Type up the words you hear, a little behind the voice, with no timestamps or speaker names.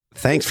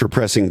Thanks for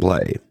pressing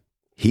play.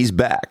 He's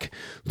back,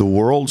 the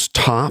world's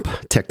top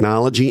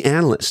technology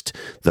analyst,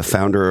 the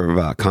founder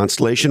of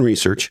Constellation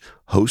Research,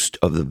 host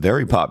of the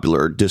very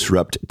popular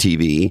Disrupt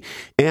TV,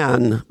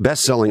 and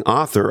best-selling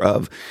author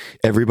of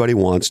Everybody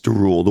Wants to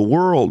Rule the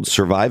World,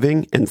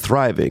 Surviving and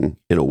Thriving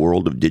in a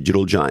World of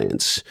Digital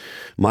Giants.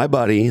 My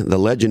buddy, the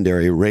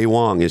legendary Ray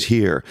Wang, is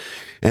here,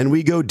 and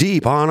we go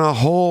deep on a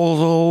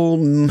whole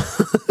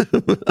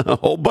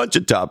bunch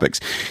of topics,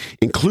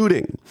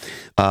 including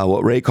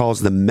what Ray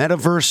calls the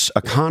metaverse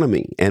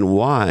economy and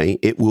why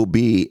it will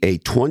be a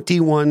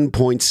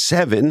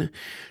 $21.7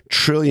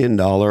 trillion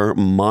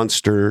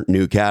monster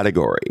new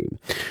category.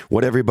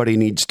 What everybody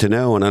needs to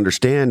know and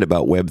understand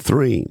about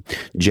Web3.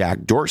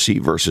 Jack Dorsey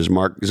versus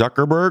Mark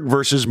Zuckerberg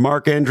versus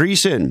Mark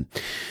Andreessen.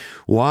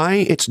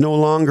 Why it's no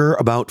longer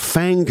about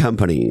FANG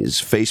companies,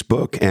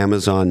 Facebook,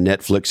 Amazon,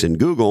 Netflix, and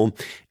Google,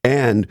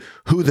 and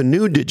who the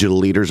new digital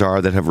leaders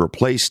are that have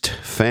replaced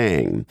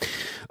FANG.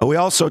 We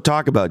also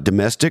talk about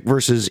domestic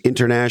versus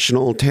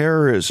international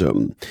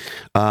terrorism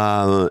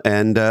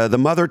and the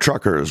mother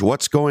truckers.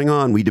 What's going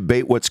on? We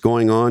debate what's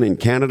going on in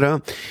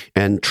Canada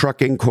and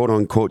trucking, quote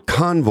unquote,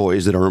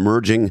 convoys that are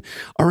emerging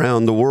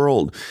around the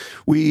world.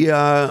 We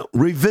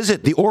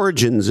revisit the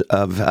origins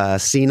of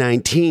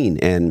C-19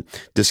 and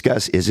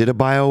discuss, is it a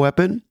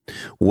bioweapon?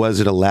 Was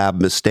it a lab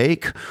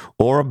mistake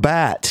or a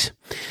bat?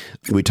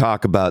 We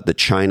talk about the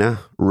China,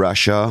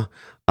 Russia,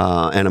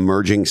 and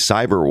emerging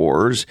cyber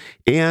wars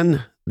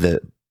and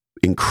the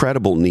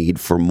incredible need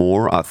for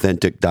more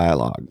authentic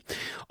dialogue.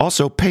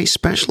 Also, pay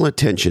special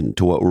attention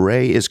to what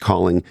Ray is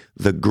calling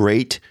the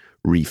Great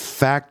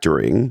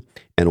Refactoring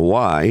and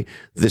why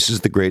this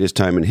is the greatest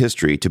time in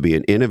history to be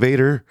an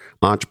innovator,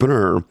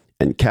 entrepreneur,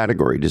 and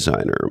category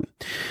designer.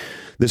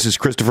 This is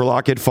Christopher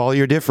Lockett, Follow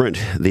Your Different,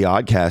 the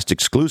oddcast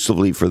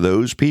exclusively for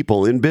those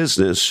people in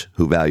business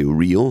who value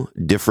real,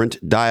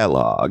 different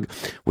dialogue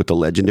with the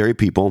legendary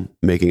people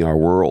making our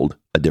world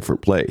a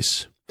different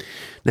place.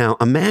 Now,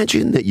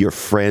 imagine that your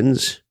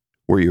friends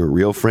were your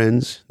real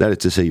friends, that is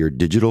to say your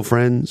digital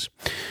friends.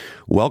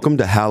 Welcome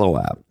to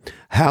HalloApp.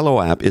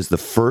 HalloApp is the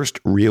first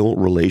real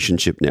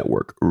relationship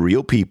network,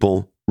 real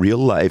people, real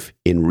life,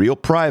 in real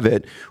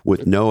private,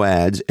 with no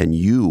ads, and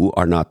you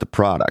are not the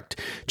product.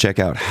 Check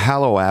out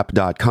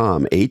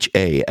halloapp.com,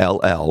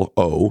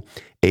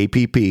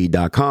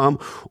 HalloApp.com,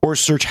 or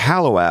search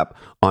HalloApp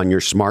on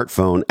your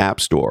smartphone app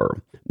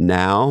store.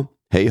 Now,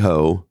 hey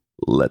ho,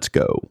 let's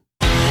go.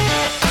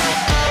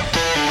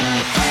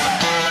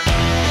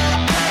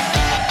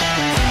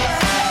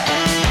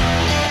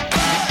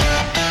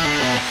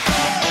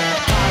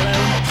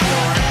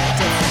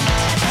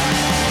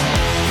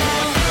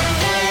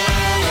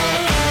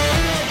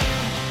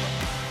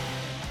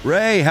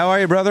 Ray, how are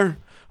you, brother?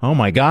 Oh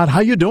my God,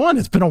 how you doing?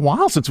 It's been a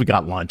while since we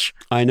got lunch.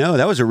 I know,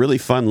 that was a really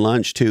fun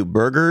lunch too.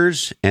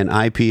 Burgers and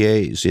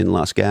IPAs in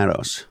Los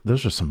Gatos.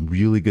 Those are some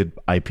really good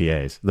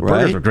IPAs. The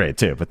burgers were great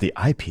too, but the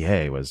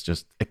IPA was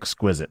just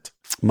exquisite.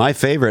 My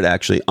favorite,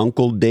 actually,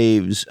 Uncle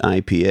Dave's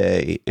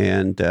IPA,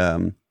 and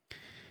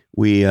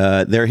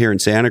they're here in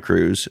Santa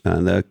Cruz.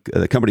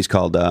 The company's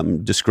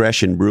called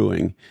Discretion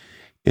Brewing,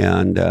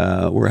 and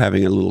we're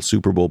having a little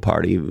Super Bowl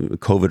party,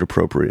 COVID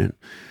appropriate.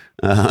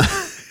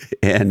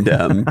 And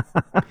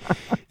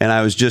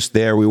I was just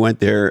there. We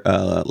went there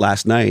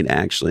last night,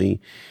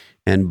 actually,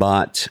 and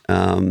bought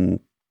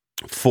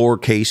 4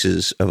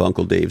 cases of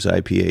Uncle Dave's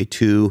IPA,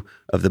 2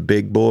 of the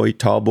big boy,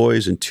 tall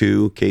boys, and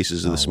 2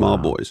 cases of the small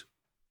boys.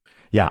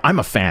 Yeah, I'm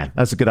a fan.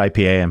 That's a good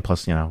IPA. And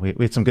plus, we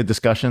had some good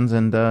discussions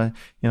and,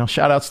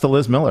 shout outs to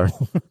Liz Miller.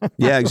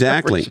 Yeah,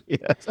 exactly.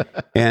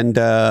 And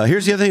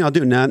here's the other thing I'll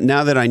do.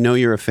 Now that I know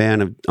you're a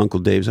fan of Uncle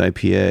Dave's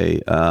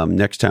IPA,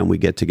 next time we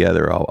get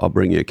together, I'll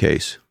bring you a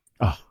case.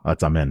 Oh,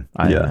 I'm in.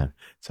 I'm in.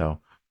 So,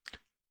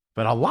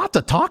 but a lot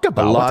to talk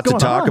about. A lot to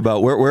talk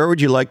about. Where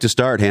would you like to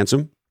start,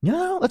 handsome?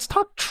 Let's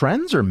talk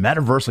trends or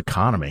metaverse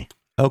economy.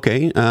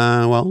 Okay.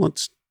 Well,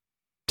 let's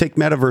take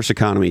metaverse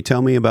economy.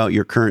 Tell me about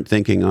your current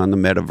thinking on the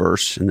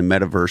metaverse and the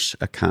metaverse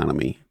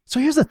economy. So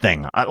here's the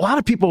thing. A lot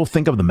of people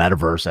think of the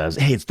metaverse as,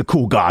 hey, it's the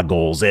cool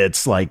goggles.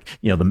 It's like,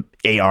 the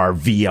AR,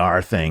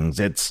 VR things.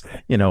 It's,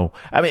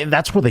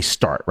 that's where they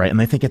start, right? And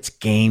they think it's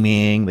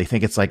gaming. They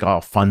think it's like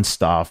all fun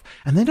stuff.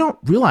 And they don't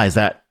realize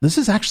that this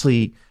is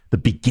actually the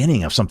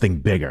beginning of something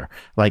bigger.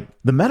 Like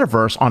the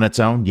metaverse on its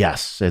own,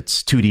 yes,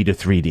 it's 2D to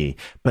 3D.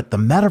 But the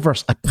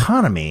metaverse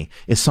economy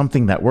is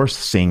something that we're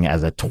seeing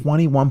as a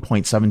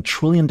 $21.7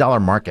 trillion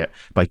market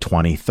by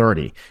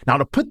 2030. Now,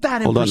 to put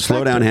that in Hold on,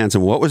 slow down,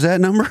 handsome. What was that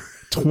number?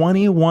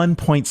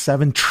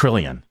 21.7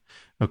 trillion.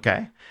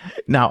 Okay.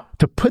 Now,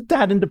 to put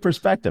that into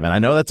perspective, and I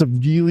know that's a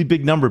really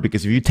big number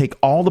because if you take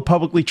all the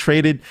publicly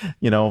traded,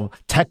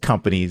 tech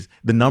companies,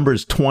 the number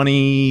is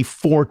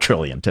 24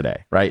 trillion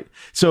today, right?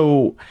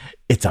 So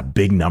it's a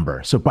big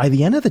number. So by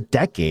the end of the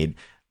decade,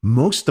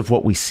 most of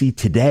what we see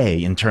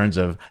today in terms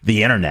of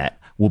the internet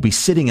will be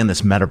sitting in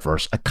this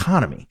metaverse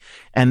economy.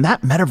 And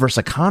that metaverse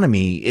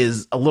economy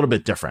is a little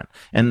bit different.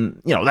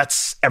 And,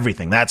 that's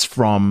everything. That's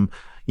from,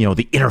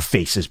 the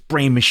interfaces,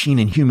 brain, machine,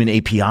 and human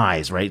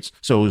APIs, right?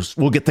 So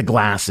we'll get the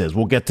glasses,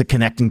 we'll get to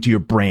connecting to your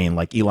brain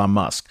like Elon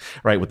Musk,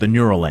 right? With the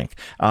Neuralink.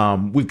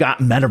 We've got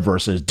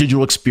metaverses,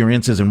 digital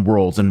experiences and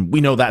worlds. And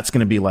we know that's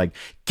going to be like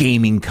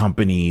gaming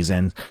companies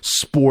and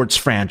sports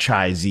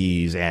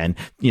franchisees and,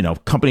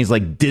 companies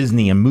like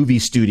Disney and movie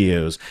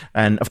studios.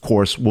 And of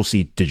course, we'll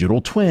see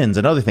digital twins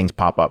and other things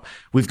pop up.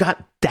 We've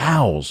got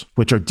DAOs,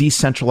 which are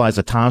decentralized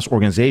autonomous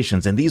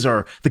organizations. And these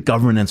are the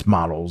governance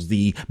models,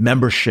 the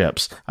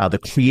memberships, the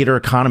creator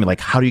economy, like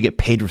how do you get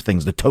paid for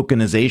things, the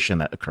tokenization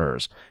that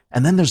occurs.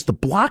 And then there's the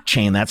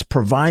blockchain that's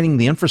providing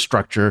the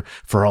infrastructure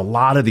for a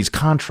lot of these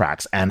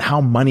contracts and how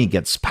money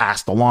gets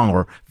passed along,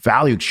 or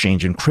value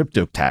exchange in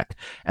crypto tech.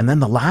 And then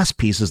the last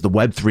piece is the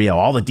Web 3.0,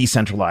 all the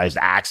decentralized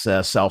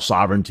access,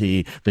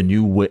 self-sovereignty, the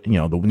new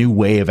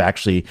way of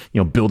actually,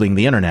 building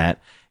the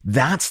internet.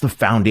 That's the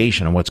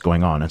foundation of what's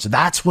going on. And so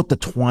that's what the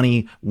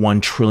 21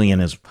 trillion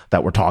is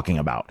that we're talking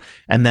about.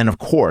 And then, of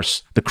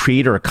course, the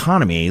creator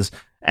economies,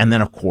 and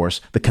then, of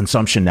course, the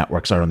consumption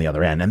networks are on the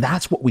other end. And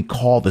that's what we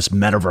call this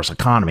metaverse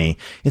economy.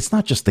 It's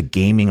not just the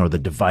gaming or the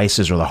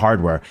devices or the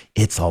hardware.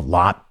 It's a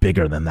lot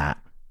bigger than that.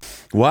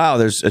 Wow,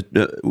 there's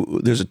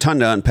a ton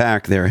to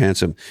unpack there,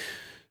 Handsome.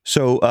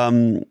 So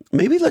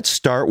maybe let's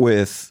start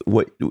with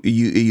what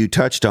you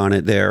touched on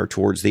it there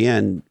towards the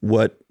end,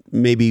 what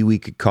maybe we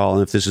could call,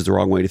 and if this is the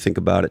wrong way to think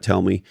about it,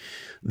 tell me,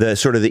 the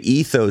sort of the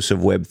ethos of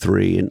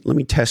Web3. And let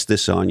me test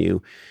this on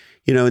you.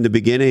 In the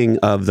beginning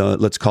of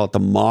let's call it the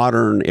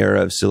modern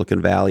era of Silicon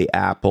Valley,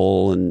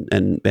 Apple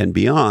and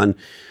beyond,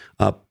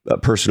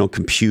 personal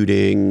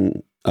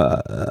computing,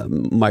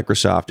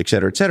 Microsoft,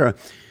 et cetera,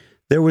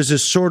 there was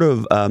this sort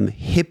of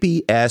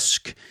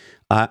hippie-esque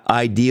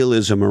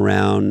idealism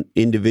around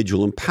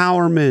individual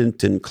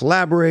empowerment and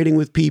collaborating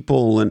with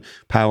people and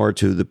power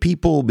to the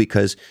people,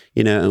 because,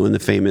 in the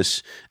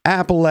famous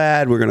Apple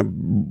ad, we're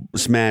going to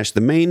smash the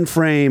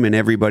mainframe and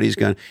everybody's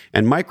going to,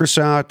 and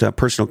Microsoft, a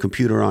personal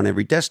computer on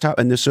every desktop.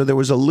 And so there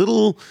was a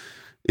little,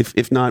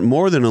 if not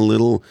more than a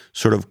little,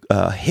 sort of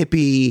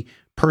hippie,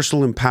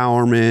 personal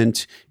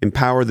empowerment,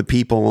 empower the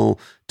people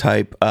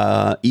type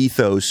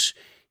ethos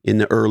in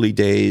the early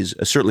days,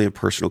 certainly of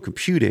personal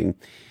computing.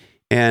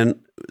 And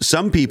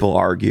some people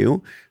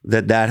argue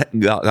that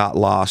got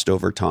lost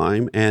over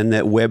time, and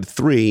that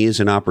Web3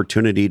 is an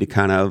opportunity to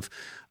kind of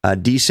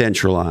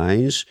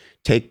decentralize,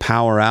 take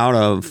power out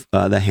of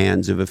the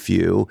hands of a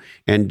few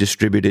and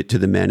distribute it to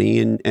the many,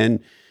 and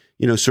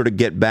sort of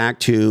get back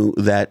to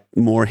that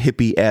more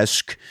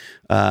hippie-esque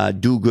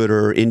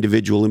do-gooder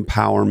individual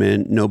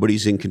empowerment,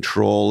 nobody's in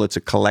control, it's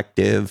a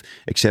collective,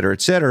 et cetera,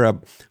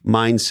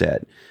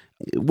 mindset.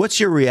 What's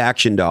your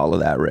reaction to all of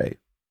that, Ray?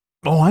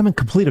 Oh, I'm in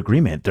complete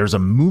agreement. There's a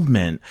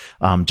movement,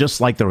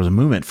 just like there was a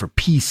movement for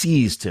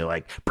PCs to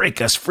like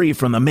break us free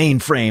from the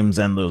mainframes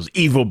and those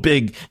evil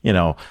big,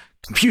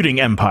 computing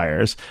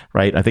empires,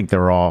 right? I think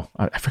they're all,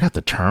 I forgot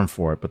the term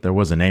for it, but there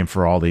was a name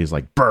for all these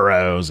like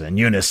Burroughs and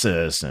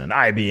Unisys and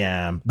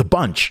IBM, the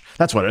bunch.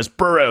 That's what it is.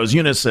 Burroughs,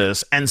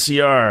 Unisys,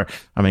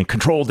 NCR,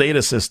 Control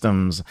Data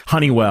Systems,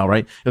 Honeywell,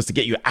 right? It was to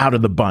get you out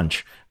of the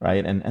bunch,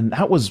 right? And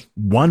that was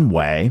one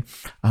way.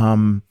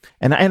 And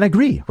I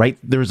agree, right?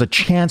 There's a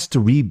chance to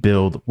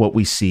rebuild what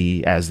we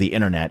see as the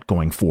internet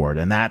going forward.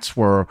 And that's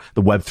where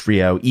the Web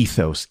 3.0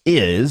 ethos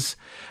is.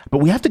 But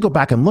we have to go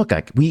back and look.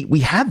 Like we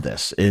had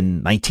this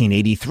in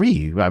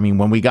 1983.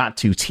 When we got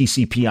to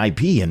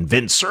TCP/IP and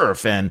Vint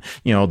Cerf and,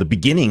 the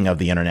beginning of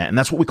the internet. And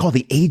that's what we call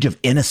the age of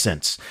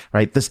innocence,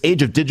 right? This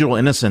age of digital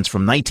innocence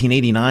from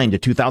 1989 to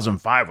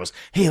 2005 was,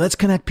 hey, let's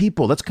connect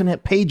people. Let's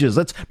connect pages.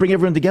 Let's bring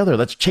everyone together.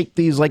 Let's take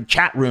these like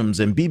chat rooms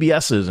and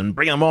BBSs and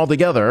bring them all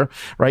together,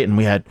 right? And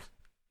we had,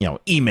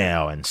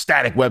 email and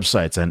static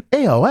websites and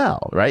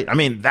AOL, right?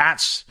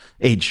 That's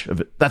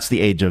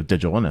the age of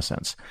digital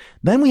innocence.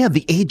 Then we have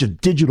the age of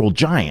digital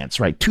giants,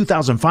 right?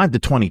 2005 to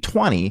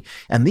 2020.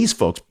 And these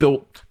folks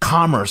built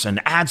commerce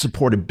and ad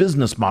supported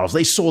business models.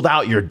 They sold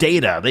out your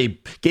data. They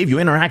gave you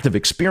interactive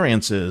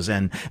experiences,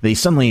 and they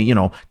suddenly,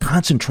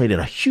 concentrated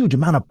a huge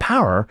amount of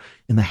power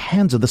in the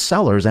hands of the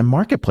sellers and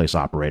marketplace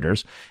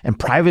operators, and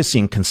privacy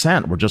and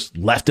consent were just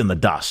left in the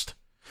dust.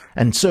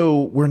 And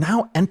so we're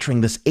now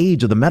entering this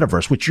age of the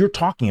metaverse, which you're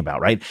talking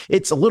about, right?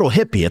 It's a little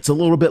hippie. It's a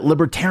little bit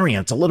libertarian.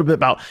 It's a little bit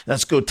about,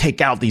 let's go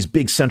take out these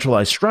big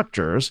centralized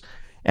structures.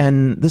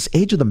 And this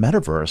age of the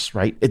metaverse,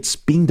 right? It's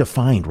being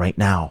defined right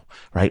now,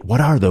 right?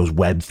 What are those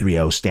Web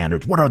 3.0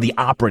 standards? What are the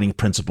operating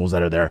principles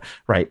that are there,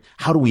 right?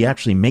 How do we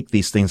actually make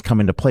these things come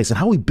into place? And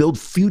how we build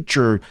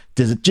future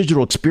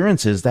digital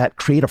experiences that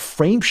create a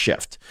frame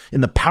shift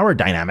in the power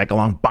dynamic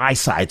along buy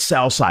side,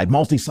 sell side,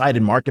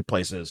 multi-sided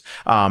marketplaces.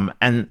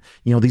 And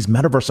these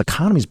metaverse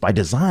economies by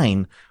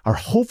design are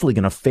hopefully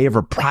going to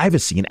favor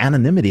privacy and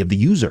anonymity of the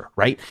user,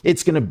 right?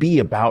 It's going to be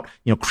about,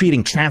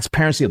 creating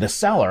transparency of the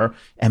seller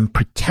and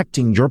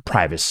protecting your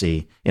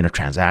privacy in a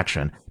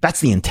transaction. That's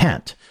the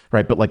intent,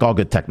 right? But like all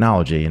good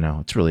technology,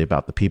 it's really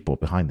about the people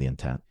behind the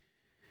intent.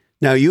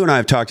 Now, you and I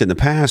have talked in the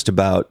past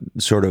about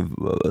sort of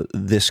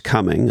this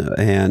coming,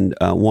 and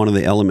one of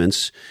the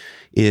elements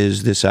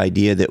is this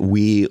idea that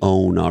we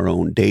own our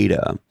own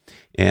data.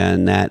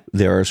 and that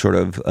there are sort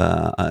of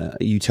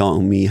you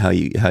telling me how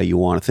you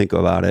want to think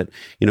about it,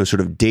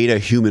 sort of data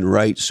human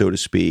rights, so to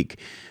speak.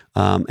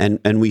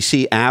 And we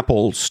see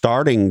Apple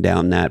starting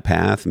down that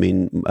path. I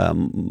mean,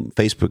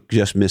 Facebook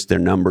just missed their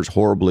numbers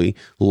horribly,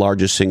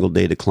 largest single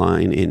day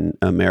decline in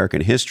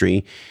American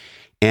history.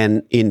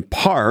 And in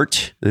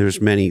part, there's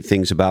many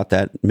things about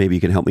that. Maybe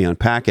you can help me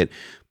unpack it.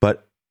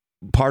 But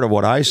part of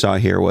what I saw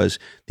here was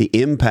the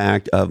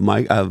impact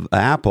of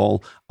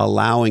Apple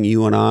allowing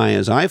you and I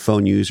as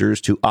iPhone users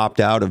to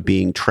opt out of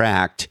being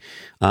tracked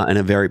in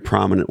a very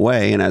prominent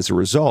way. And as a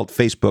result,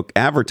 Facebook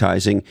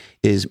advertising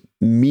is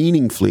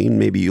meaningfully, and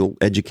maybe you'll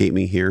educate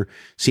me here,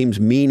 seems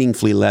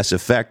meaningfully less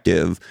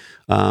effective.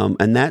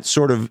 And that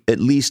sort of at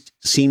least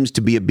seems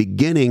to be a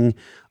beginning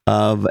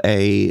of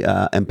a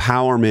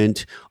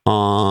empowerment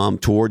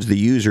towards the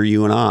user,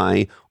 you and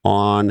I,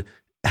 on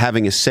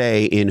having a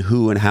say in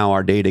who and how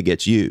our data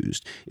gets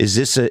used. Is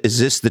this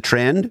the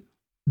trend?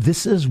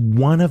 This is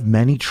one of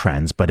many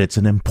trends, but it's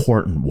an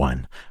important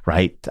one,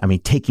 right? I mean,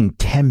 taking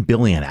 10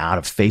 billion out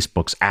of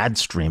Facebook's ad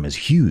stream is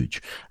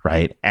huge,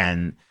 right?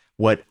 And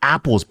what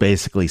Apple's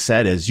basically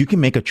said is you can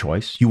make a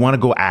choice. You want to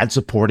go ad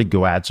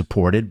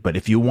supported. But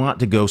if you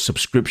want to go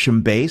subscription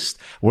based,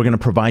 we're going to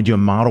provide you a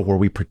model where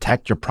we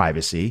protect your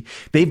privacy.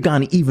 They've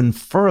gone even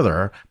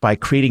further by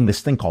creating this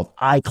thing called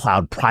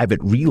iCloud Private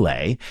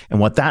Relay. And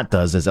what that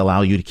does is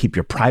allow you to keep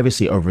your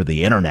privacy over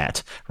the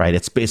internet, right?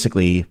 It's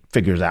basically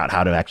figures out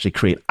how to actually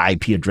create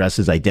IP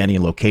addresses, identity,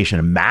 and location,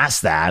 and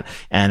mask that,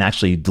 and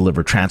actually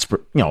deliver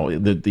transport,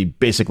 the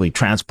basically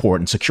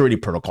transport and security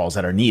protocols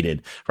that are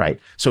needed, right?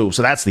 So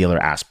that's the other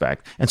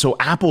aspect. And so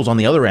Apple's on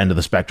the other end of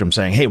the spectrum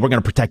saying, hey, we're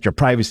going to protect your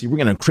privacy. We're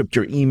going to encrypt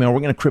your email.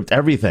 We're going to encrypt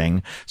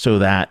everything so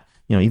that,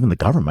 even the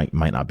government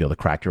might not be able to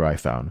crack your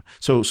iPhone.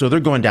 So they're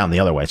going down the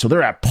other way. So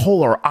they're at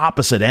polar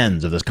opposite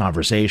ends of this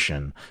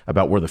conversation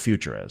about where the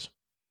future is.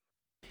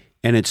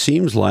 And it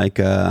seems like,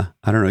 I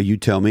don't know, you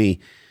tell me,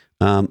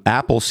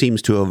 Apple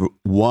seems to have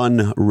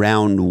won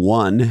round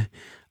one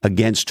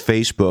against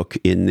Facebook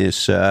in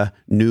this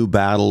new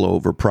battle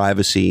over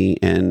privacy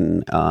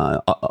and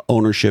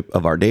ownership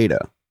of our data.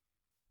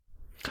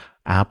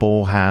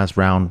 Apple has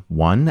round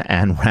one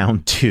and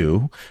round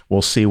two.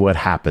 We'll see what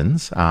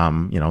happens.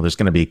 There's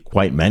going to be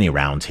quite many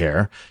rounds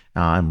here.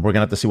 And we're going to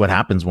have to see what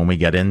happens when we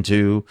get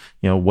into,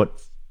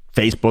 what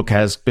Facebook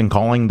has been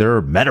calling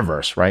their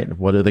metaverse, right?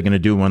 What are they going to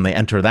do when they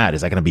enter that?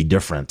 Is that going to be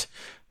different?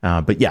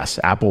 But yes,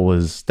 Apple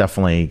is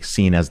definitely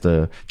seen as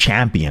the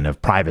champion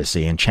of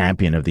privacy and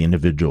champion of the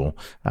individual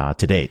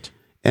to date.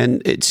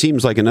 And it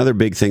seems like another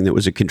big thing that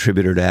was a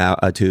contributor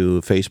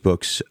to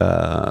Facebook's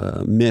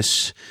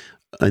miss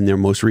in their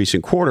most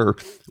recent quarter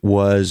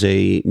was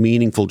a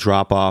meaningful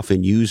drop-off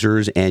in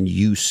users and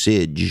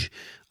usage.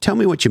 Tell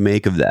me what you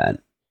make of that.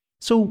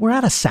 So we're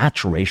at a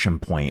saturation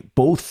point.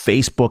 Both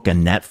Facebook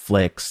and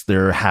Netflix,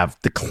 they have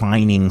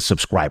declining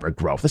subscriber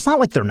growth. It's not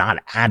like they're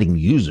not adding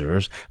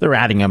users. They're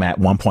adding them at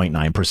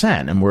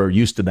 1.9%, and we're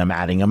used to them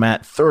adding them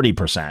at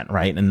 30%,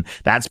 right? And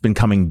that's been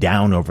coming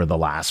down over the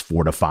last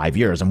 4 to 5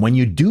 years. And when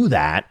you do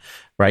that,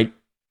 right,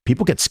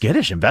 people get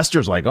skittish.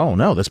 Investors like, oh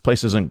no, this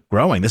place isn't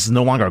growing. This is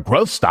no longer a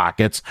growth stock.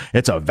 It's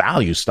a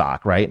value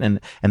stock, right? And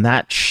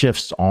that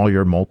shifts all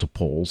your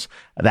multiples.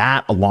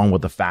 That, along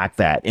with the fact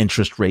that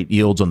interest rate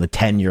yields on the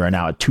 10-year are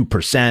now at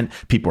 2%,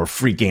 people are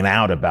freaking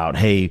out about,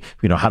 hey,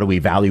 how do we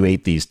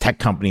evaluate these tech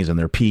companies and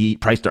their PE,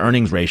 price to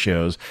earnings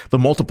ratios? The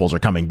multiples are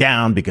coming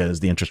down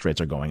because the interest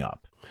rates are going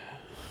up.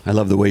 I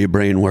love the way your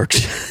brain works.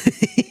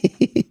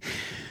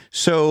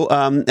 So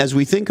as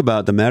we think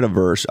about the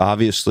metaverse,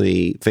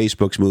 obviously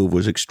Facebook's move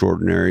was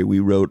extraordinary.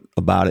 We wrote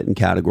about it in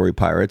Category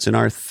Pirates, and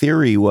our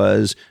theory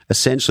was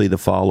essentially the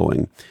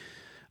following.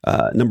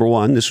 Number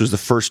one, this was the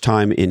first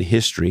time in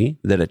history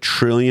that a $1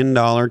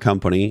 trillion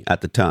company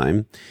at the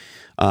time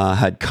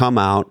had come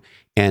out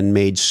and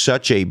made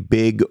such a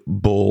big,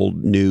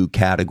 bold new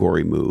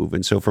category move.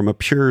 And so from a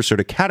pure sort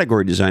of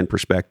category design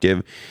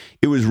perspective,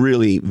 it was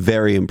really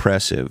very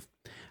impressive.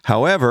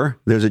 However,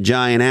 there's a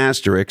giant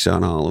asterisk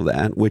on all of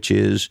that, which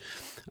is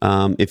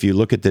if you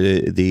look at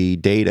the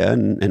data,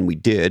 and we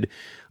did,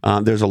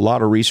 there's a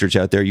lot of research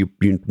out there, you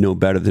know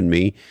better than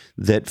me,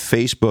 that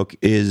Facebook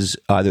is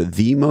either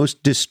the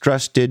most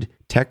distrusted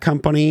tech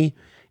company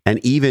and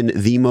even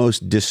the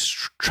most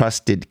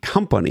distrusted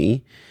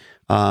company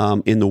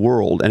in the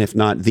world. And if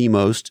not the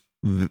most,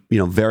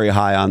 very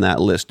high on that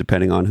list,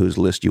 depending on whose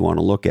list you want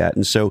to look at.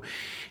 And so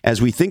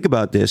as we think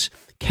about this,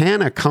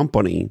 can a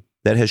company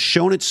that has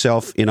shown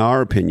itself, in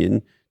our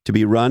opinion, to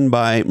be run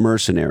by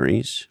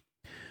mercenaries,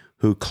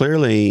 who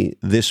clearly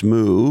this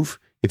move,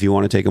 if you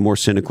want to take a more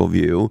cynical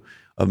view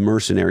of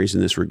mercenaries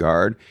in this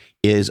regard,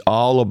 is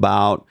all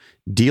about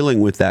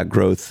dealing with that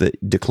growth,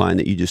 that decline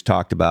that you just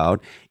talked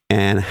about,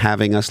 and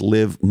having us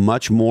live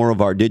much more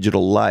of our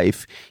digital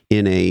life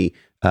in a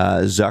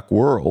Zuck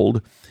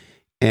world.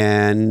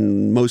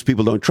 And most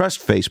people don't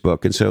trust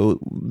Facebook. And so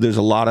there's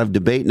a lot of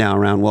debate now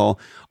around, well,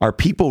 are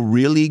people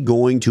really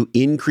going to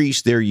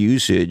increase their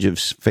usage of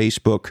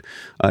Facebook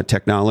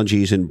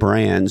technologies and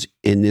brands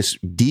in this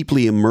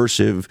deeply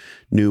immersive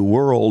new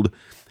world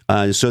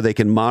so they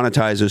can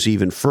monetize us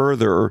even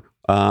further?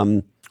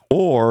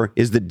 Or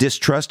is the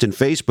distrust in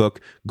Facebook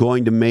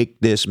going to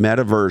make this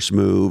metaverse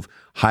move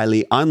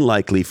highly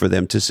unlikely for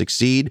them to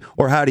succeed?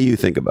 Or how do you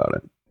think about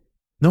it?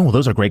 No,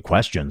 those are great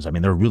questions. I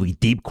mean, they're really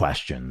deep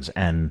questions.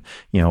 And,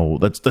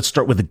 let's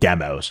start with the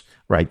demos,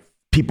 right?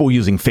 People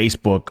using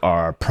Facebook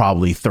are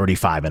probably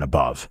 35 and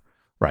above,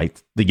 right?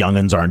 The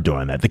youngins aren't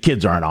doing that. The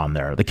kids aren't on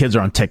there. The kids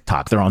are on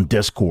TikTok. They're on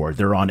Discord.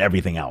 They're on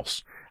everything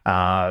else.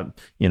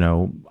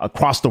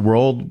 Across the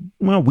world,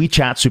 well,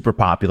 WeChat super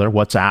popular,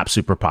 WhatsApp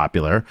super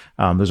popular.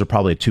 Those are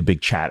probably two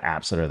big chat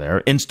apps that are there.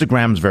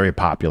 Instagram's very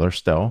popular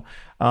still.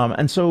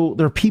 And so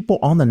there are people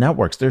on the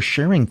networks, they're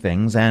sharing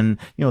things and,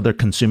 they're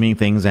consuming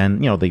things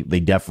and, they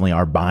definitely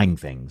are buying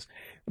things.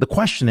 The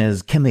question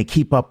is, can they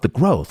keep up the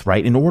growth,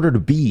 right? In order to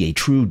be a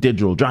true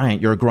digital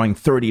giant, you're growing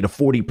 30 to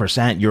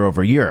 40% year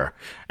over year.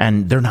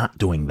 And they're not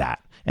doing that.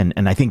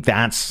 And I think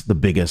that's the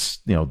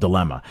biggest,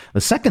 dilemma.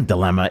 The second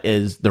dilemma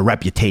is their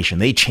reputation.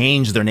 They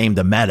changed their name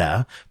to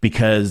Meta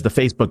because the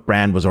Facebook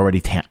brand was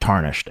already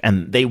tarnished,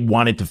 and they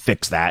wanted to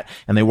fix that.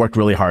 And they worked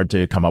really hard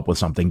to come up with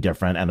something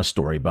different and a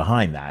story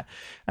behind that.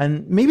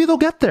 And maybe they'll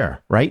get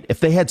there, right? If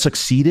they had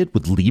succeeded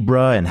with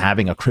Libra and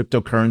having a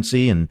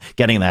cryptocurrency and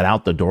getting that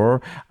out the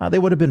door, they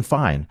would have been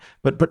fine.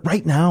 But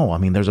right now, I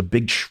mean, there's a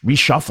big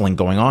reshuffling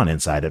going on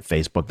inside at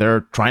Facebook.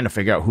 They're trying to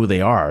figure out who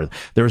they are.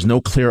 There's no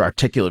clear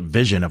articulate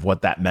vision of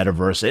what that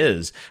metaverse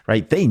is,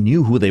 right? They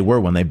knew who they were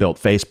when they built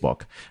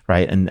Facebook,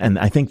 right? And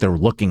I think they're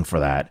looking for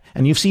that.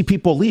 And you see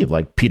people leave,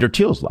 like Peter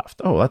Thiel's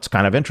left. Oh, that's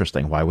kind of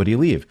interesting. Why would he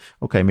leave?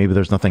 Okay, maybe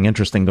there's nothing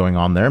interesting going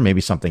on there.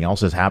 Maybe something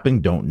else is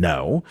happening. Don't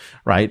know,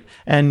 right?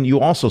 And you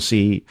also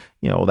see,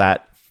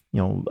 that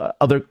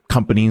other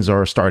companies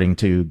are starting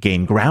to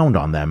gain ground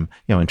on them,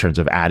 in terms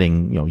of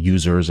adding,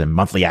 users and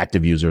monthly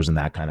active users in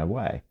that kind of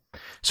way.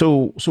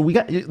 So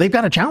they've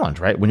got a challenge,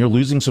 right? When you're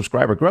losing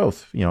subscriber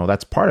growth,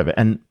 that's part of it.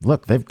 And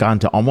look, they've gone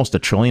to almost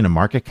 $1 trillion in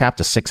market cap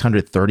to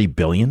 630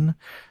 billion.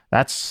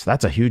 That's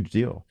a huge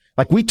deal.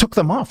 Like, we took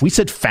them off. We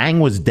said FANG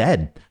was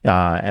dead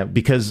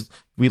because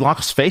we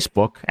lost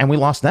Facebook and we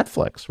lost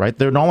Netflix, right?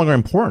 They're no longer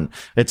important.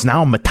 It's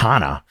now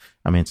Matana.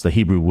 I mean, it's the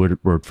Hebrew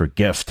word for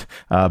gift.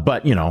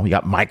 But, you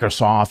got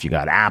Microsoft, you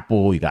got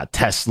Apple, you got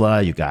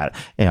Tesla, you got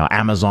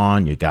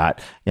Amazon, you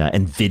got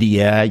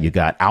NVIDIA, you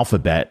got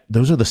Alphabet.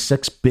 Those are the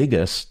 6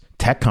 biggest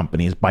tech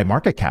companies by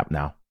market cap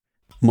now.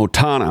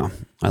 Motana.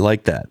 I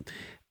like that.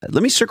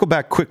 Let me circle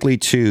back quickly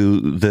to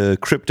the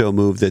crypto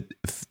move that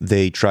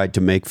they tried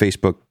to make,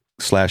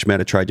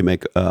 Facebook/Meta tried to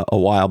make a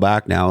while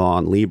back now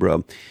on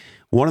Libra.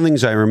 One of the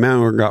things I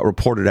remember got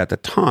reported at the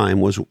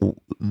time was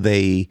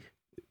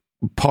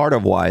part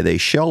of why they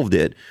shelved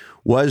it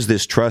was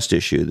this trust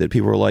issue that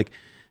people were like,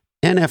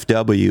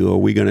 NFW, are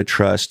we going to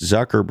trust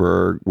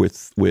Zuckerberg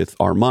with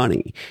our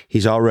money?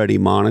 He's already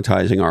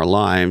monetizing our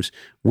lives.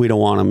 We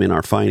don't want him in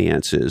our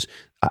finances.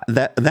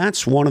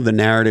 That's one of the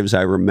narratives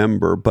I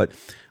remember. But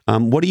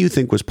what do you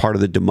think was part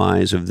of the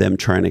demise of them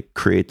trying to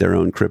create their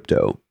own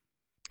crypto?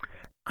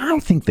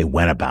 I think they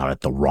went about it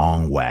the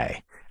wrong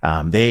way.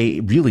 They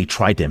really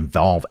tried to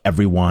involve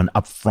everyone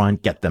up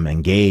front, get them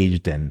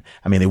engaged. And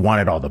I mean, they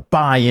wanted all the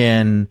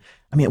buy-in.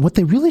 I mean, what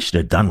they really should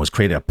have done was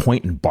create a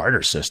point and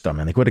barter system,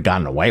 and they could have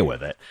gotten away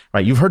with it,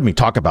 right? You've heard me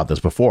talk about this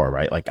before,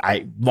 right? Like,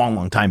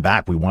 long time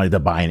back, we wanted to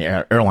buy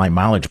an airline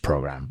mileage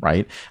program,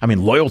 right? I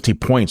mean, loyalty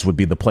points would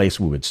be the place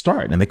we would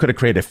start, and they could have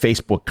created a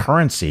Facebook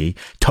currency,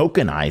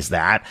 tokenize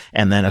that,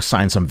 and then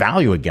assign some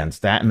value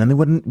against that, and then they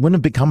wouldn't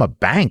have become a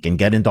bank and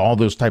get into all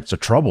those types of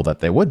trouble that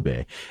they would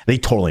be. They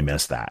totally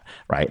missed that,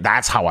 right?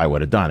 That's how I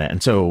would have done it.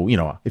 And so,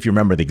 if you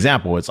remember the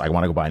example, it's I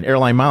want to go buy an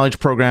airline mileage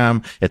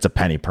program. It's a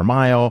penny per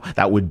mile.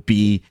 That would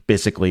be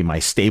basically my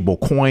stable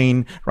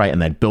coin, right?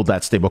 And then build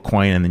that stable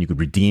coin, and then you could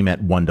redeem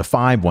at 1 to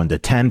 5, 1 to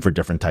 10 for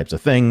different types of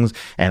things.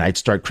 And I'd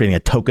start creating a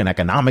token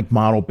economic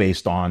model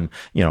based on,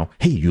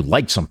 hey, you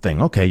liked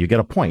something. Okay, you get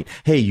a point.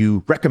 Hey,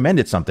 you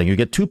recommended something. You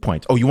get 2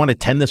 points. Oh, you want to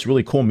attend this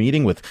really cool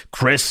meeting with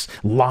Chris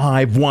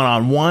live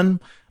one-on-one?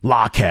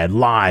 Lockhead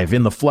live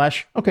in the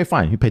flesh. Okay,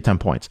 fine. You pay 10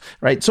 points,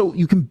 right? So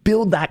you can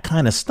build that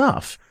kind of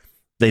stuff.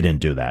 They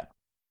didn't do that.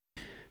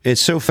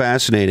 It's so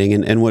fascinating.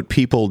 And what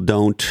people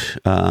don't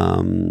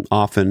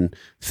often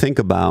think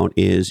about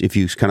is, if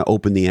you kind of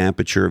open the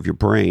aperture of your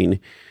brain,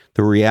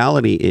 the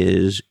reality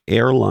is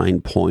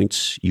airline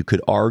points, you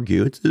could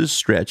argue, it's a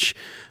stretch,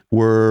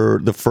 were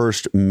the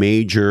first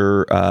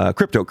major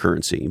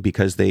cryptocurrency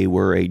because they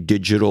were a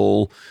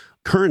digital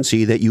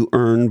currency that you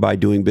earn by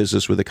doing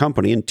business with a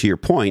company. And to your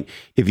point,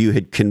 if you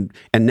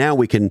and now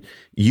we can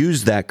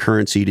use that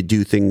currency to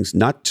do things,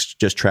 not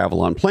just travel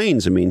on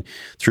planes. I mean,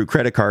 through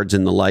credit cards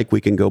and the like,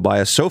 we can go buy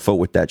a sofa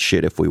with that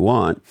shit if we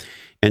want.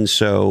 And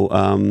so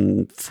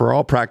for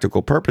all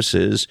practical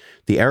purposes,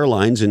 the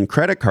airlines and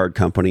credit card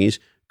companies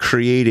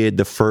created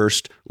the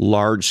first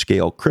large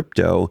scale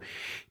crypto.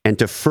 And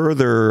to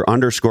further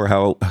underscore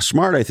how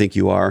smart I think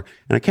you are,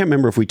 and I can't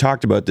remember if we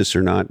talked about this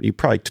or not, you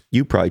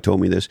probably told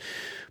me this,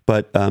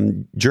 But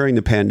during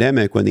the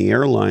pandemic, when the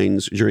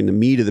airlines, during the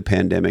meat of the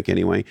pandemic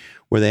anyway,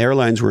 where the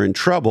airlines were in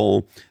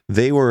trouble,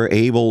 they were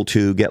able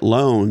to get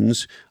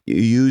loans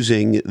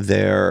using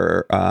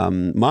their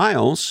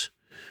miles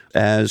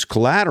as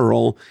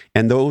collateral.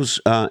 And those,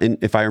 and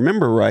if I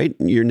remember right,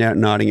 you're now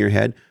nodding your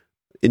head,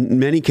 in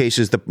many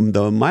cases,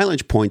 the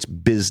mileage points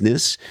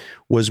business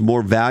was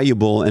more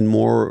valuable and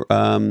more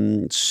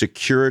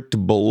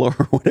securitable, or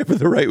whatever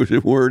the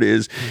right word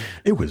is.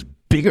 It was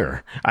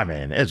bigger. I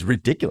mean, it's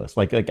ridiculous.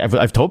 Like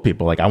I've told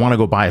people, like, I want to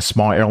go buy a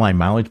small airline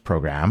mileage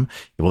program,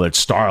 whether it's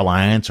Star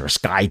Alliance or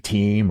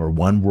SkyTeam or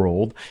One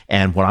World.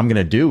 And what I'm going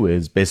to do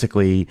is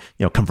basically,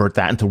 convert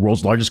that into the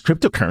world's largest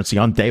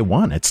cryptocurrency on day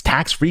one. It's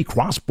tax-free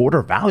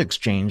cross-border value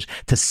exchange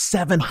to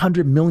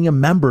 700 million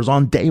members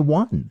on day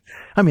one.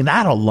 I mean,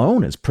 that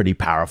alone is pretty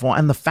powerful.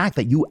 And the fact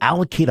that you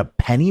allocate a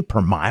penny per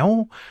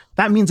mile,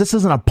 that means this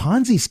isn't a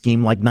Ponzi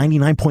scheme like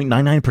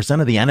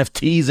 99.99% of the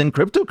NFTs in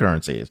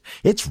cryptocurrencies.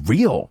 It's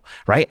real,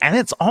 right? And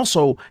it's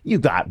also, you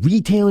got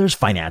retailers,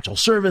 financial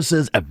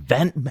services,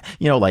 event,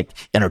 like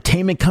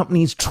entertainment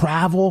companies,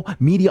 travel,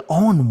 media,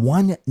 all in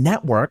one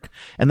network.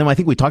 And then I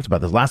think we talked about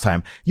this last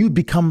time. You'd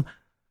become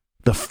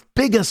the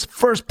biggest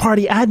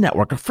first-party ad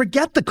network.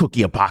 Forget the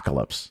cookie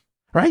apocalypse,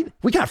 right?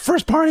 We got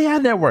first-party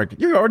ad network.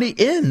 You're already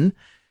in.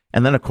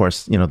 And then, of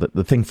course,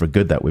 the thing for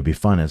good that would be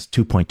fun is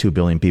 2.2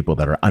 billion people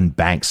that are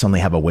unbanked suddenly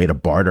have a way to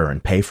barter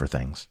and pay for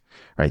things,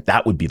 right?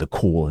 That would be the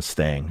coolest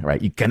thing, right?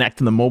 You connect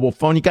to the mobile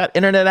phone, you got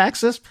internet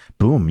access,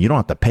 boom, you don't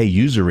have to pay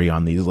usury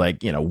on these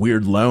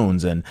weird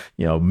loans and,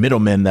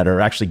 middlemen that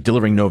are actually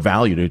delivering no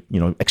value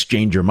to,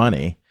 exchange your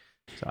money.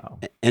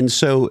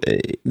 So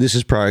this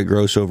is probably a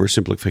gross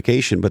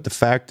oversimplification, but the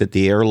fact that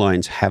the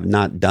airlines have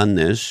not done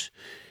this,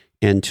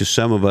 and to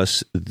some of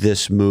us,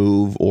 this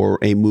move or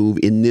a move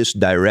in this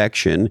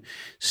direction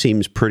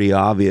seems pretty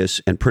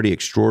obvious and pretty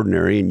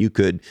extraordinary. And you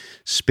could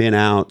spin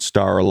out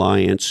Star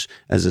Alliance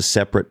as a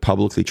separate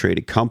publicly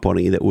traded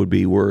company that would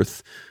be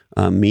worth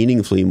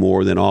meaningfully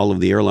more than all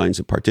of the airlines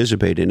that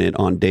participate in it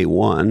on day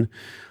one.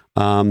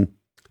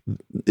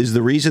 Is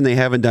the reason they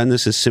haven't done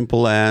this as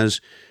simple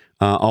as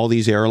all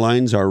these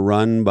airlines are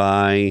run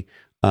by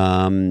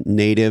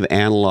native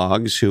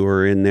analogs who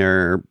are in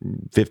their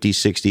 50s,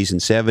 60s,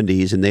 and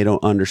 70s, and they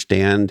don't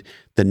understand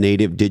the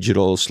native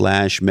digital /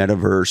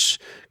 metaverse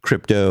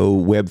crypto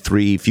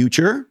Web3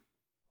 future?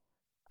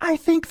 I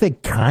think they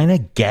kind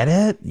of get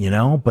it,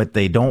 but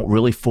they don't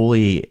really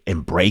fully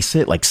embrace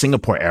it. Like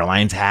Singapore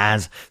Airlines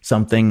has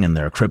something in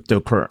their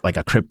crypto, like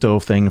a crypto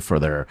thing for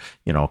their,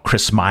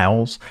 Chris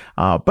Miles.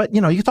 But,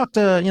 you talk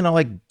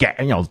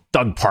to,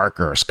 Doug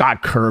Parker or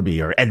Scott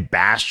Kirby or Ed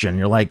Bastian,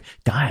 you're like,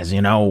 guys,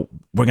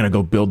 we're going to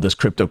go build this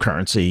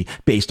cryptocurrency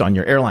based on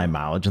your airline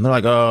mileage. And they're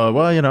like, oh,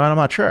 well, I'm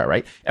not sure.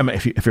 Right. I mean,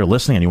 if you're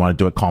listening and you want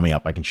to do it, call me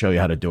up. I can show you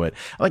how to do it.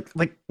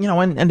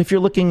 And if you're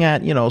looking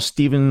at,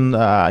 Stephen,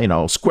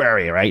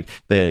 Squarey, right?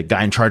 The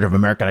guy in charge of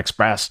American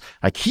Express,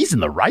 like he's in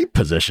the right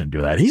position to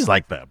do that. He's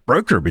like the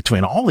broker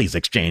between all these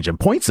exchange and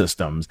point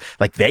systems.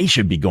 Like they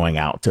should be going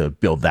out to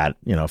build that,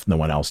 if no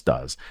one else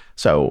does.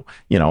 So,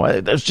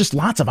 there's just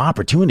lots of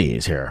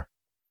opportunities here.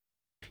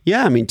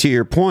 Yeah, I mean, to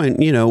your point,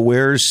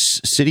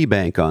 where's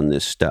Citibank on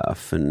this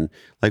stuff? And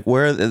like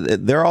where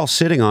they're all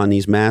sitting on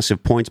these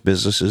massive points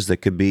businesses that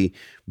could be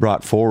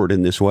brought forward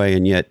in this way.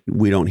 And yet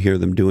we don't hear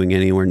them doing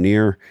anywhere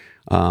near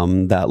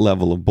that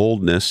level of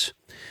boldness.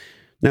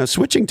 Now,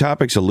 switching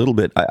topics a little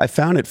bit, I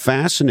found it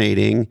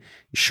fascinating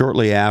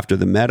shortly after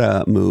the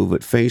Meta move at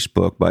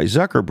Facebook by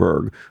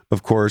Zuckerberg.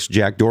 Of course,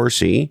 Jack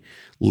Dorsey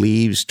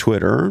leaves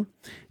Twitter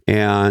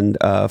and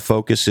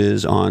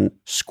focuses on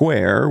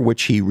Square,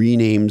 which he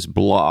renames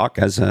Block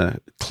as a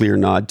clear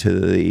nod to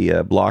the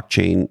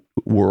blockchain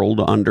world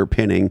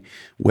underpinning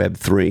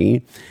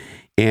Web3.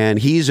 And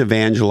he's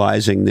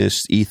evangelizing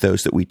this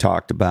ethos that we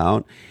talked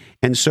about.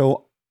 And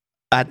so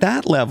at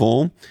that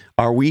level,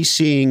 are we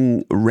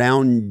seeing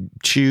round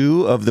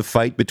two of the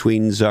fight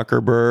between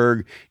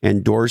Zuckerberg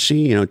and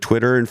Dorsey?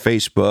 Twitter and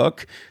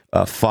Facebook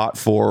fought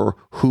for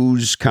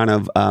whose kind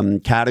of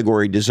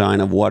category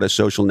design of what a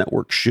social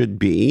network should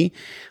be.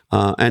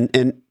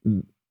 And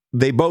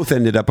they both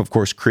ended up, of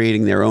course,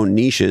 creating their own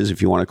niches, if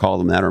you want to call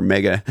them that, or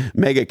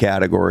mega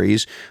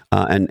categories.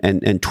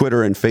 And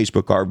Twitter and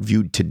Facebook are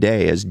viewed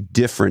today as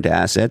different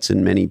assets,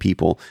 and many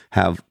people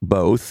have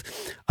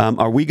both.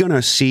 Are we going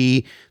to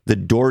see the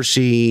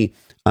Dorsey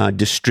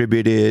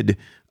distributed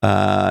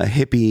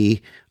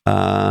hippie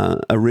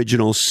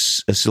original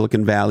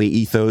Silicon Valley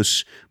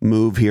ethos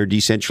move here,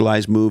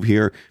 decentralized move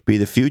here, be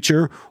the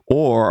future?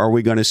 Or are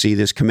we going to see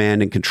this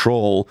command and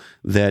control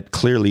that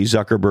clearly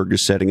Zuckerberg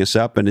is setting us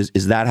up? And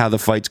is that how the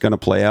fight's going to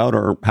play out?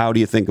 Or how do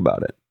you think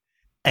about it?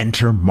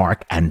 Enter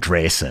Mark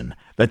Andreessen.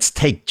 Let's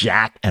take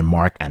Jack and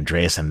Mark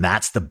Andreessen.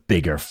 That's the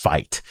bigger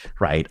fight,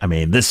 right? I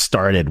mean, this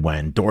started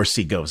when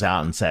Dorsey goes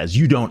out and says,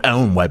 you don't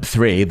own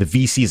Web3. The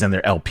VCs and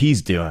their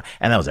LPs do.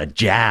 And that was a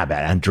jab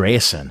at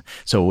Andreessen.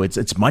 So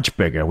it's much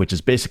bigger, which is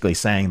basically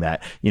saying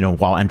that,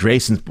 while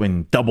Andreessen's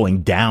been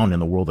doubling down in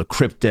the world of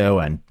crypto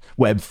and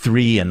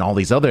Web3 and all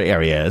these other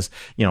areas.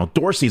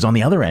 Dorsey's on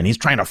the other end. He's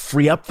trying to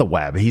free up the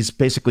web. He's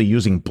basically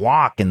using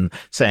block and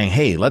saying,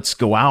 hey, let's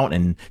go out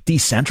and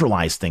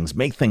decentralize things,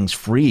 make things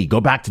free,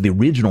 go back to the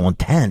original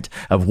intent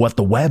of what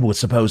the web was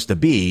supposed to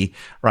be,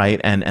 right?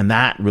 And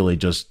that really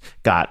just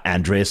got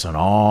Andreessen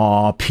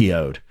all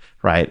PO'd.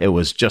 Right. It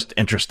was just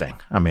interesting.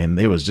 I mean,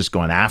 they was just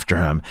going after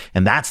him.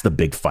 And that's the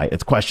big fight. The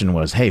question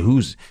was, hey,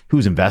 who's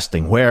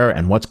investing where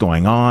and what's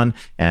going on?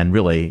 And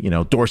really,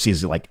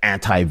 Dorsey's like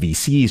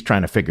anti-VCs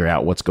trying to figure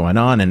out what's going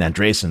on. And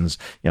Andreessen's,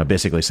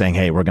 basically saying,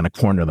 hey, we're going to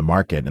corner the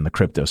market in the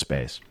crypto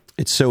space.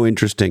 It's so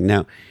interesting.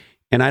 Now,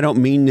 and I don't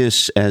mean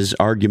this as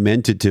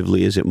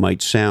argumentatively as it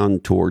might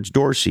sound towards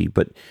Dorsey,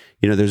 but,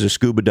 there's a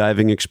scuba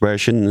diving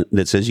expression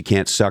that says you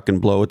can't suck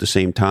and blow at the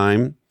same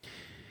time.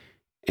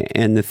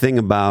 And the thing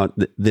about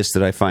this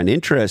that I find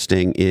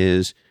interesting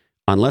is,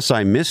 unless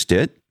I missed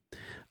it,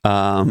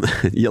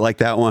 you like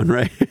that one,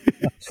 right?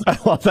 I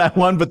love that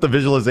one, but the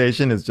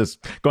visualization is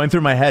just going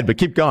through my head, but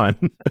keep going.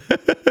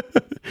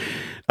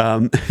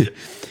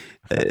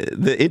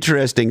 The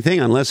interesting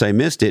thing, unless I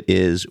missed it,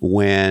 is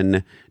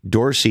when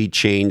Dorsey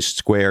changed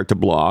Square to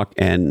Block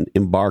and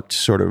embarked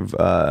sort of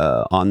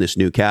on this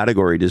new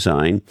category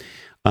design,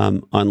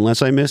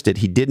 unless I missed it,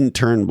 he didn't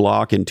turn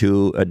Block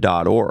into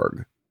a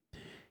 .org.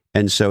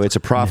 And so it's a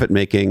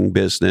profit-making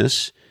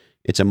business.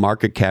 It's a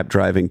market cap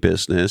driving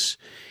business.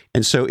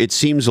 And so it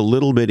seems a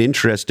little bit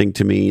interesting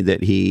to me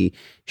that he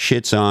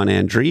shits on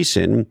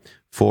Andreessen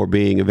for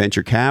being a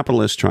venture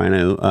capitalist trying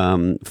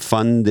to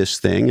fund this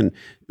thing and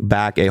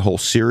back a whole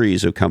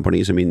series of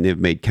companies. I mean, they've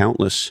made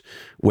countless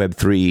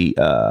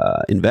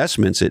Web3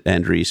 investments at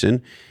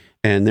Andreessen,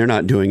 and they're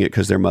not doing it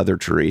because they're Mother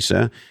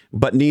Teresa,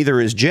 but neither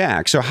is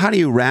Jack. So how do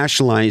you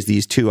rationalize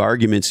these two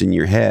arguments in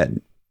your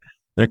head?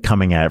 They're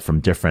coming at it from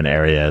different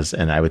areas.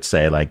 And I would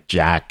say like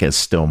Jack is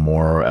still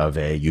more of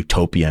a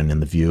utopian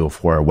in the view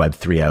of where Web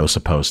 3.0 is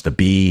supposed to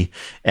be.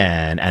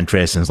 And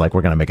Andreessen's like,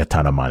 we're going to make a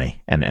ton of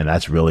money. And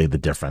that's really the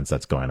difference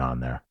that's going on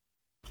there.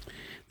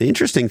 The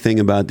interesting thing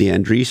about the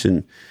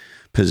Andreessen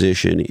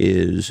position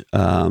is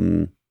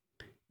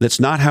that's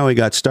not how he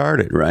got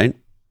started, right?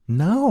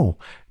 No.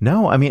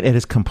 I mean, it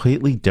is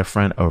completely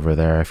different over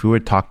there. If we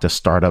would talk to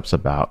startups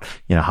about,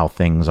 how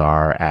things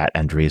are at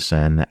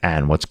Andreessen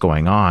and what's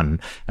going on,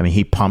 I mean,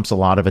 he pumps a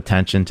lot of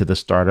attention to the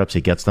startups.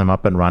 He gets them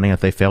up and running. If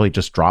they fail, he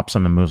just drops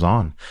them and moves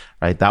on,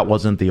 right? That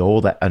wasn't the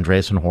old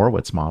Andreessen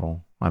Horowitz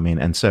model. I mean,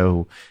 and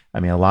so, a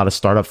lot of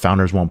startup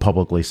founders won't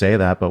publicly say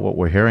that, but what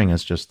we're hearing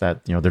is just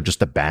that, they're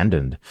just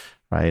abandoned,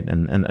 right?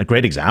 And a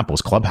great example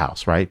is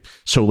Clubhouse, right?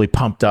 Solely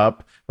pumped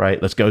up,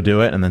 right? Let's go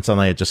do it. And then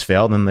suddenly it just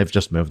failed and they've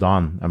just moved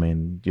on. I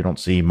mean, you don't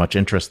see much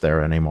interest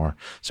there anymore.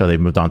 So they've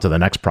moved on to the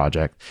next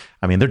project.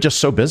 I mean, they're just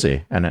so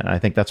busy. And I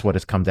think that's what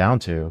it's come down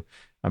to.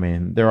 I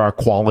mean, there are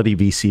quality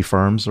VC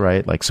firms,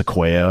 right? Like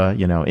Sequoia,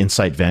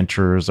 Insight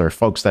Ventures, or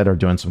folks that are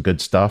doing some good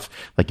stuff.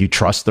 Like you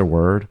trust their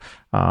word.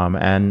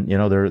 And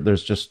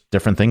there's just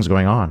different things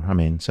going on.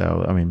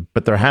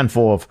 But there are a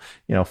handful of,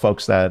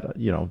 folks that,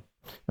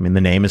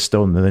 the name is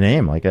still the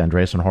name. Like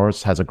Andreessen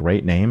Horowitz has a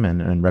great name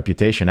and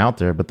reputation out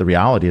there, but the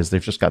reality is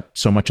they've just got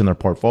so much in their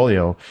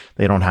portfolio,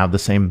 they don't have the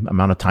same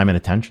amount of time and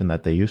attention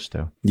that they used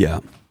to. Yeah.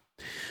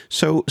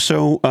 So,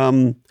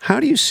 how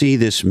do you see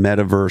this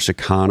metaverse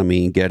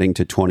economy getting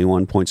to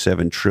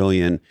 21.7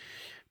 trillion,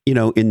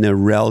 in the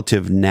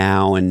relative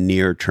now and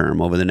near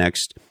term over the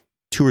next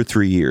 2 or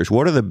 3 years?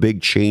 What are the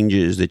big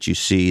changes that you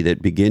see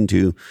that begin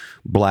to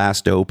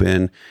blast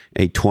open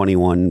a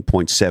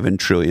 $21.7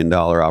 trillion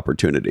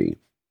opportunity?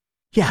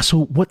 Yeah.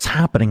 So what's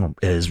happening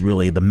is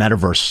really the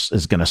metaverse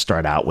is going to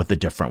start out with the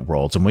different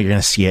worlds, and we're going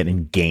to see it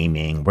in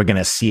gaming. We're going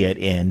to see it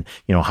in,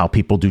 how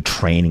people do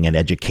training and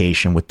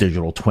education with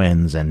digital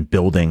twins and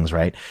buildings,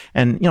 right?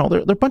 And, there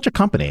are a bunch of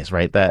companies,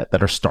 right, that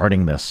are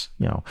starting this,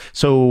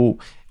 So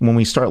when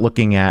we start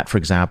looking at, for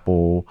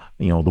example,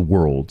 the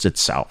worlds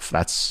itself,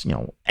 that's,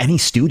 any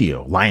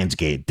studio,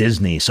 Lionsgate,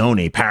 Disney,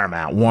 Sony,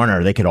 Paramount,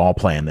 Warner, they could all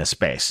play in this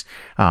space.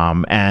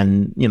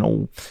 And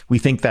we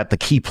think that the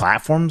key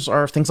platforms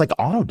are things like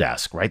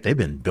Autodesk, right? They've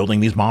been building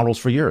these models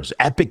for years.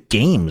 Epic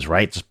Games,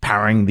 right? Just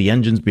powering the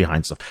engines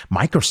behind stuff.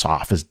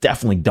 Microsoft is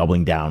definitely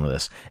doubling down on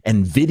this.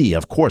 NVIDIA,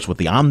 of course, with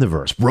the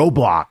Omniverse.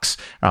 Roblox,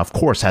 of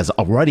course, has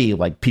already,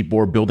 people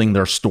are building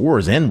their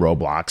stores in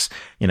Roblox,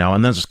 and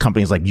then there's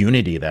companies like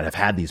Unity that have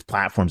had these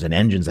platforms and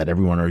engines that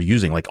everyone are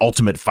using, like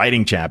Ultimate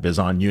Fighting Champ is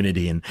on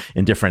Unity in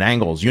different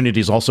angles. Unity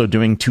is also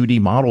doing 2D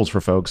models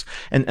for folks.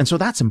 And so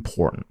that's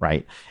important,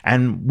 right?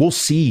 And we'll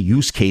see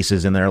use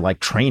cases in there like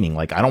training.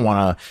 Like, I don't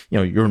want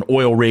to, you're an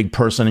oil rig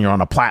person and you're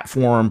on a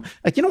platform.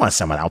 Like, you don't want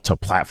someone out to a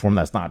platform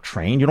that's not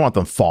trained. You don't want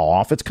them to fall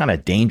off. It's kind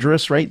of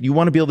dangerous, right? You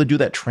want to be able to do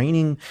that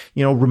training,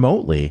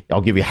 remotely.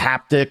 I'll give you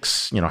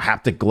haptics,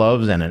 haptic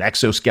gloves and an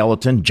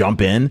exoskeleton,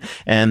 jump in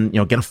and,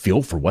 get a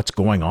feel for what's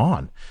going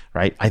on,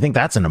 right? I think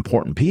that's an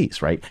important important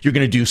piece, right? You're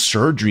going to do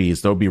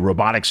surgeries. There'll be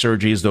robotic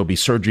surgeries. There'll be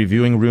surgery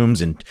viewing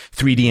rooms and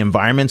 3D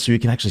environments. So you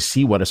can actually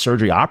see what a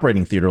surgery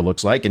operating theater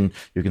looks like. And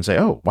you can say,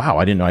 oh, wow,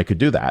 I didn't know I could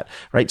do that,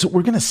 right? So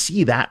we're going to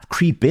see that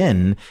creep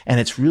in. And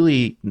it's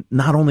really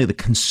not only the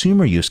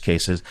consumer use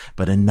cases,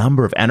 but a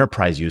number of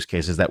enterprise use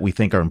cases that we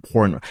think are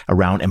important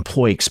around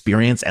employee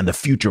experience and the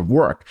future of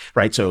work,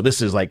 right? So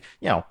this is like,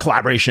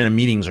 collaboration and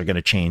meetings are going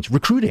to change.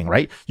 Recruiting,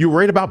 right? You're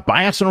worried about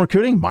bias in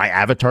recruiting? My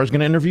avatar is going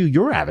to interview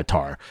your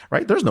avatar,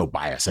 right? There's no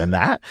bias in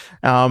that.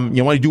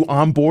 You want to do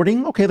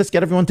onboarding? Okay, let's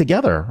get everyone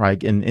together,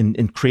 right?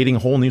 And creating a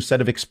whole new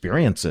set of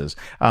experiences.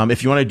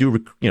 If you want to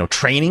do,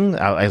 training,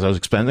 as I was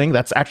explaining,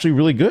 that's actually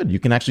really good. You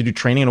can actually do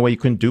training in a way you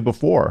couldn't do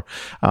before.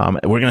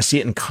 We're going to see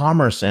it in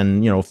commerce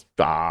and,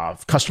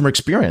 customer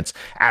experience.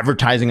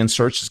 Advertising and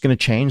search is going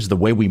to change the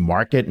way we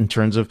market in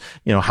terms of,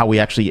 how we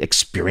actually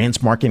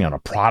experience marketing on a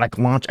product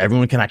launch.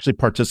 Everyone can actually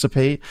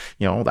participate.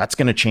 That's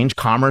going to change.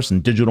 Commerce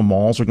and digital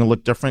malls are going to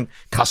look different.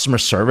 Customer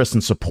service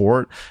and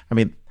support. I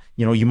mean,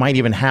 you might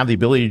even have the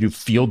ability to do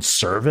field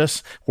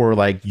service where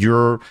like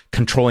you're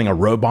controlling a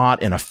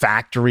robot in a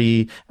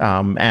factory.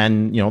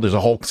 And there's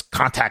a whole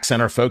contact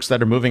center folks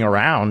that are moving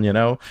around,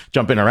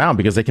 jumping around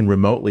because they can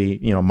remotely,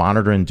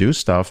 monitor and do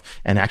stuff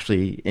and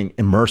actually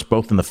immerse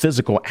both in the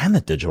physical and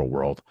the digital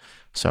world.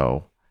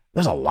 So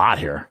there's a lot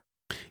here.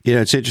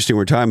 It's interesting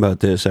we're talking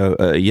about this.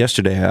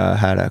 Yesterday, I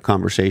had a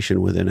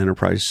conversation with an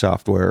enterprise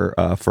software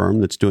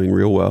firm that's doing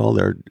real well.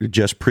 They're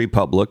just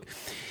pre-public.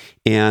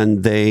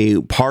 And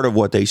part of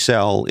what they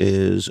sell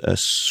is a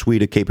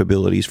suite of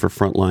capabilities for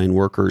frontline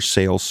workers,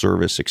 sales,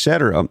 service, et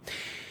cetera.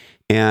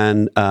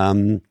 And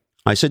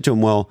I said to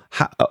them, well,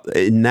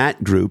 in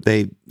that group,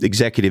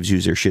 executives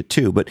use their shit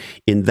too. But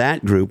in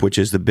that group, which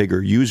is the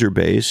bigger user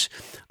base,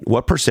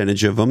 what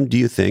percentage of them do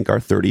you think are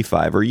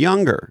 35 or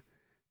younger?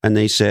 And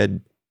they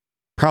said,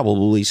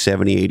 probably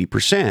 70,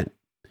 80%.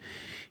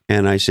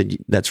 And I said,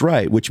 that's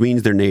right, which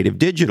means they're native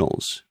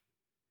digitals.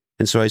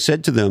 And so I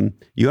said to them,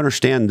 you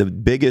understand the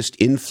biggest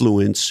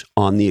influence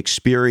on the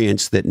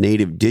experience that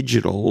native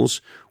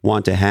digitals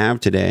want to have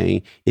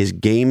today is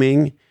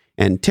gaming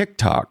and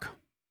TikTok.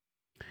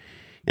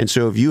 And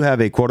so if you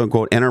have a quote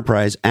unquote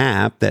enterprise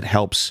app that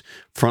helps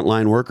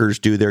frontline workers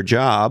do their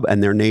job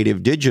and they're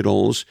native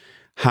digitals,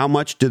 how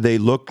much do they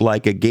look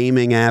like a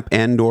gaming app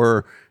and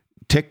or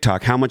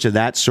TikTok? How much of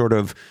that sort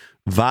of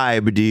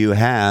vibe do you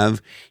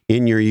have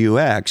in your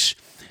UX?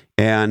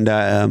 And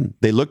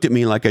they looked at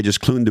me like I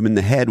just cluned them in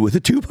the head with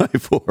a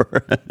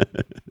 2x4.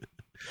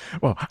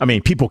 Well, I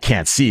mean, people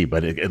can't see,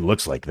 but it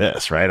looks like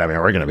this, right? I mean,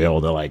 we're going to be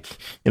able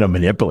to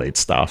manipulate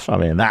stuff. I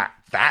mean,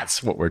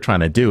 that's what we're trying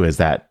to do is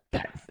that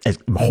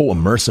whole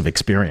immersive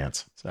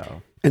experience.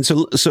 So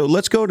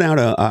let's go down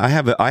to I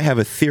have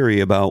a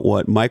theory about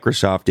what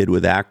Microsoft did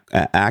with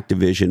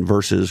Activision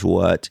versus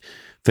what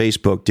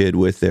Facebook did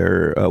with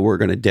their, we're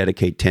going to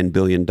dedicate $10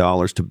 billion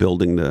to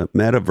building the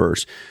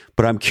metaverse.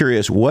 But I'm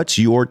curious, what's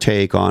your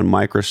take on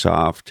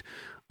Microsoft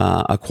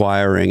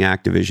acquiring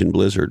Activision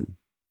Blizzard?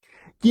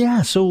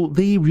 Yeah, so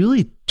they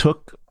really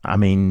took,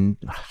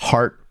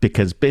 heart,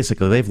 because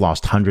basically they've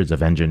lost hundreds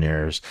of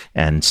engineers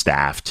and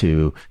staff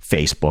to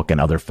Facebook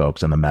and other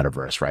folks in the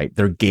metaverse, right?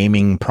 Their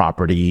gaming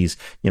properties,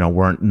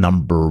 weren't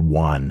number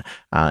one.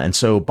 And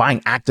so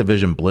buying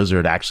Activision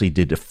Blizzard actually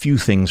did a few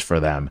things for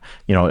them.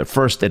 At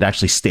first it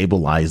actually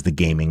stabilized the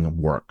gaming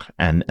work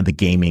and the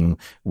gaming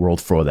world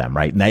for them,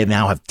 right? And they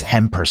now have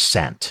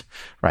 10%,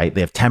 right?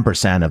 They have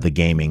 10% of the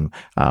gaming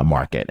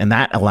market. And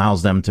that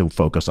allows them to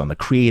focus on the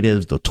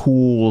creatives, the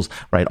tools,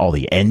 right? All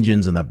the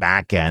engines in the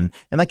back end.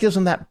 And that gives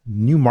them that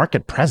new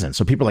market presence.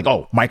 So people are like,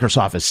 oh,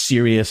 Microsoft is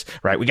serious,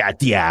 right? We got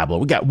Diablo,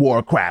 we got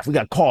Warcraft, we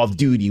got Call of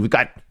Duty, we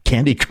got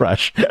Candy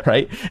Crush,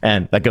 right?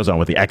 And that goes on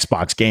with the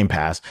Xbox Game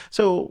Pass.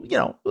 So,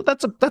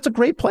 that's a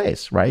great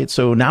place, right?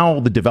 So now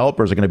the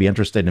developers are going to be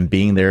interested in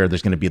being there.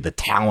 There's going to be the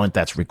talent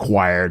that's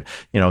required,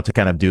 to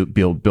kind of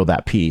build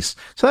that piece.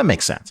 So that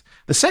makes sense.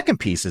 The second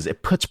piece is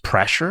it puts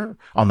pressure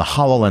on the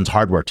HoloLens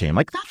hardware team.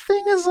 Like that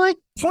thing is like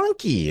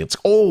clunky. It's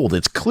old.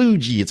 It's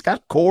kludgy. It's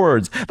got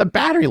cords. The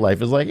battery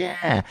life is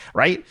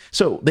right?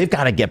 So they've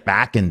got to get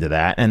back into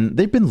that. And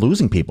they've been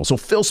losing people. So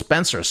Phil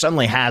Spencer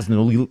suddenly has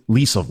a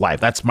lease of life.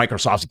 That's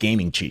Microsoft's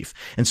gaming chief.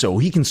 And so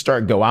he can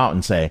go out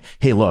and say,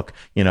 hey, look,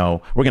 we're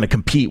going to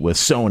compete with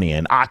Sony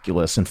and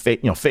Oculus and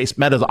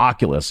Meta's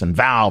Oculus and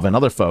Valve and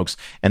other folks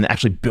and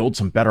actually build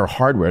some better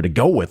hardware to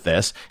go with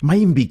this. It might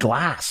even be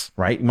glass,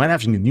 right? You might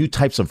have some new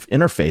types of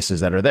interfaces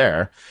that are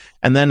there.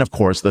 And then, of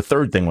course, the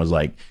third thing was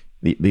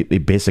they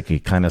basically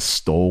kind of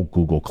stole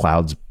Google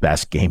Cloud's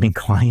best gaming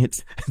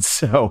client. And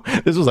so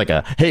this was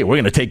hey, we're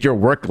going to take your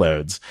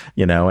workloads,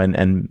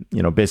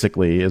 and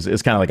basically is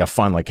kind of like a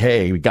fun,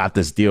 hey, we got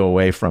this deal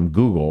away from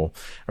Google,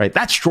 right?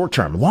 That's short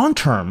term. Long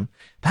term,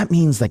 that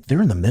means like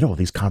they're in the middle of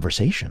these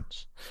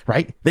conversations,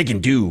 right? They can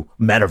do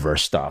metaverse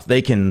stuff.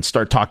 They can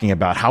start talking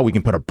about how we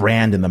can put a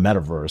brand in the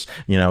metaverse.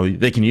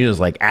 They can use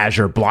like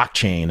Azure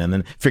blockchain and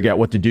then figure out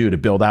what to do to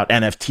build out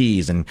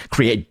NFTs and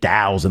create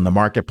DAOs in the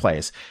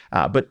marketplace.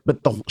 But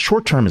the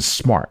short term is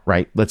smart,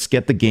 right? Let's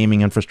get the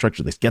gaming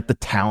infrastructure. Let's get the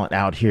talent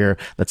out here.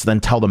 Let's then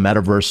tell the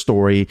metaverse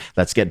story.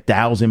 Let's get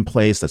DAOs in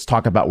place. Let's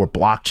talk about where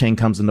blockchain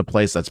comes into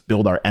place. Let's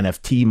build our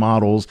NFT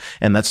models,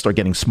 and let's start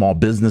getting small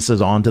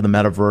businesses onto the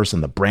metaverse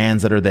and the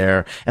brands that are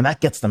there. And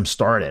that gets them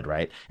started,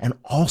 right? And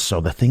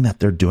also the thing that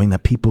they're doing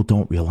that people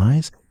don't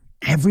realize,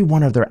 every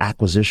one of their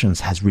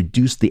acquisitions has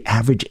reduced the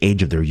average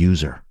age of their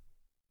user.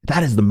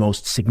 That is the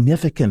most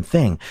significant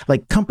thing.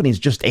 Like companies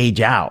just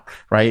age out,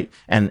 right?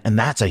 And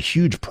that's a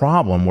huge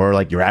problem where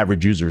like your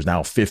average user is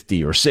now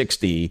 50 or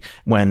 60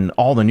 when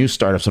all the new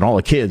startups and all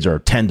the kids are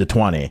 10 to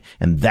 20.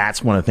 And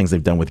that's one of the things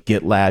they've done with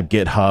GitLab,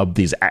 GitHub,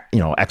 these,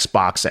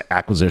 Xbox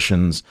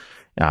acquisitions.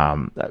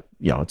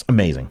 It's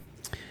amazing.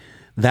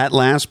 That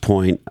last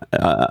point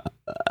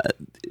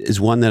is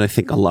one that I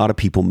think a lot of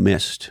people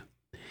missed.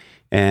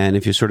 And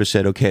if you sort of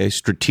said, okay,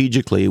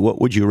 strategically,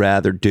 what would you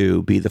rather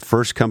do? Be the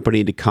first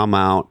company to come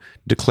out,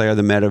 declare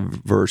the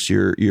metaverse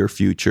your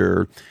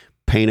future,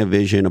 paint a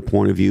vision, a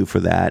point of view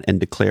for that, and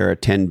declare a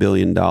 $10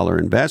 billion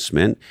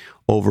investment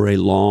over a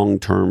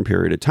long-term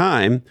period of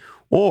time?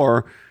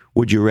 Or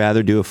would you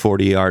rather do a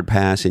 40-yard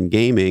pass in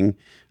gaming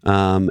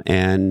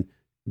and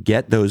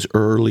get those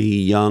early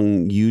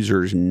young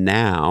users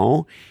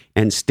now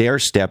and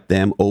stair-step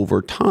them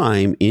over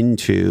time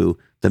into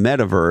the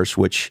metaverse,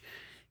 which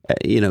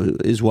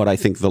is what I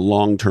think the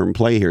long-term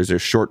play here is.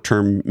 There's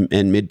short-term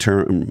and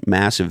mid-term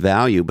massive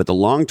value, but the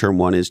long-term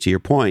one is, to your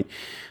point,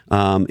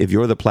 if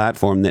you're the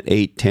platform that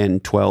 8, 10,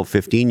 12,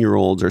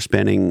 15-year-olds are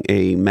spending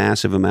a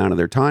massive amount of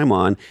their time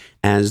on,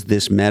 as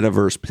this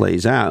metaverse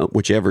plays out,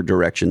 whichever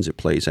directions it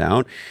plays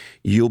out,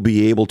 you'll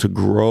be able to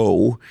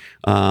grow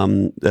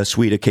a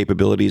suite of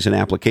capabilities and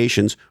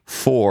applications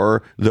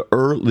for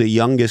the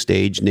youngest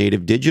age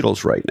native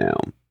digitals right now.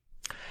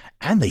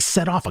 And they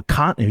set off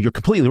you're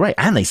completely right.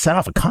 And they set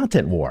off a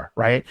content war,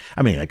 right?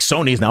 I mean, like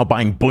Sony's now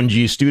buying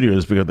Bungie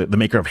Studios because the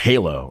maker of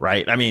Halo,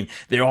 right? I mean,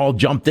 they all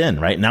jumped in,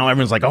 right? Now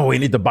everyone's like, oh, we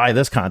need to buy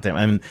this content.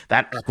 I mean,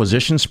 that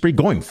acquisition spree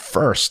going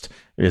first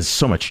is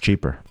so much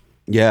cheaper.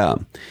 Yeah.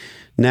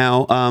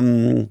 Now,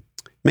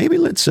 maybe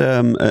let's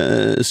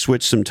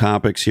switch some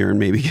topics here and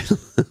maybe get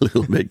a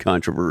little bit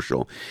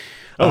controversial.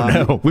 Oh,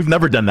 no, we've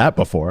never done that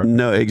before.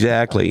 No,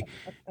 exactly.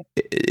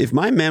 If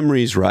my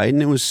memory's right,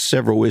 and it was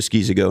several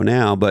whiskeys ago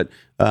now, but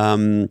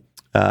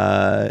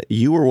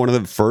you were one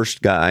of the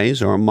first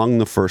guys or among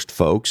the first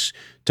folks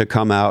to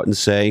come out and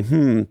say,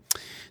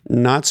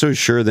 not so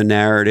sure the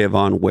narrative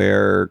on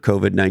where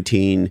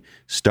COVID-19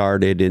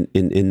 started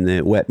in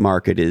the wet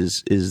market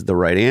is the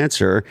right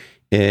answer.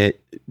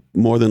 It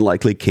more than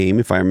likely came,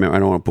 if I remember, I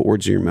don't want to put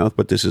words in your mouth,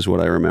 but this is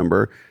what I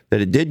remember, that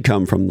it did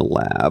come from the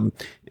lab,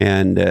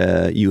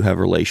 and you have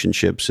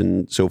relationships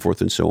and so forth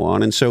and so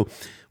on. And so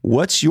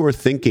what's your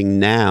thinking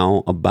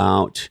now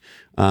about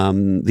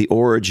the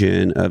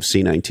origin of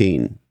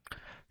C19?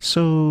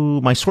 So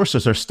my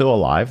sources are still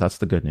alive. That's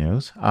the good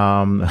news.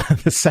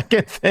 The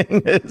second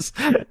thing is,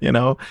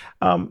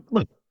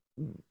 look,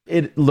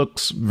 it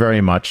looks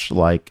very much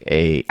like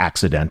a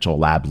accidental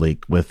lab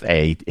leak with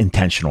a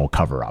intentional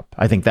cover up.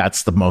 I think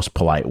that's the most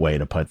polite way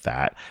to put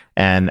that.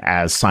 And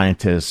as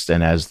scientists,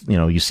 and as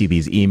you see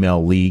these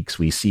email leaks,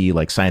 we see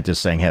like scientists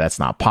saying, hey, that's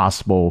not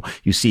possible.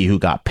 You see who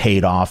got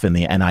paid off in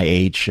the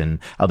NIH and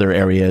other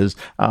areas.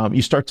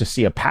 You start to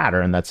see a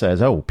pattern that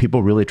says, oh,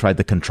 people really tried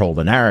to control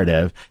the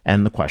narrative.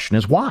 And the question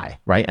is why,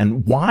 right?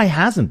 And why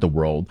hasn't the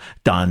world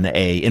done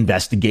a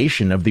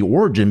investigation of the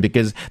origin?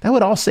 Because that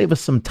would all save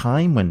us some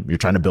time when you're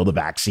trying to build a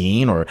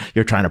vaccine or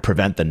you're trying to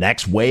prevent the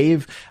next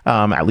wave,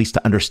 at least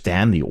to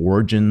understand the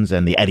origins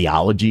and the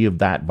etiology of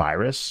that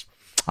virus.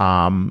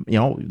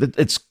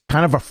 It's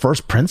kind of a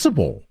first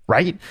principle,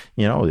 right?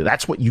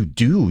 That's what you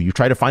do. You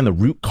try to find the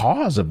root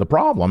cause of the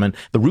problem. And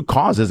the root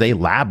cause is a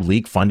lab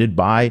leak funded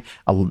by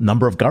a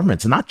number of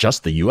governments, and not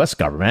just the US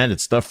government.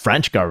 It's the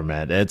French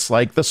government. It's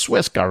like the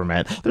Swiss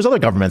government. There's other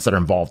governments that are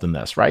involved in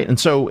this, right? And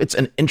so it's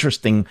an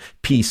interesting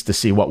piece to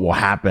see what will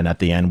happen at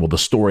the end. Will the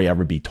story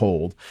ever be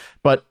told?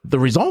 But the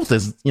result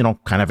is,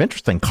 kind of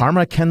interesting.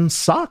 Karma can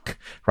suck,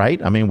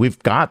 right? I mean, we've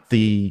got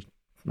the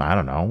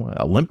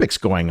Olympics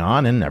going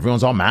on and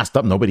everyone's all masked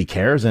up. Nobody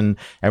cares. And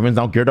everyone's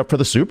now geared up for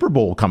the Super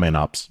Bowl coming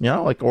up,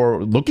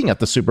 or looking at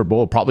the Super Bowl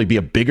will probably be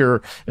a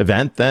bigger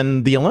event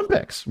than the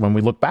Olympics when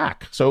we look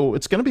back. So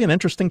it's going to be an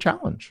interesting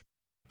challenge.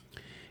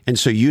 And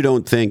so you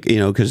don't think,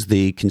 because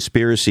the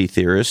conspiracy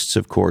theorists,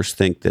 of course,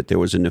 think that there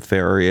was a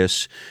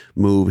nefarious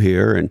move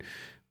here, and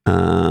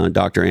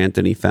Dr.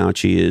 Anthony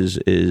Fauci is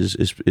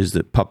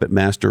the puppet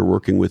master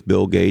working with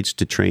Bill Gates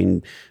to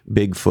train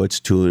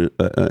Bigfoots to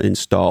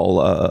install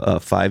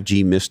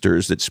 5G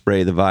misters that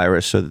spray the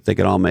virus so that they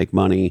can all make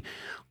money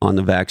on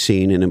the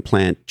vaccine and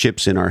implant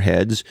chips in our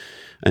heads.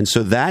 And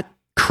so that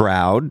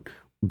crowd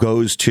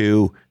goes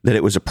to that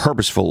it was a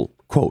purposeful,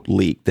 quote,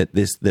 leak, that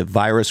the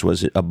virus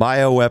was a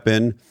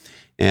bioweapon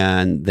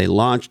and they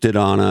launched it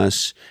on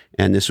us.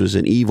 And this was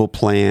an evil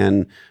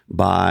plan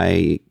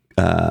by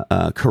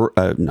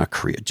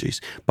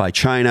by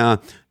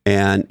China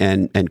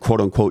and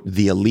quote unquote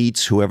the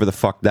elites, whoever the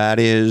fuck that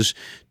is,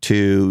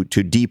 to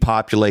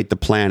depopulate the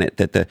planet.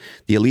 That the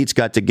elites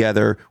got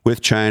together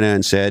with China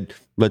and said,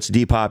 let's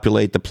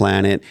depopulate the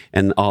planet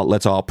and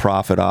let's all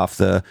profit off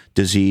the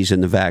disease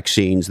and the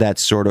vaccines.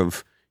 That's sort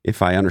of,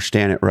 if I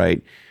understand it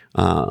right,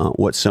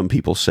 what some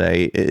people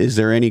say. Is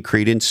there any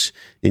credence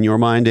in your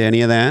mind to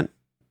any of that?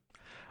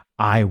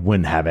 I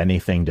wouldn't have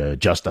anything to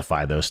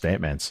justify those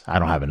statements. I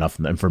don't have enough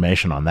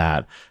information on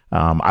that.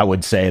 I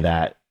would say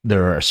that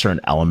there are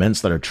certain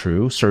elements that are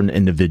true. Certain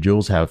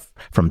individuals have,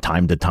 from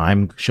time to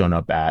time, shown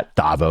up at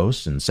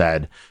Davos and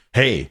said,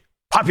 hey,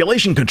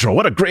 population control,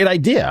 what a great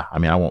idea. I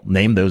mean, I won't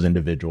name those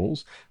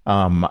individuals.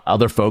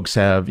 Other folks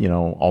have,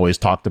 always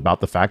talked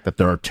about the fact that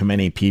there are too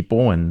many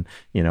people and,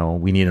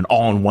 we need an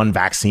all-in-one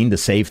vaccine to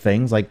save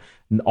things. Like,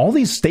 all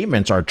these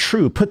statements are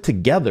true, put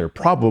together,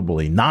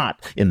 probably not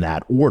in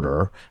that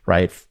order,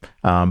 right?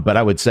 But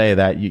I would say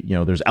that,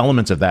 there's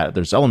elements of that.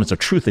 There's elements of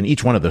truth in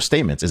each one of those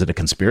statements. Is it a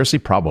conspiracy?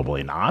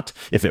 Probably not.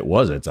 If it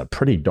was, it's a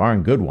pretty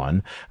darn good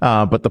one.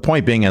 But the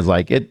point being is,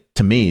 it,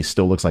 to me,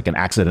 still looks like an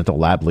accidental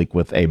lab leak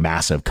with a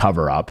massive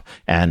cover up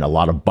and a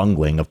lot of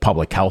bungling of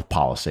public health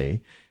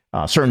policy.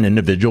 Certain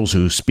individuals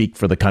who speak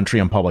for the country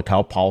on public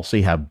health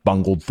policy have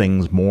bungled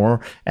things more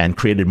and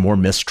created more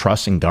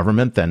mistrust in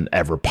government than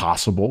ever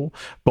possible.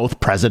 Both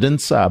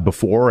presidents,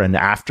 before and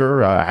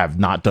after, have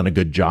not done a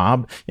good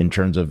job in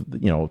terms of,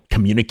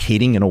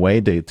 communicating in a way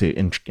to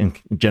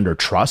engender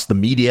trust. The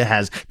media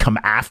has come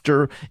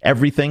after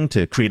everything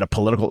to create a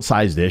political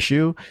sized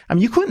issue. I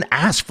mean, you couldn't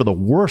ask for the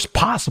worst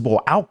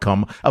possible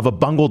outcome of a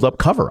bungled up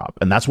cover up.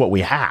 And that's what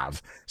we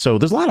have. So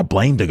there's a lot of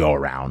blame to go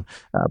around.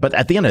 But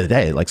at the end of the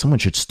day, someone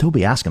should still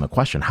be asking the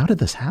question, how did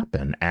this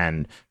happen?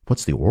 And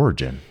what's the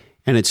origin?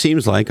 And it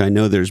seems like, I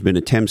know there's been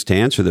attempts to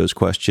answer those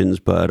questions,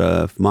 but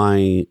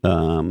my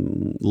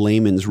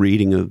layman's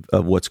reading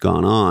of what's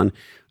gone on,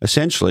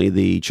 essentially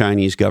the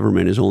Chinese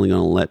government is only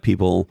going to let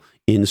people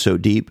in so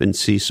deep and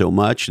see so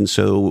much. And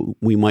so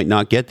we might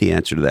not get the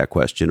answer to that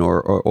question,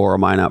 or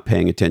am I not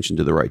paying attention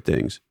to the right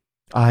things?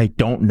 I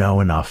don't know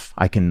enough.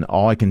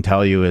 All I can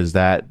tell you is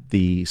that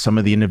some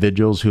of the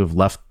individuals who have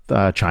left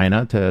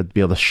China to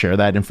be able to share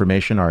that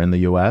information are in the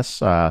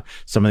U.S.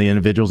 Some of the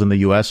individuals in the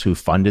U.S. who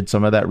funded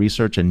some of that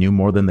research and knew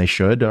more than they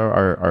should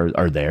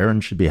are there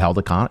and should be held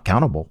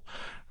accountable.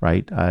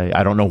 Right.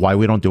 I don't know why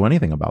we don't do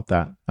anything about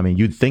that. I mean,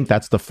 you'd think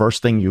that's the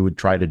first thing you would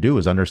try to do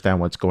is understand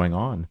what's going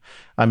on.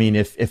 I mean,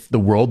 if the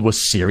world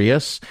was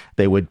serious,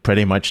 they would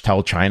pretty much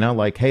tell China,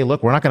 hey,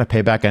 look, we're not going to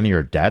pay back any of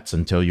your debts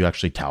until you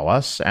actually tell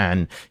us.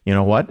 And you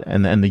know what?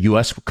 And the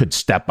U.S. could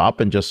step up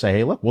and just say,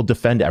 hey, look, we'll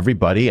defend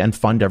everybody and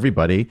fund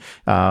everybody.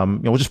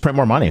 We'll just print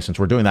more money since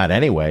we're doing that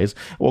anyways.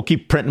 We'll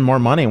keep printing more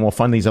money and we'll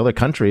fund these other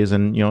countries.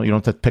 And, you don't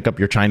have to pick up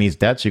your Chinese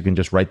debts. You can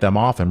just write them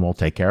off and we'll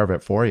take care of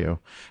it for you.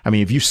 I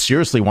mean, if you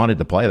seriously wanted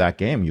to play that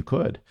game, you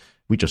could.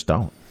 We just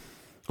don't.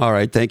 All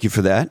right. Thank you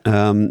for that.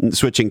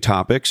 Switching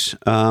topics.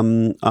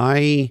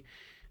 I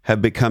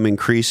have become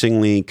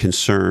increasingly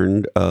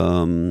concerned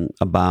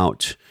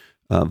about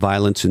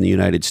violence in the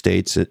United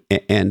States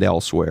and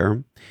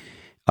elsewhere.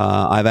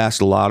 I've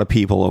asked a lot of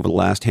people over the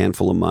last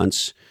handful of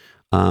months,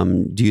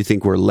 do you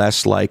think we're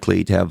less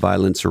likely to have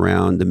violence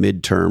around the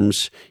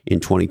midterms in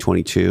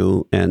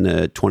 2022 and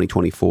the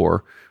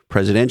 2024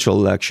 presidential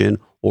election,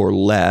 or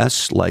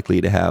less likely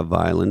to have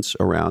violence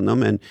around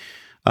them? And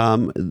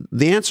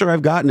the answer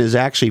I've gotten is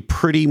actually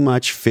pretty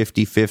much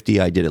 50-50.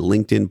 I did a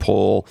LinkedIn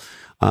poll.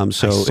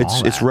 So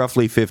it's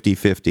roughly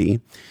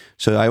 50-50.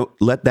 So I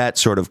let that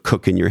sort of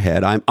cook in your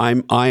head. I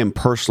am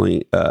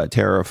personally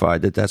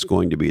terrified that that's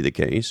going to be the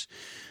case.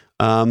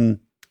 And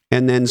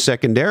then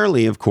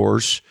secondarily, of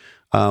course,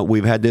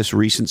 we've had this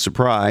recent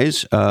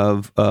surprise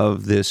of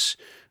this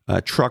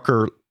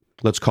trucker,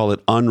 let's call it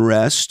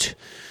unrest,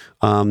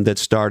 that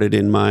started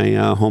in my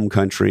home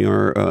country,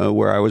 or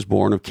where I was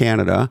born, of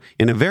Canada,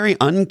 in a very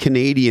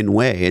un-Canadian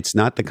way. It's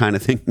not the kind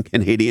of thing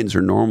Canadians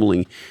are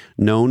normally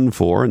known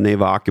for, and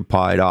they've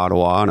occupied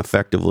Ottawa and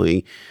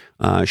effectively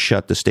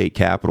shut the state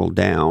capital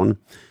down.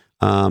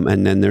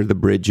 And then there are the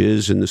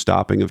bridges and the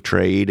stopping of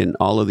trade and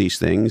all of these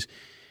things.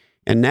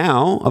 And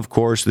now, of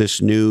course, this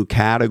new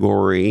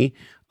category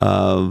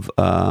of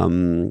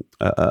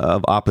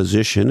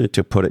opposition,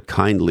 to put it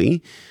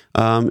kindly,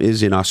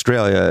 is in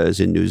Australia, is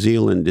in New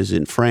Zealand, is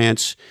in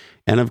France.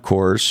 And of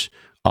course,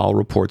 all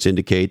reports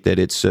indicate that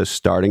it's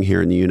starting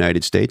here in the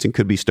United States and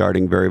could be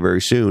starting very,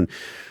 very soon.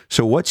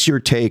 So what's your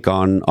take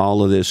on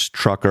all of this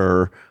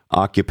trucker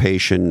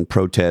occupation,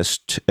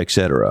 protest, et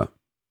cetera?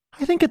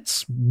 I think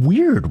it's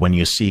weird when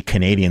you see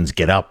Canadians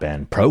get up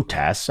and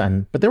protest,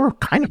 but they were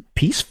kind of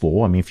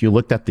peaceful. I mean, if you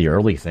looked at the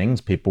early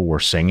things, people were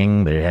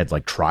singing. They had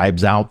like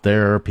tribes out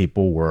there.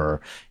 People were,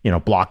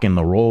 blocking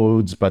the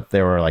roads, but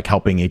they were like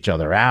helping each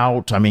other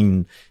out. I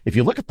mean, if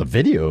you look at the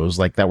videos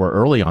like that were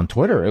early on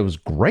Twitter, it was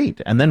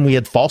great. And then we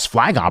had false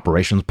flag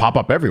operations pop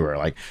up everywhere.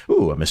 Like,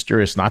 ooh, a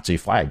mysterious Nazi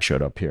flag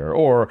showed up here,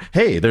 or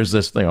hey, there's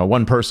this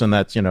one person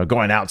that's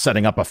going out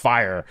setting up a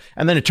fire,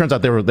 and then it turns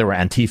out they were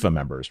Antifa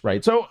members,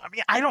 right? So I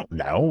mean, I don't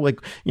know.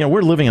 Like,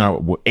 we're living in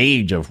an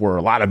age of where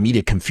a lot of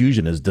media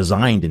confusion is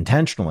designed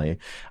intentionally.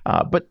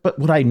 But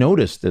what I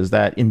noticed is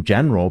that in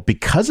general,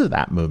 because of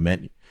that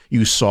movement,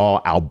 you saw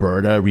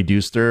Alberta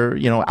reduce their,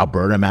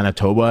 Alberta,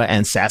 Manitoba,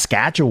 and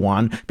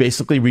Saskatchewan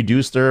basically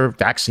reduce their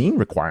vaccine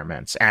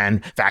requirements,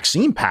 and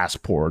vaccine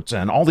passports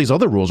and all these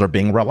other rules are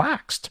being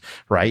relaxed,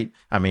 right?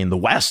 I mean, the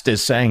West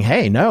is saying,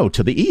 hey, no,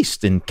 to the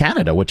East in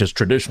Canada, which has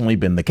traditionally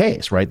been the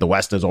case, right? The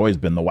West has always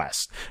been the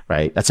West,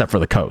 right? Except for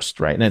the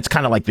coast, right? And it's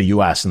kind of like the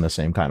US in the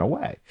same kind of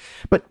way.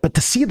 But to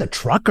see the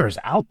truckers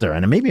out there,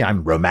 and maybe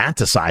I'm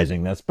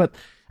romanticizing this, but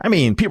I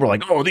mean, people are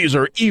like, oh, these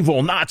are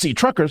evil Nazi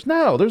truckers.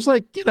 No, there's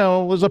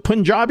there's a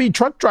Punjabi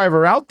truck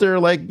driver out there,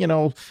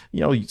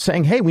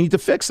 saying, hey, we need to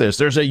fix this.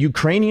 There's a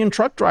Ukrainian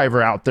truck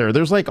driver out there.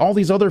 There's like all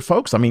these other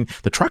folks. I mean,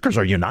 the truckers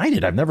are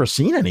united. I've never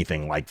seen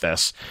anything like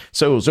this.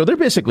 So they're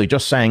basically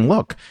just saying,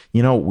 look,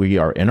 we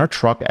are in our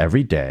truck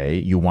every day.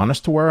 You want us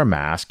to wear a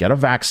mask, get a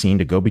vaccine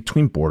to go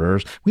between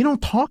borders. We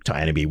don't talk to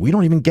anybody. We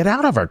don't even get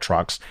out of our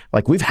trucks.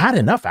 Like, we've had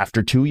enough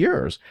after 2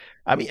 years.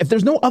 I mean, if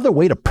there's no other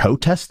way to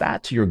protest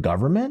that to your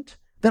government,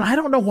 then I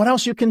don't know what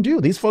else you can do.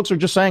 These folks are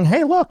just saying,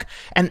 hey, look,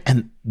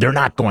 and they're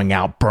not going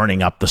out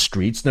burning up the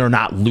streets. They're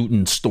not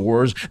looting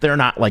stores. They're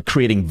not like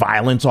creating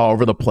violence all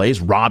over the place,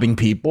 robbing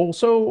people.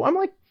 So I'm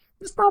like,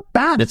 it's not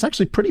bad. It's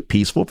actually pretty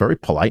peaceful, very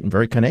polite, and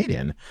very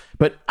Canadian.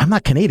 But I'm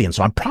not Canadian,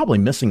 so I'm probably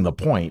missing the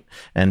point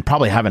and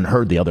probably haven't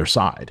heard the other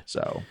side.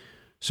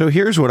 So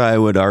here's what I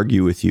would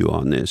argue with you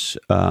on this.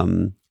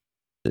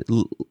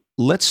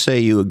 Let's say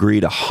you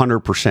agreed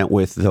 100%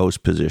 with those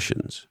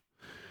positions.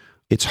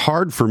 It's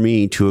hard for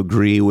me to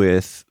agree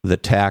with the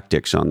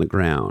tactics on the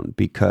ground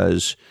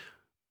because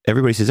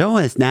everybody says, oh,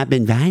 it's not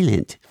been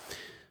violent.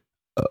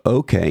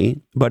 Okay,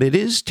 but it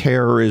is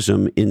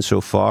terrorism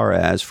insofar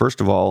as,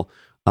 first of all,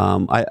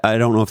 I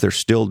don't know if they're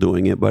still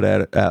doing it, but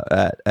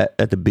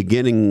at the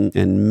beginning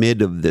and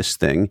mid of this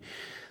thing,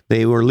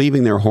 they were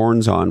leaving their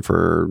horns on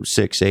for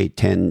 6, 8,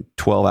 10,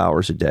 12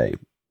 hours a day.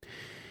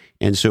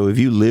 And so if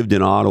you lived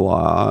in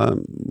Ottawa,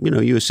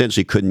 you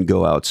essentially couldn't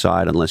go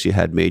outside unless you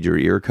had major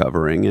ear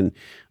covering. And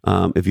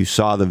if you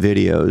saw the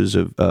videos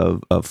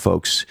of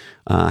folks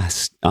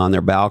on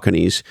their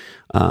balconies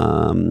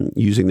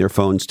using their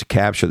phones to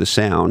capture the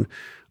sound,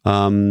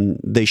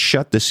 they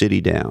shut the city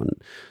down.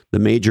 The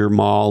major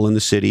mall in the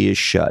city is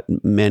shut.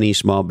 Many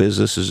small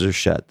businesses are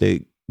shut.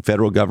 The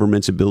federal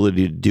government's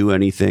ability to do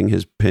anything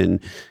has been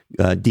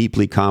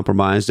deeply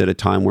compromised at a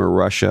time where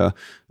Russia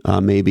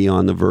may be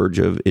on the verge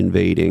of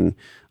invading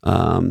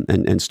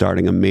and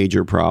starting a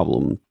major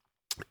problem.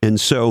 And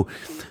so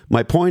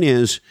my point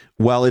is,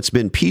 while it's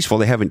been peaceful,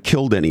 they haven't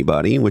killed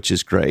anybody, which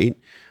is great.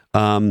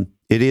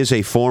 It is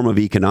a form of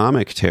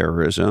economic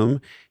terrorism.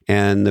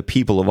 And the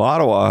people of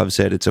Ottawa have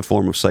said it's a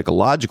form of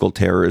psychological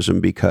terrorism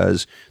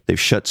because they've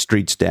shut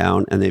streets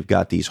down and they've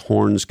got these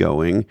horns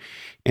going.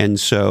 And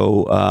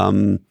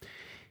so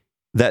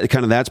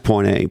that's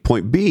point A.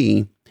 Point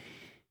B,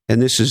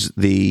 and this is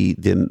the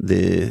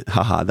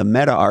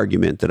meta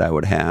argument that I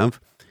would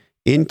have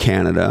in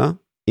Canada,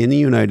 in the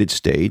United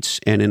States,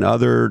 and in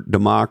other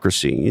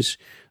democracies,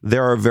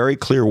 there are very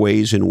clear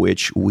ways in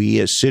which we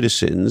as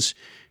citizens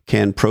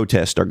can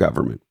protest our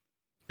government.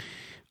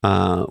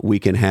 We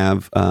can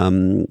have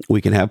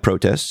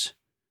protests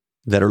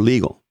that are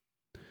legal.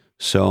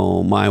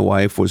 So my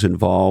wife was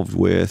involved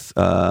with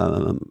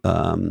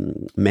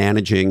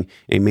managing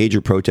a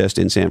major protest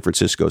in San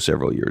Francisco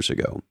several years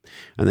ago.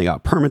 And they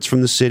got permits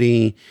from the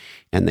city,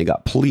 and they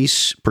got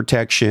police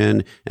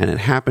protection, and it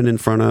happened in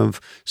front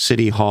of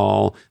City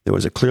Hall. There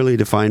was a clearly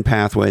defined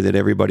pathway that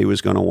everybody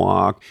was going to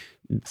walk.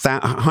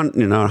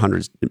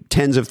 Hundreds,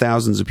 tens of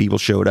thousands of people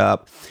showed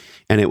up.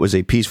 And it was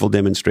a peaceful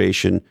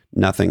demonstration.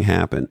 Nothing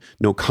happened.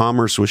 No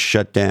commerce was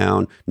shut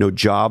down. No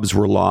jobs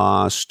were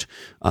lost.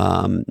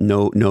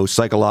 No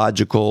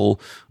psychological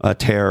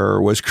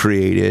terror was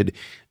created.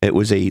 It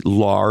was a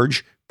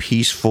large,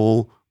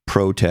 peaceful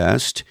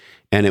protest,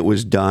 and it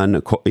was done,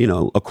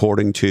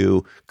 according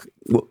to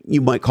what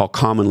you might call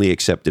commonly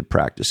accepted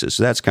practices.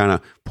 So that's kind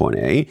of point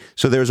A.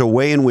 So there's a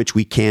way in which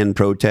we can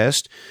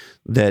protest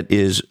that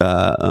is,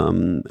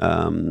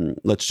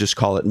 let's just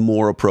call it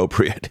more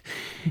appropriate.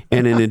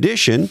 And in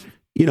addition,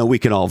 we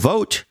can all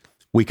vote.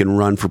 We can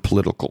run for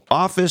political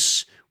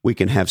office. We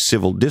can have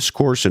civil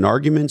discourse and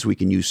arguments. We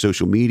can use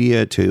social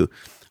media to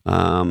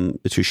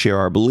share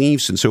our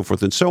beliefs and so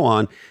forth and so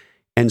on.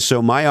 And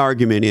so my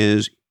argument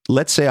is,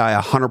 let's say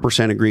I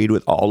 100% agreed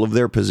with all of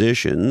their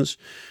positions.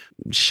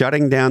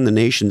 Shutting down the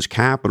nation's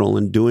capital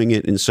and doing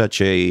it in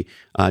such a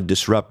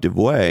disruptive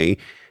way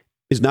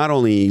is not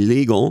only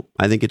illegal,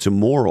 I think it's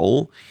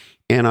immoral.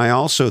 And I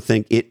also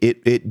think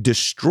it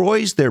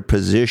destroys their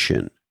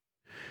position.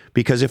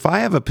 Because if I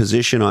have a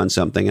position on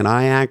something and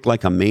I act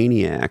like a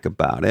maniac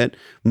about it,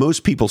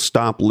 most people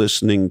stop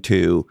listening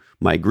to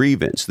my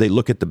grievance. They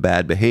look at the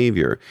bad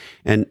behavior.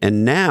 And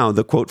now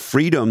the, quote,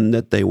 freedom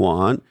that they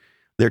want,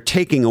 they're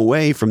taking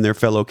away from their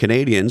fellow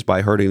Canadians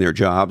by hurting their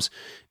jobs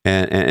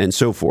and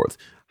so forth.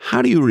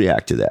 How do you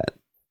react to that?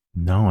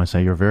 No, I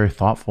say you're a very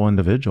thoughtful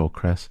individual,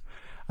 Chris.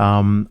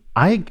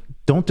 I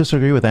don't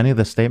disagree with any of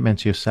the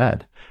statements you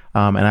said.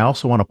 And I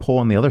also want to pull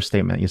on the other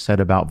statement you said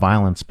about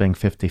violence being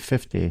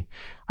 50-50.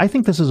 I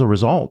think this is a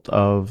result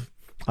of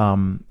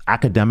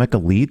academic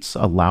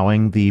elites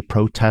allowing the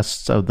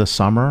protests of the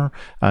summer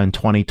in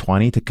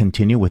 2020 to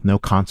continue with no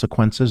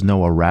consequences,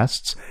 no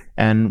arrests,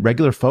 and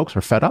regular folks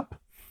are fed up.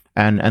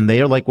 And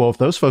they are like, well, if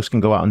those folks can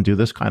go out and do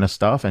this kind of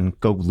stuff and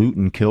go loot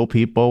and kill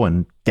people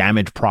and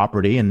damage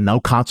property and no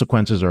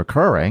consequences are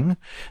occurring,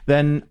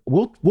 then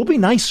we'll be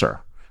nicer.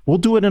 We'll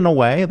do it in a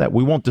way that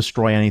we won't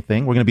destroy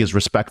anything. We're going to be as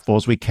respectful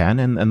as we can.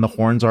 And the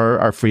horns are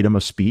our freedom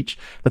of speech.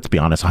 Let's be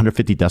honest,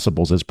 150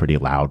 decibels is pretty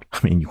loud. I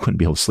mean, you couldn't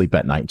be able to sleep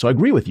at night. So I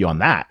agree with you on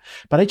that.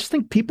 But I just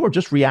think people are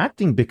just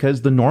reacting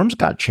because the norms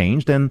got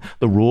changed and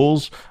the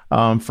rules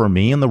for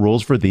me and the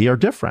rules for thee are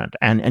different.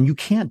 And you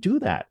can't do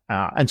that.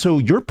 And so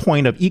your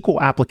point of equal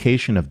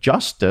application of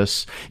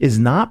justice is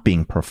not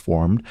being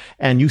performed.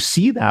 And you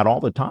see that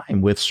all the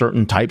time with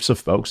certain types of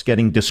folks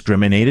getting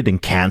discriminated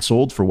and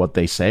canceled for what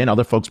they say and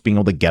other folks being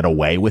able to get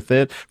away with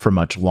it for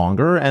much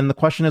longer. And the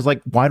question is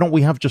like, why don't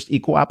we have just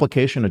equal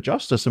application of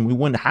justice and we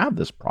wouldn't have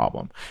this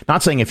problem?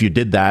 Not saying if you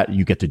did that,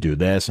 you get to do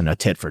this and a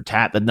tit for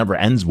tat. That never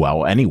ends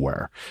well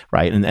anywhere,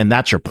 right? And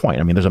that's your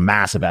point. I mean, there's a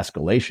massive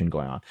escalation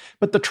going on.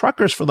 But the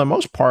truckers, for the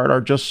most part,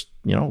 are just,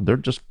 they're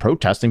just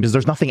protesting because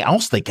there's nothing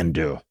else they can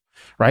do.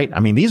 Right.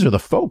 I mean, these are the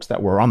folks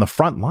that were on the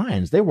front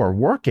lines. They were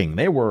working.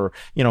 They were,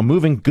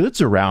 moving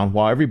goods around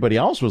while everybody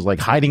else was like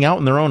hiding out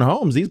in their own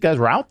homes. These guys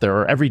were out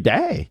there every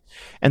day.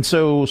 And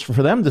so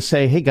for them to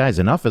say, hey, guys,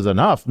 enough is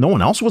enough. No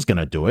one else was going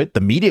to do it. The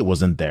media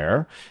wasn't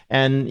there.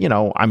 And,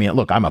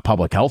 look, I'm a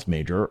public health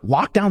major.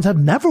 Lockdowns have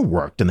never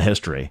worked in the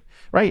history.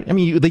 Right. I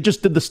mean, they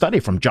just did the study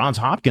from Johns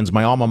Hopkins,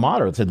 my alma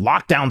mater, that said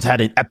lockdowns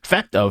had an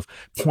effect of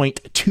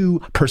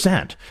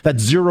 0.2%.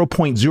 That's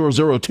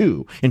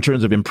 0.002 in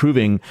terms of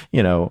improving,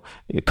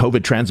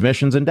 COVID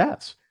transmissions and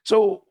deaths.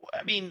 So,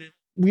 I mean,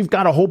 we've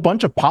got a whole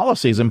bunch of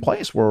policies in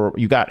place where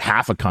you got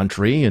half a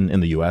country in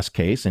the U.S.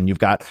 case, and you've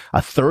got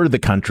a third of the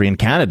country in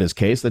Canada's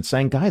case that's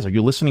saying, guys, are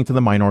you listening to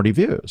the minority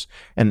views?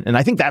 And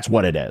I think that's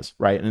what it is.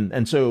 Right.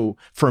 And so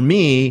for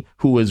me,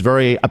 who was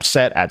very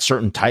upset at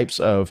certain types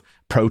of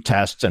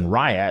protests and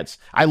riots,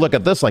 I look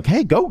at this like,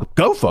 hey, go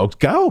folks,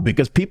 go,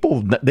 because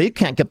people, they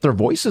can't get their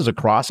voices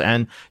across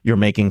and you're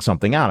making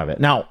something out of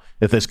it. Now,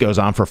 if this goes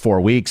on for 4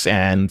 weeks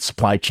and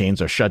supply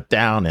chains are shut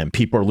down and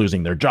people are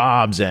losing their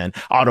jobs and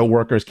auto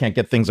workers can't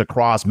get things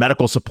across,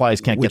 medical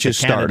supplies can't get to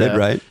Canada. Started,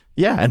 right?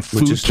 Yeah, and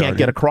food can't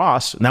get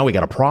across. Now we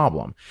got a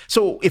problem.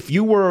 So if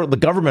you were the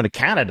government of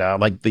Canada,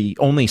 like the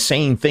only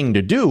sane thing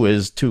to do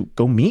is to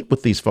go meet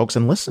with these folks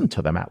and listen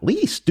to them. At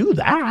least do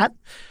that.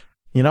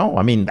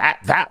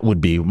 That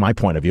would be my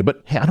point of view.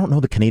 But hey, I don't know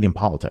the Canadian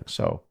politics,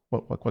 so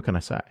what can I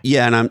say?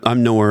 Yeah, and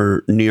I'm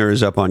nowhere near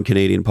as up on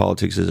Canadian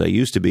politics as I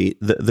used to be.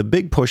 The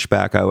big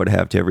pushback I would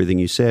have to everything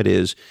you said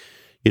is,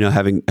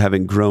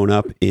 having grown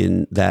up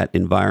in that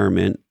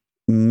environment,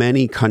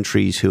 many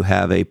countries who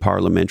have a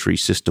parliamentary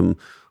system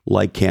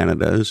like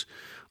Canada's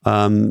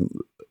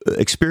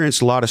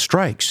experienced a lot of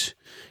strikes.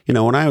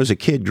 When I was a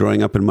kid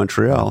growing up in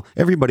Montreal,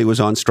 everybody was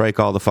on strike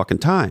all the fucking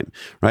time,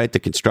 right? The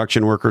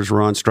construction workers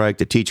were on strike.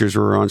 The teachers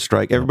were on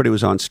strike. Everybody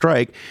was on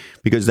strike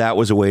because that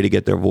was a way to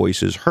get their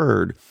voices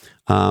heard.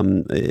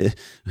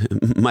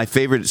 My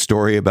favorite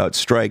story about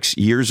strikes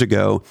years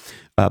ago,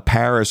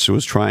 Paris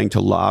was trying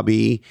to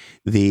lobby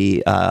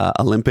the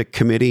Olympic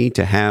Committee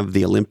to have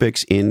the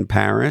Olympics in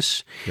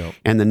Paris. Yep.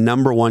 And the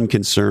number one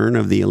concern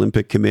of the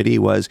Olympic Committee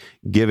was,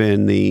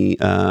 given the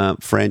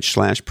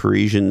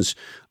French/Parisians'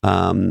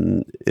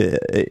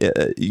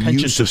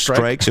 use of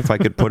strikes, if I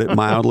could put it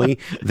mildly,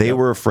 they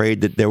were afraid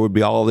that there would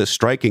be all this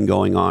striking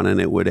going on and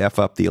it would F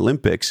up the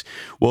Olympics.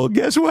 Well,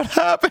 guess what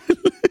happened?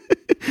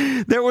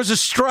 There was a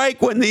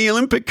strike when the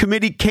Olympic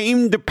Committee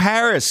came to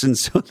Paris, and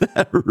so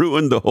that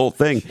ruined the whole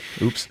thing.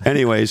 Oops.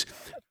 Anyways,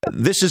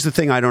 this is the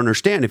thing I don't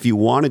understand. If you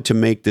wanted to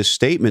make this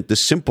statement, the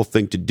simple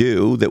thing to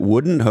do that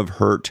wouldn't have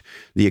hurt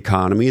the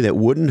economy, that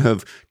wouldn't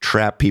have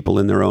trapped people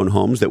in their own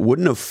homes, that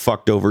wouldn't have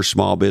fucked over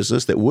small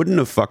business, that wouldn't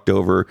have fucked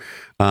over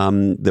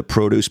the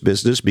produce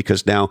business,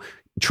 because now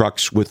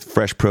trucks with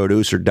fresh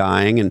produce are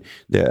dying, and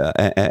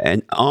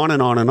on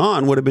and on and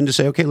on, would have been to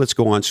say, okay, let's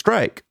go on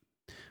strike.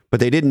 But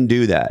they didn't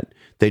do that.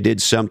 They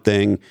did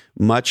something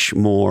much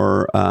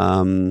more,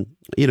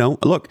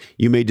 look,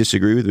 you may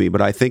disagree with me, but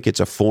I think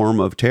it's a form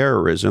of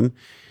terrorism.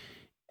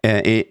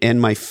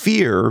 And my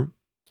fear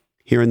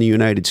here in the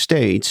United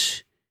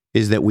States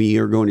is that we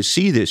are going to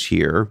see this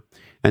here.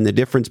 And the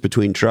difference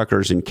between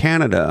truckers in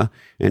Canada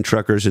and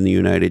truckers in the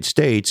United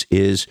States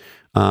is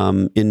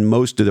In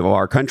most of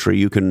our country,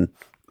 you can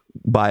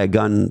buy a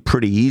gun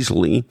pretty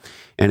easily,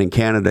 and in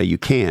Canada, you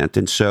can't.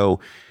 And so,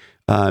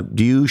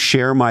 do you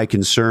share my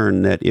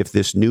concern that if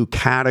this new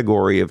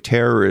category of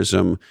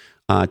terrorism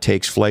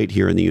takes flight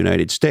here in the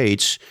United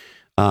States,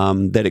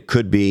 that it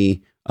could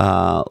be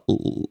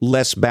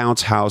less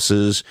bounce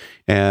houses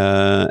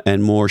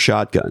and more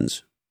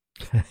shotguns?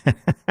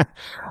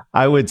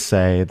 I would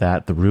say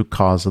that the root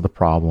cause of the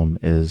problem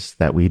is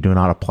that we do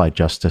not apply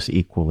justice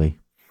equally.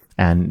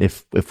 And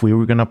if we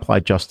were going to apply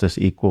justice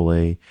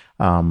equally,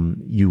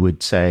 you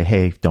would say,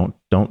 hey, don't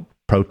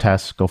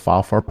protest, go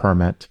file for a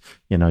permit.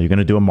 You're going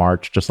to do a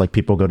march, just like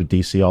people go to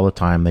DC all the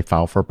time. They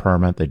file for a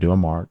permit, they do a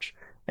march,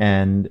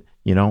 and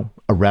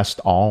arrest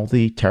all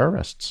the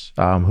terrorists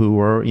who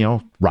were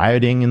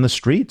rioting in the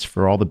streets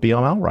for all the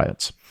BLM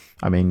riots.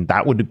 I mean,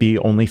 that would be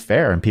only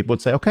fair. And people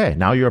would say, okay,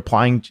 now you're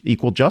applying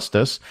equal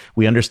justice.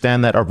 We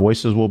understand that our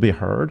voices will be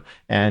heard,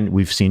 and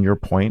we've seen your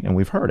point and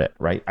we've heard it,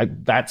 right?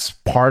 That's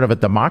part of a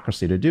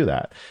democracy to do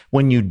that.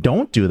 When you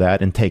don't do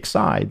that and take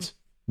sides,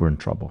 we're in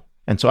trouble.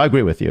 And so I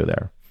agree with you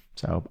there.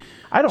 So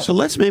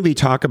let's maybe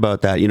talk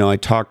about that. I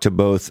talked to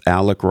both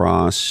Alec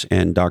Ross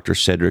and Dr.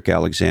 Cedric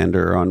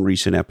Alexander on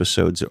recent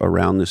episodes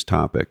around this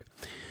topic.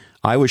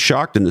 I was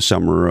shocked in the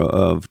summer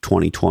of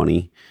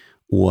 2020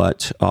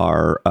 what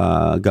our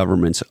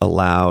governments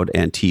allowed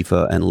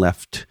Antifa and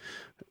left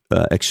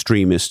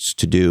extremists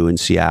to do in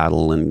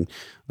Seattle and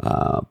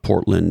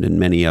Portland and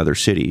many other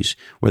cities,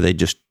 where they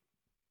just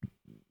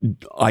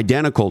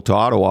identical to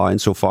Ottawa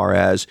insofar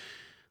as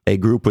a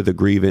group with a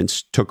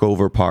grievance took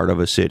over part of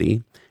a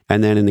city.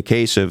 And then in the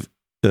case of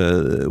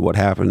what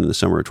happened in the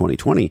summer of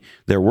 2020,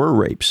 there were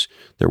rapes,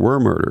 there were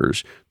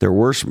murders, there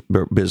were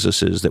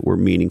businesses that were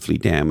meaningfully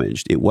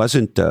damaged. It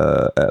wasn't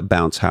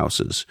bounce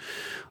houses.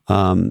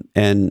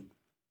 And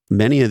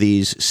many of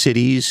these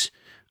cities,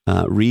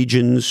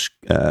 regions,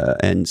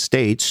 and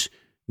states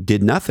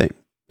did nothing.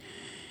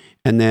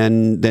 And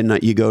then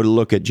you go to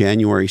look at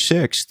January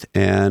 6th,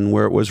 and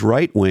where it was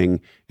right-wing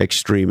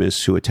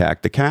extremists who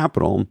attacked the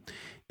Capitol.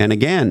 And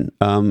again,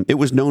 it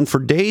was known for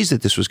days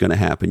that this was going to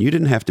happen. You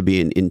didn't have to be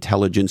an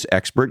intelligence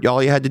expert.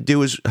 All you had to do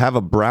was have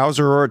a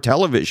browser or a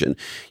television.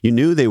 You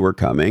knew they were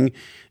coming,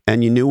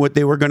 and you knew what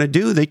they were going to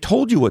do. They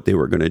told you what they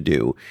were going to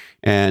do.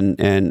 And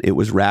it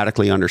was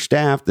radically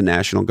understaffed. The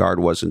National Guard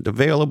wasn't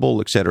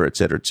available, et cetera, et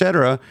cetera, et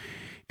cetera.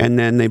 And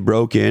then they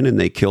broke in and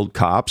they killed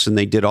cops, and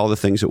they did all the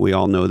things that we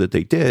all know that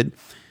they did.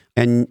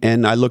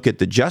 And I look at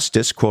the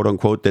justice, quote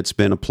unquote, that's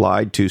been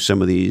applied to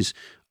some of these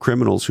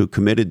criminals who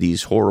committed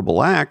these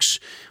horrible acts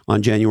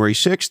on January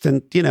 6th.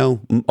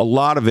 And, a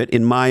lot of it,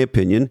 in my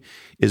opinion,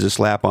 is a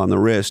slap on the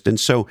wrist. And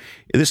so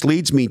this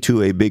leads me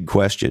to a big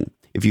question.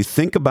 If you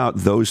think about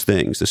those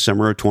things, the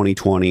summer of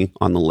 2020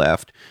 on the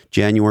left,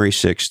 January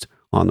 6th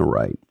on the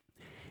right,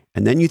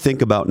 and then you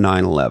think about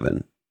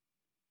 9/11,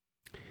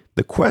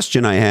 the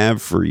question I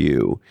have for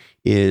you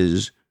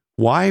is,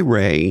 why,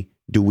 Ray,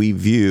 do we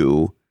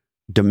view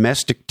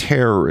domestic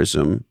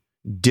terrorism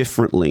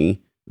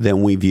differently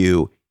than we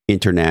view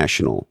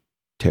international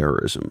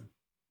terrorism?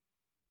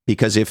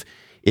 Because if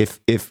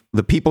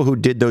the people who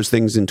did those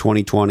things in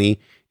 2020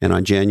 and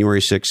on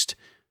January 6th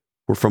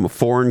were from a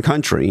foreign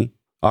country,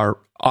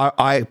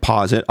 I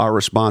posit our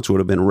response would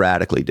have been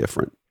radically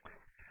different.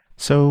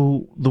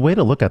 So the way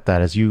to look at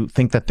that is you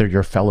think that they're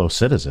your fellow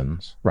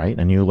citizens, right?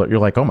 And you're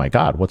like, oh my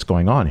God, what's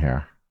going on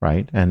here?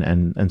 Right.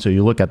 And so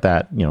you look at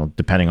that,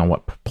 depending on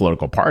what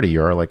political party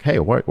you're, like, hey,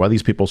 why are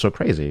these people so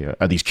crazy?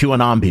 Are these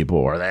QAnon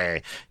people? Are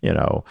they,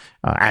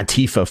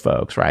 Antifa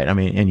folks? Right. I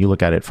mean, and you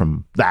look at it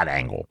from that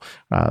angle.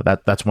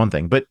 That's one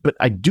thing. But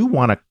I do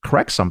want to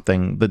correct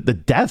something. The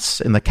deaths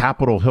in the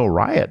Capitol Hill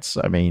riots,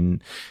 I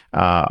mean,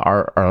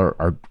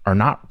 are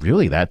not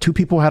really that. 2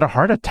 people had a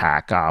heart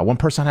attack. One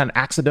person had an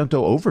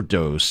accidental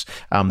overdose.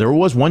 There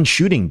was one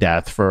shooting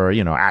death for,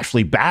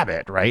 Ashley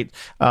Babbitt. Right.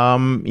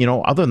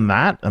 Other than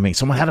that, I mean,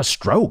 someone had a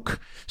stroke.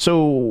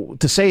 So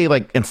to say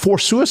and 4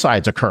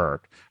 suicides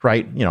occurred,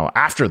 right?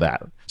 After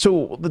that.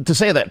 So to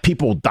say that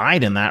people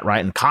died in that,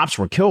 right, and cops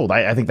were killed,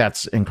 I think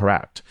that's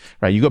incorrect,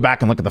 right? You go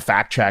back and look at the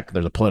fact check.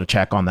 There's a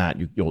PolitiCheck on that.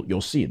 You'll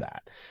see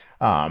that.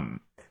 And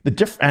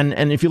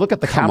if you look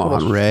at the Capitol,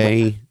 come on,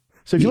 Ray.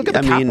 So if you look at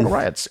the Capitol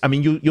riots, I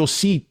mean, you'll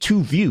see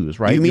 2 views,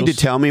 right? You mean to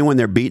tell me when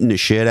they're beating the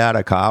shit out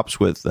of cops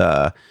with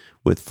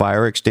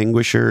fire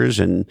extinguishers,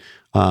 and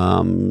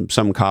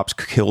some cops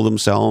kill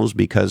themselves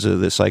because of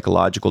the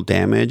psychological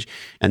damage,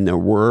 and there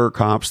were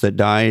cops that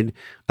died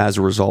as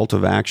a result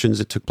of actions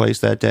that took place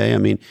that day? I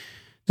mean,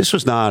 this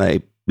was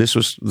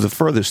the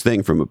furthest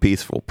thing from a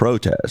peaceful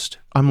protest.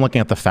 I'm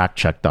looking at the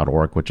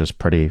factcheck.org, which is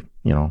pretty,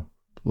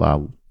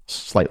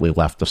 slightly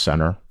left of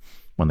center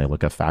when they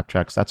look at fact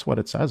checks. That's what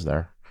it says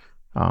there.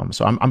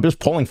 So I'm just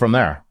pulling from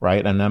there,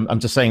 right? And I'm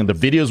just saying the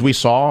videos we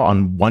saw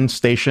on one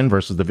station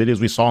versus the videos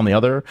we saw on the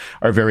other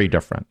are very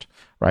different,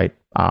 right?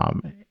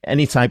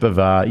 Any type of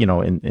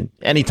in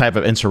any type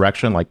of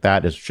insurrection like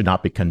that should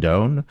not be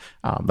condoned.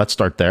 Let's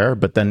start there.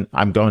 But then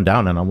I'm going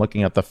down and I'm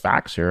looking at the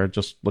facts here. It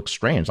just looks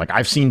strange. Like,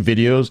 I've seen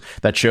videos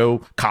that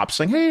show cops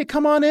saying, "Hey,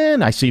 come on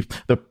in." I see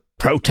the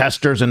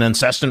protesters and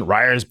incessant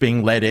rioters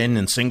being led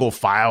in single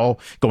file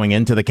going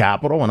into the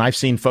Capitol. And I've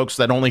seen folks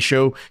that only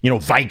show,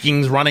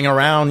 Vikings running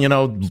around,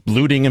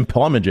 looting and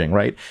plumaging,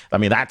 right? I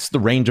mean, that's the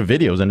range of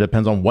videos, and it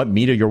depends on what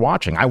media you're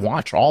watching. I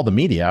watch all the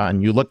media,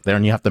 and you look there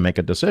and you have to make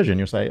a decision.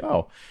 You say,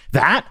 oh,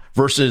 that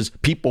versus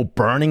people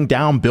burning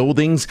down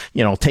buildings,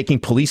 taking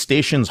police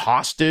stations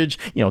hostage,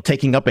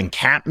 taking up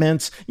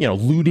encampments,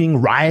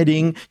 looting,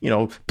 rioting,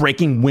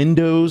 breaking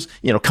windows,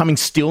 coming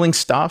stealing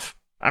stuff.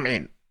 I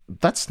mean,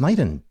 that's night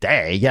and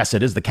day. Yes,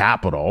 it is the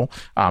Capitol.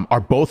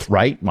 Are both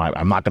right?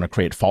 I'm not going to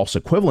create false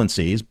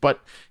equivalencies, but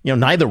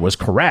neither was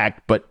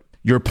correct. But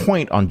your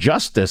point on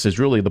justice is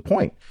really the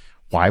point.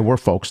 Why were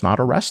folks not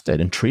arrested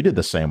and treated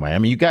the same way? I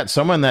mean, you got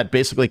someone that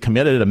basically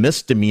committed a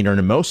misdemeanor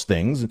in most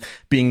things,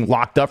 being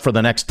locked up for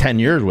the next 10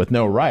 years with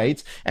no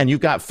rights. And you've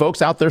got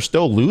folks out there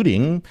still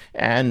looting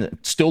and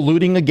still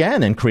looting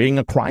again and creating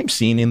a crime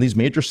scene in these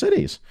major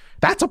cities.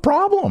 That's a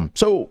problem.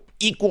 So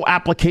equal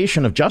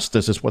application of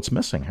justice is what's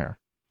missing here.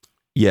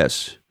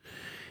 Yes.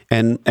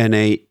 And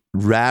a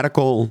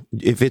radical,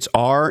 if it's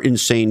our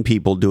insane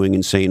people doing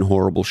insane,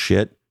 horrible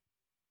shit,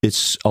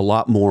 it's a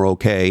lot more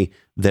okay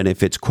than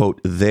if it's,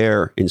 quote,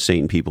 their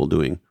insane people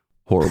doing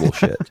horrible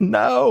shit.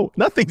 No,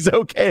 nothing's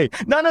okay.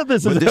 None of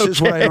this is okay. This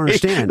is what I don't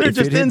understand. They're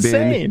just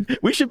insane.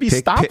 We should be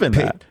stopping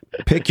that.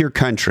 Pick your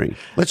country.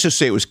 Let's just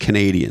say it was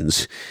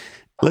Canadians.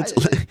 Let's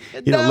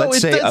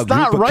say a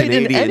group of right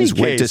Canadians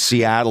went to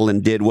Seattle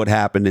and did what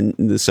happened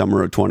in the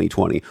summer of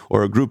 2020,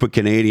 or a group of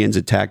Canadians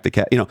attacked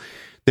the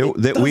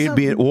we'd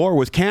be at war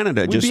with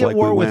Canada, just like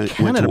we went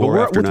to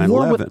war after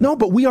 9/11. No,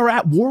 but we are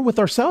at war with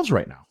ourselves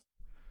right now.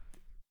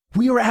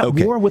 We are at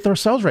war with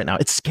ourselves right now.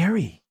 It's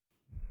scary.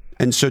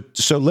 And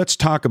so let's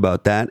talk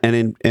about that,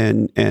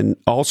 and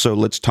also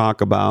let's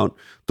talk about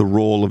the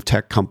role of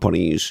tech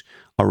companies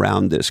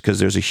around this, because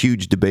there's a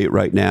huge debate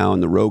right now,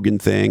 and the Rogan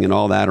thing and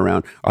all that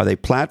around. Are they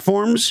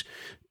platforms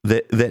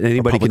that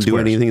anybody can do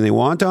anything they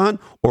want on,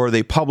 or are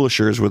they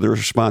publishers with a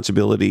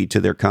responsibility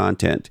to their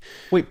content?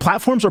 Wait,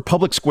 platforms or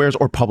public squares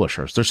or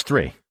publishers? There's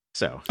three.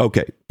 So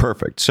okay,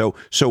 perfect. So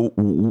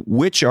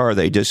which are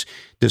they? Does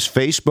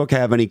Facebook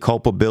have any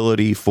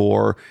culpability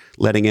for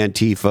letting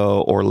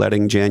Antifa or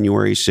letting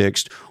January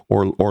 6th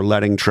or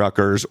letting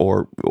truckers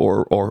or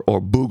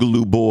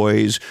Boogaloo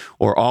Boys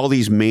or all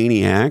these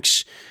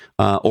maniacs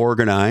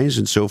organize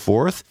and so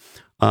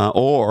forth?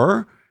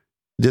 Or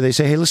do they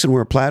say, hey, listen,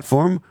 we're a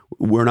platform.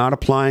 We're not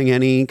applying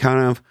any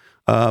kind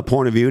of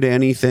point of view to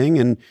anything,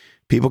 and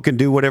people can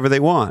do whatever they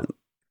want?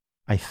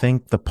 I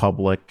think the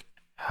public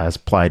has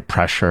applied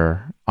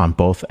pressure on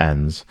both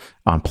ends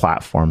on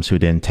platforms who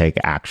didn't take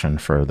action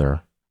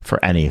further for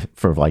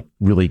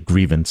really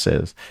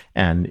grievances.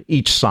 And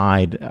each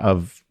side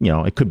of,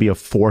 it could be a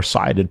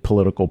four-sided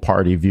political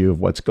party view of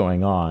what's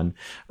going on,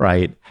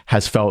 right,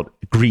 has felt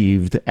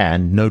grieved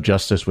and no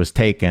justice was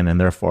taken. And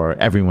therefore,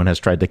 everyone has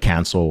tried to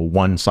cancel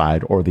one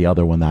side or the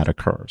other when that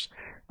occurs.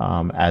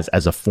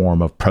 As a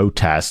form of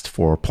protest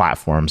for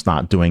platforms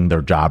not doing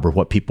their job or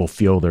what people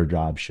feel their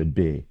job should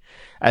be.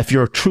 If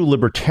you're a true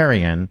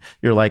libertarian,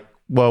 you're like,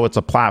 well, it's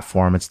a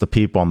platform. It's the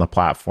people on the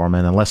platform.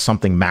 And unless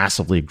something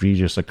massively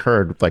egregious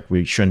occurred,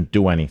 we shouldn't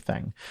do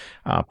anything.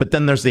 But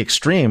then there's the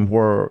extreme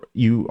where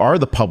you are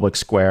the public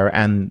square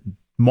and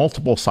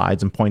multiple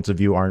sides and points of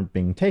view aren't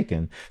being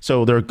taken.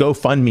 So there are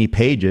GoFundMe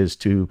pages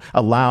to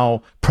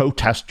allow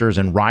protesters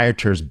and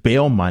rioters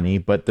bail money,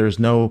 but there's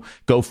no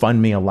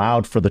GoFundMe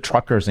allowed for the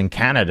truckers in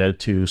Canada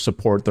to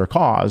support their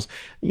cause.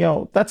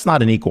 That's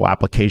not an equal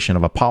application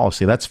of a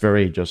policy. That's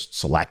very just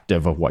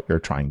selective of what you're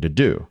trying to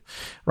do,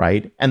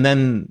 right? And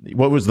then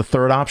what was the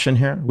third option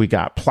here? We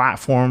got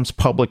platforms,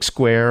 public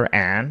square,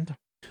 and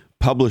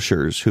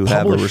publishers who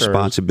have a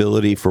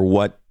responsibility for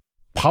what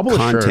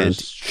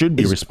publishers should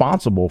be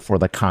responsible for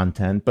the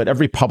content, but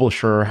every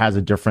publisher has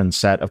a different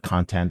set of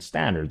content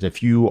standards.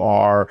 If you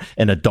are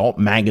an adult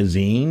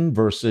magazine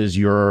versus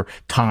your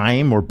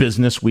Time or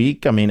Business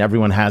Week,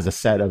 everyone has a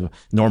set of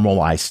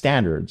normalized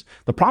standards.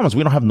 The problem is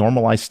we don't have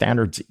normalized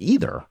standards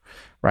either,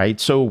 right?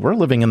 So we're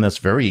living in this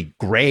very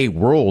gray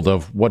world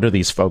of what are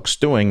these folks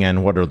doing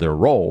and what are their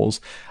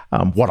roles.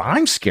 What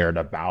I'm scared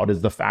about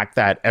is the fact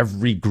that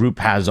every group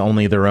has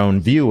only their own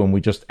view and we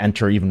just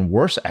enter even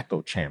worse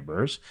echo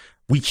chambers.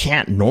 We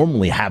can't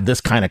normally have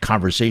this kind of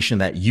conversation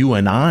that you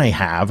and I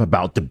have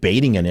about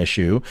debating an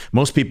issue.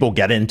 Most people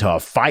get into a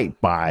fight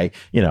by,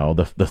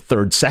 the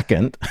third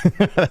second.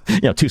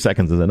 2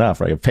 seconds is enough,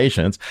 right? Of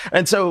patience.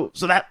 And so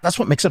that's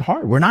what makes it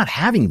hard. We're not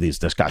having these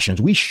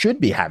discussions. We should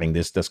be having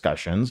these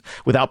discussions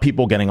without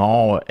people getting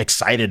all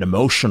excited,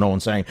 emotional,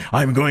 and saying,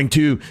 I'm going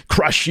to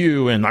crush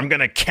you and I'm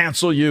going to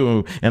cancel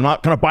you and I'm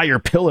not going to buy your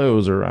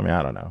pillows, or I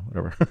don't know,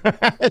 whatever.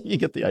 You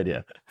get the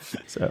idea.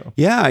 So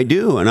yeah, I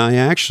do. And I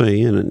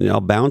actually, and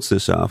I'll bounce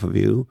this off of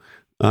you.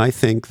 I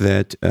think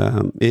that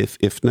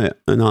if not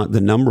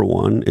the number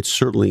one, it's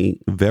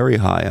certainly very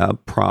high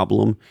up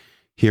problem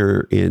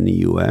here in the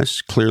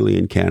U.S., clearly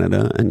in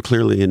Canada, and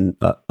clearly in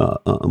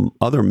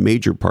other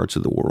major parts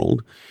of the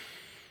world,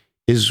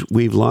 is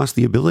we've lost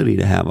the ability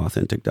to have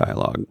authentic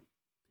dialogue.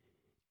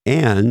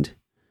 And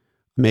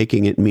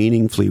making it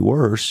meaningfully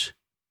worse,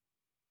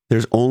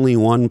 there's only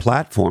one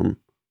platform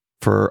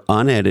for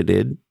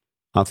unedited,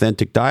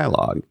 authentic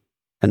dialogue,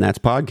 and that's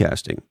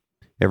podcasting.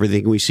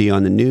 Everything we see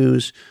on the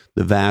news,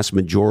 the vast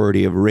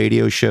majority of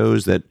radio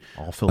shows that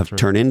have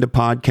turned into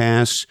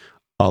podcasts,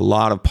 a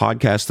lot of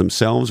podcasts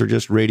themselves are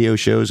just radio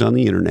shows on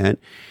the internet.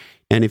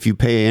 And if you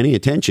pay any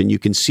attention, you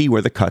can see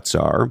where the cuts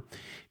are,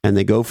 and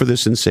they go for the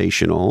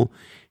sensational.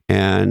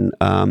 And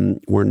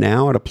we're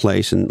now at a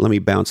place, and let me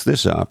bounce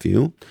this off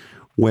you,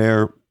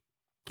 where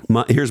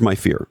here's my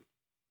fear.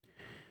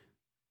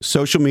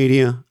 Social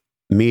media,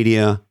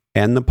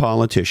 and the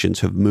politicians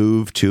have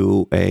moved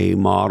to a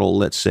model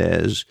that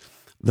says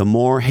the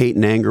more hate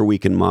and anger we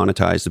can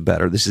monetize, the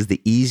better. This is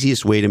the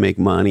easiest way to make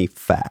money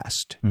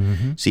fast.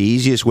 Mm-hmm. It's the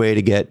easiest way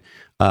to get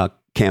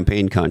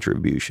campaign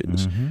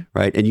contributions,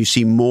 right? And you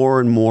see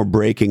more and more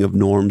breaking of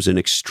norms and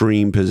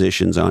extreme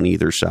positions on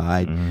either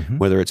side,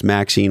 whether it's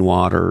Maxine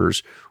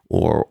Waters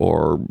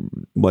or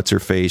what's her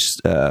face,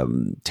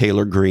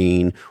 Taylor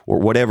Greene, or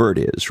whatever it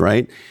is,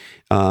 right?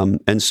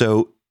 And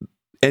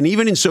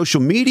even in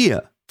social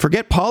media,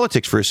 forget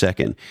politics for a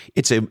second.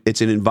 It's an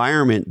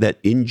environment that,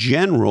 in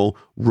general,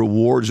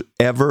 rewards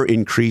ever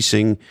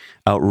increasing,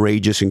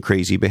 outrageous and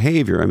crazy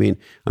behavior. I mean,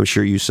 I'm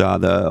sure you saw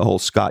the whole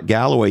Scott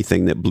Galloway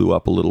thing that blew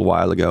up a little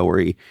while ago, where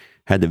he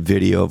had the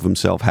video of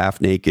himself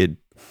half naked,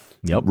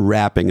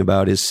 rapping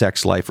about his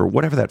sex life or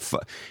whatever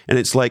and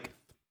it's like,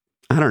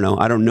 I don't know.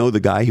 I don't know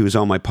the guy. He was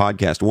on my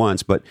podcast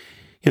once, but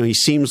he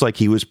seems like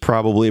he was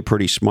probably a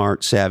pretty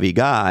smart, savvy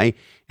guy.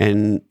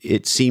 And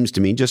it seems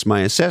to me, just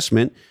my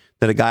assessment,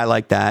 that a guy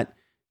like that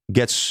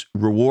gets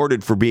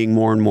rewarded for being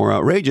more and more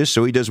outrageous,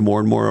 so he does more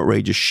and more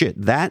outrageous shit.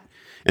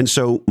 And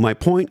so my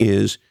point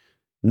is,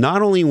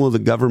 not only will the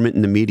government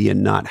and the media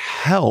not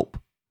help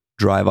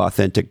drive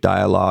authentic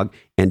dialogue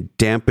and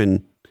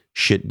dampen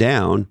shit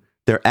down,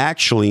 they're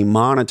actually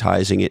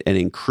monetizing it and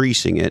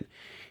increasing it.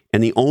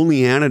 And the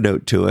only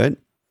antidote to it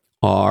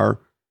are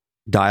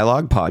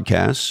dialogue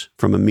podcasts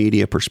from a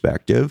media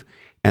perspective,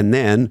 and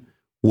then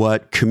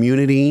what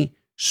community,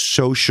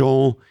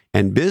 social,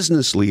 and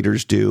business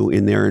leaders do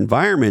in their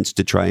environments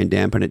to try and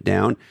dampen it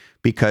down,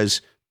 because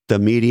the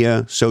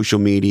media, social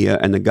media,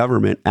 and the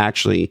government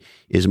actually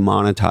is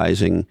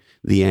monetizing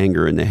the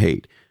anger and the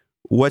hate.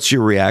 What's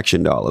your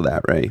reaction to all of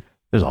that, Ray?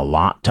 There's a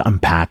lot to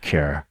unpack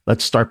here.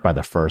 Let's start by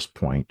the first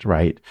point,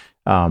 right?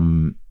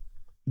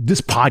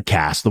 This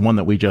podcast, the one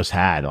that we just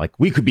had, like,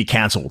 we could be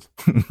canceled,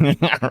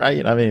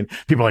 right? I mean,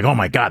 people are like, oh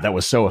my God, that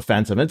was so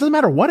offensive. It doesn't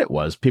matter what it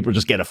was. People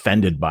just get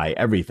offended by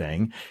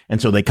everything. And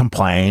so they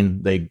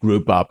complain, they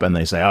group up and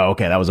they say, oh,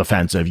 okay, that was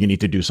offensive. You need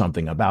to do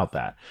something about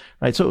that,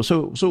 right?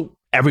 So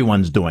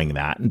everyone's doing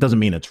that. It doesn't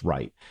mean it's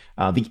right.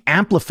 The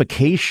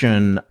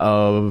amplification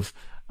of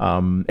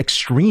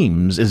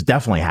extremes is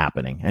definitely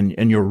happening.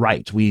 And you're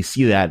right. We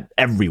see that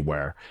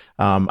everywhere.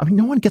 I mean,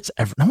 no one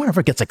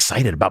ever gets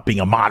excited about being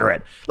a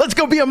moderate. Let's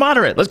go be a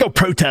moderate. Let's go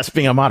protest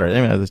being a moderate.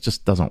 I mean, it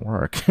just doesn't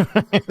work.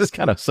 It's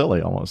kind of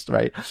silly almost,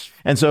 right?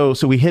 And so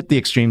we hit the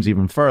extremes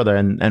even further,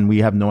 and we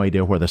have no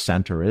idea where the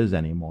center is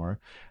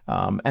anymore.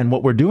 And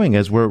what we're doing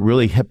is we're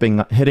really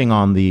hitting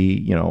on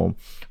the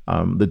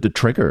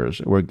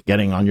triggers. We're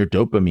getting on your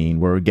dopamine.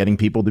 We're getting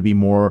people to be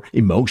more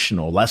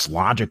emotional, less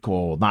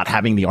logical, not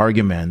having the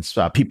arguments.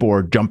 People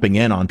are jumping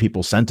in on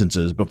people's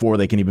sentences before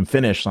they can even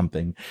finish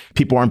something.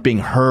 People aren't being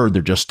heard.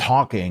 They're just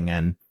talking.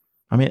 And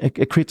I mean,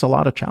 it creates a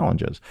lot of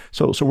challenges.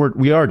 So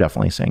we are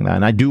definitely saying that.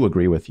 And I do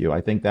agree with you. I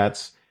think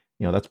that's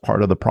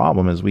part of the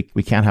problem is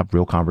we can't have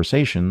real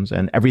conversations,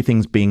 and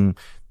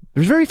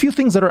there's very few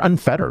things that are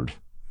unfettered.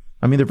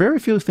 I mean, there are very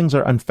few things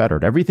that are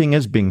unfettered. Everything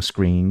is being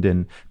screened,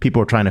 and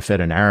people are trying to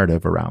fit a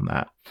narrative around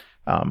that.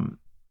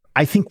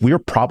 I think we're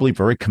probably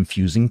very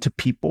confusing to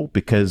people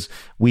because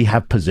we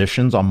have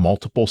positions on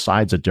multiple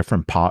sides of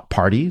different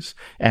parties.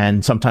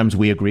 And sometimes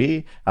we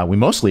agree. We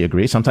mostly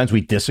agree. Sometimes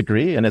we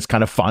disagree. And it's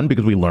kind of fun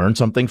because we learn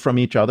something from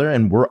each other,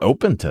 and we're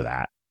open to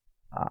that.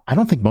 I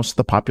don't think most of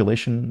the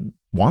population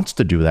wants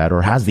to do that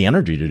or has the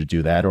energy to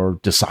do that or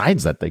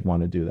decides that they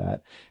want to do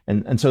that.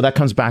 And so that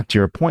comes back to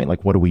your point,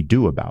 like, what do we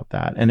do about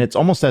that? And it's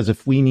almost as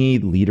if we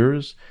need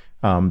leaders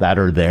that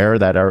are there,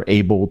 that are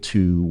able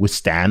to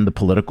withstand the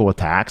political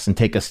attacks and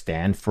take a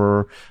stand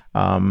for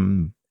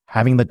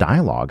having the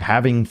dialogue,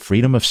 having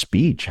freedom of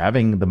speech,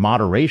 having the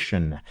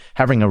moderation,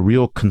 having a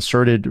real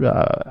concerted,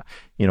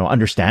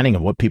 understanding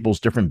of what people's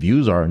different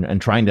views are,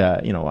 and trying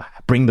to,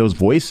 bring those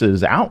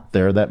voices out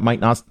there that might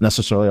not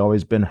necessarily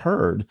always been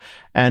heard,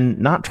 and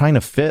not trying to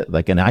fit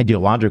like an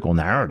ideological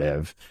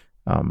narrative.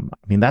 I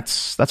mean,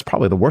 that's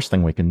probably the worst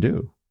thing we can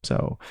do.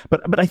 So,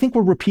 but I think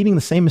we're repeating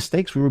the same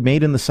mistakes we were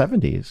made in the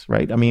 70s,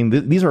 right? I mean,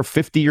 these are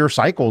 50-year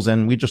cycles,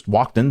 and we just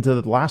walked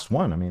into the last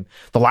one. I mean,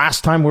 the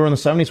last time we were in the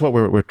 70s,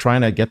 we're trying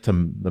to get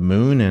to the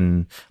moon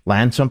and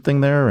land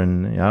something there,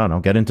 and I don't know,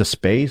 get into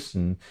space,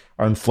 and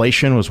our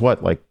inflation was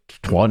like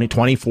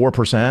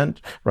 24%,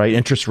 right?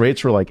 Interest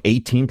rates were like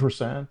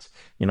 18%.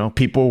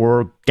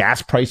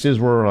 Gas prices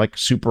were like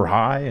super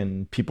high,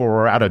 and people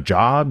were out of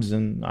jobs,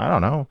 and I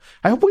don't know.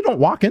 I hope we don't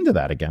walk into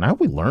that again. I hope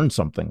we learn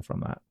something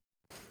from that.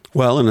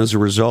 Well, and as a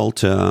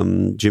result,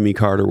 Jimmy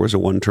Carter was a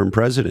one-term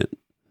president.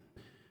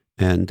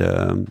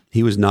 And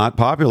he was not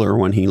popular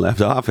when he left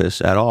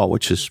office at all,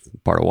 which is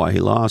part of why he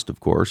lost, of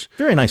course.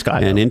 Very nice guy.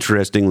 And though.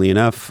 interestingly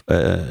enough,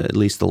 at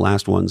least the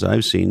last ones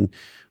I've seen,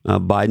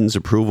 Biden's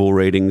approval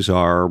ratings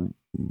are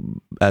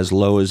as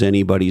low as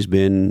anybody's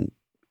been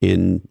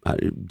in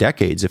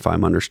decades, if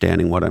I'm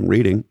understanding what I'm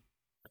reading.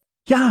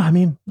 Yeah, I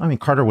mean,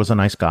 Carter was a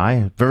nice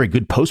guy, very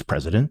good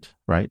post-president,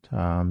 right?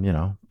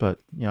 But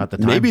at the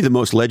time, maybe the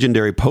most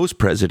legendary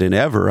post-president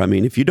ever. I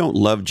mean, if you don't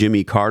love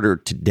Jimmy Carter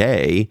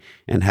today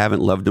and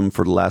haven't loved him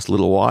for the last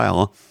little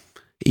while,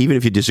 even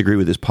if you disagree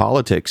with his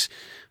politics,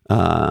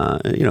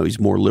 he's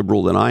more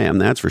liberal than I am,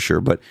 that's for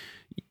sure. But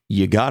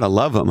you gotta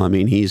love him. I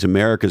mean, he's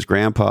America's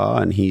grandpa,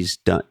 and he's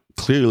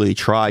clearly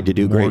tried to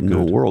do great in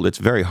the world. It's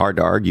very hard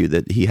to argue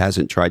that he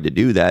hasn't tried to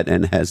do that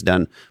and has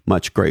done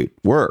much great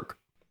work.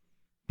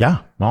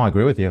 Yeah, no, I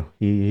agree with you.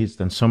 He's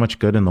done so much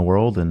good in the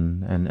world,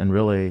 and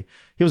really,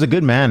 he was a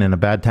good man in a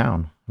bad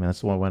town. I mean,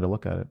 that's the one way to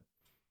look at it.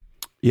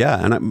 Yeah,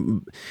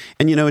 and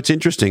it's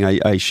interesting.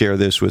 I share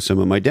this with some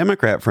of my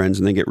Democrat friends,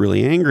 and they get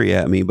really angry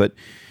at me. But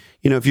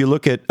if you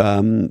look at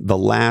the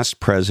last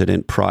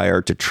president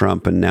prior to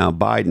Trump and now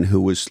Biden,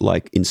 who was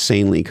like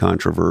insanely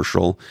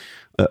controversial,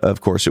 of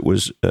course, it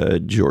was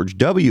George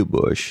W.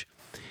 Bush.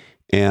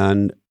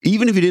 And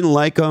even if you didn't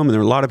like him, and there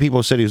were a lot of people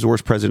who said he was the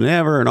worst president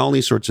ever and all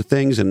these sorts of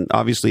things, and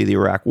obviously the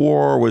Iraq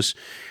War was,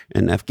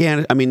 and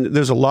Afghanistan, I mean,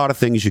 there's a lot of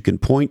things you can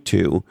point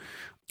to.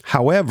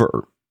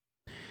 However,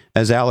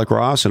 as Alec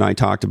Ross and I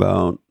talked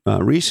about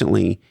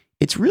recently,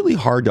 it's really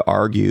hard to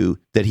argue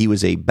that he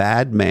was a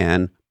bad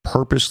man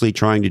purposely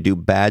trying to do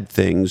bad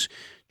things,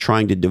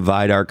 trying to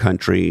divide our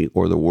country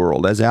or the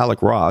world. As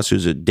Alec Ross,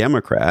 who's a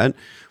Democrat,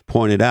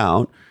 pointed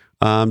out,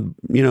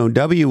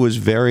 W was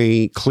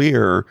very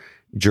clear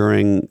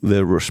during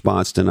the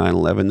response to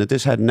 9/11 that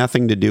this had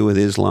nothing to do with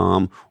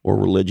Islam or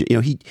religion.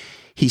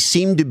 He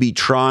seemed to be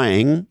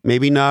trying,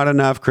 maybe not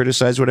enough,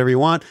 criticize whatever you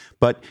want,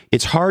 but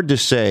it's hard to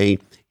say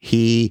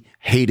he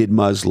hated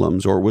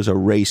Muslims or was a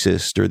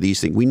racist or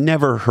these things. We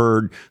never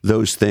heard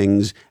those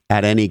things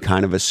at any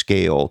kind of a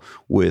scale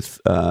with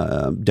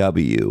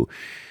W.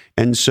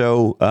 And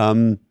so,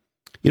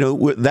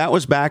 that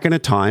was back in a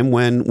time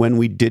when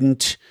we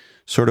didn't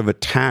sort of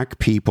attack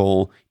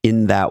people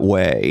in that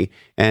way,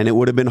 and it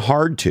would have been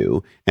hard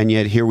to, and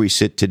yet here we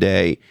sit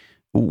today.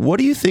 What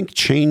do you think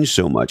changed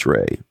so much,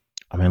 Ray?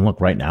 I mean, look,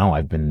 right now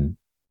I've been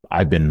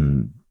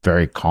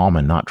very calm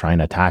and not trying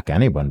to attack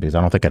anyone because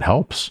I don't think it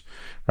helps,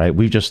 right?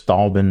 We've just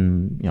all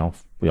been,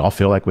 we all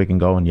feel like we can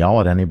go and yell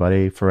at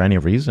anybody for any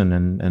reason,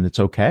 and it's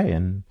okay,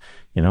 and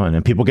and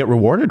then people get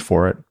rewarded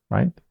for it,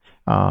 right?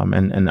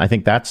 And I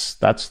think that's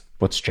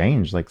what's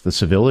changed. Like the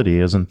civility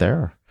isn't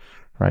there.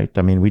 Right.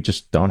 I mean, we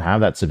just don't have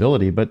that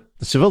civility, but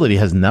the civility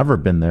has never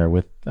been there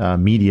with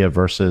media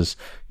versus,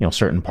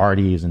 certain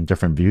parties and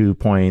different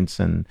viewpoints.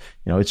 And,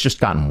 it's just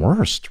gotten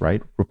worse.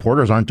 Right.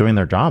 Reporters aren't doing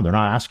their job. They're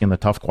not asking the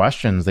tough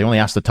questions. They only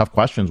ask the tough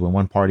questions when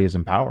one party is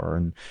in power.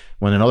 And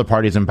when another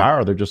party is in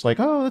power, they're just like,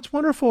 oh, that's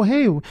wonderful.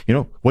 Hey,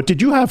 what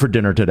did you have for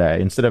dinner today?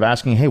 Instead of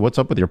asking, hey, what's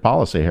up with your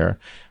policy here?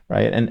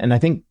 Right. And I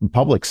think the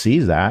public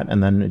sees that,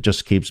 and then it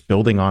just keeps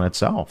building on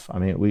itself. I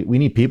mean, we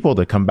need people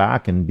to come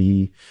back and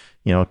be,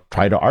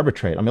 try to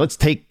arbitrate. I mean, let's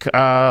take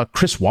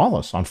Chris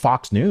Wallace on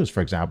Fox News,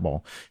 for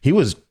example. He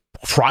was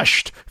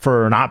crushed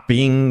for not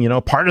being,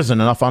 partisan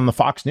enough on the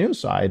Fox News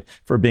side,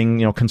 for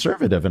being,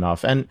 conservative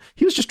enough. And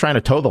he was just trying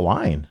to toe the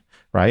line,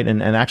 right?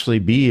 And actually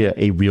be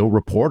a real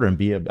reporter and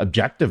be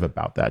objective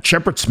about that.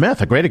 Shepard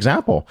Smith, a great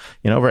example,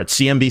 over at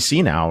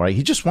CNBC now, right?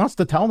 He just wants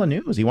to tell the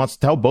news. He wants to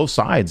tell both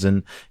sides.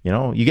 And,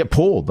 you get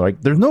pulled.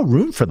 Like, there's no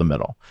room for the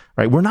middle,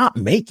 right? We're not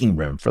making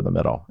room for the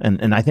middle.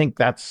 And I think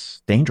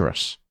that's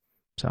dangerous.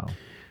 So,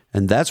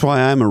 and that's why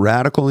I'm a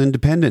radical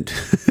independent.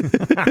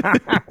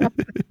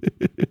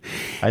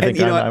 I think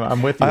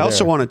I'm with you. I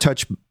also want to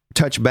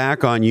touch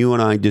back on you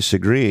and I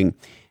disagreeing.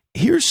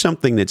 Here's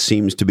something that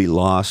seems to be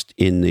lost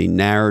in the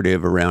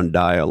narrative around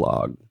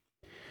dialogue,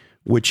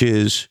 which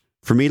is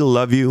for me to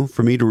love you,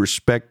 for me to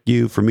respect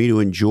you, for me to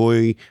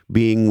enjoy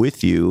being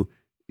with you,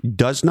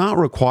 does not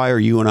require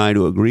you and I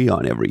to agree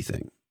on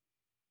everything.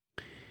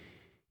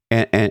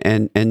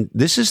 And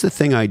this is the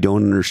thing I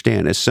don't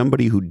understand. As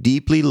somebody who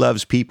deeply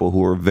loves people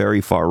who are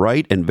very far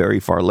right and very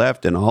far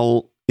left and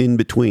all in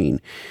between,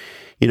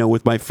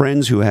 with my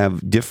friends who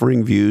have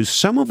differing views,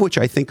 some of which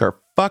I think are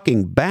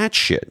fucking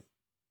batshit.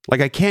 Like,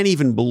 I can't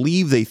even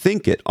believe they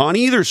think it on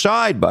either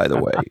side, by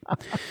the way.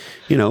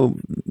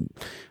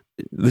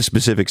 The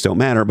specifics don't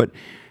matter, but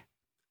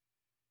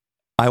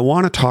I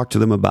want to talk to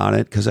them about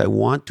it because I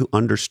want to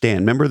understand.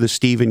 Remember the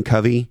Stephen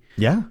Covey?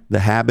 Yeah. The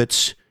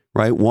habits,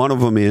 right? One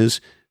of them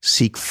is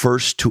seek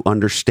first to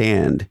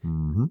understand,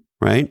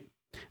 right?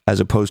 As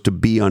opposed to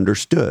be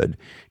understood.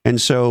 And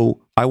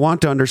so I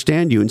want to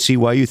understand you and see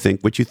why you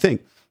think what you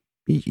think.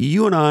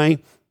 You and I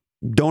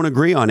don't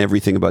agree on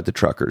everything about the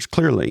truckers,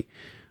 clearly.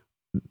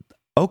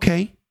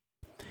 Okay.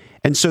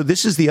 And so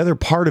this is the other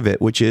part of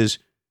it, which is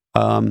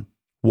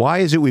Why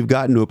is it we've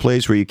gotten to a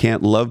place where you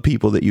can't love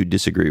people that you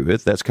disagree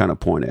with? That's kind of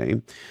point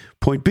A.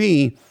 Point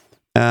B,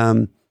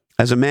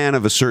 as a man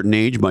of a certain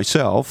age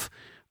myself,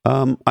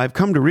 I've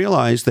come to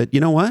realize that, you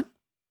know what?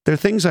 There are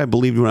things I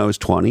believed when I was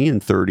 20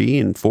 and 30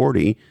 and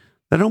 40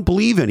 that I don't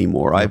believe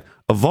anymore. I've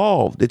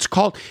evolved. It's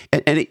called,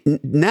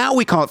 now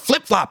we call it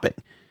flip-flopping.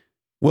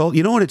 Well,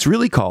 you know what it's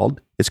really called?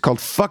 It's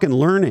called fucking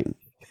learning,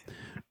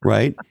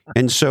 right?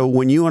 And so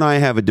when you and I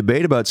have a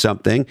debate about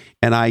something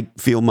and I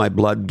feel my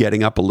blood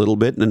getting up a little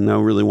bit and I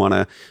really want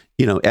to,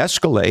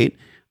 escalate,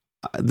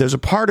 there's a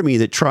part of me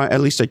that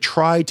I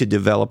try to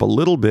develop a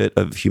little bit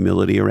of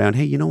humility around,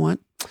 hey, you know what?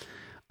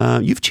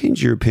 You've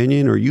changed your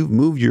opinion or you've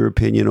moved your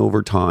opinion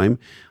over time.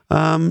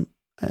 You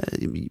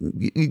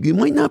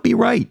might not be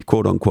right,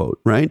 quote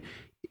unquote, right?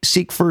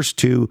 Seek first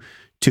to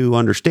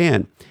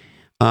understand.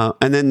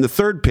 And then the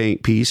third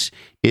piece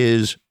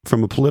is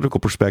from a political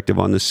perspective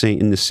in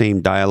the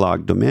same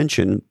dialogue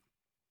dimension.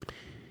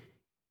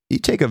 You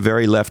take a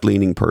very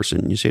left-leaning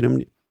person. You say to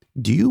them,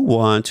 do you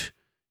want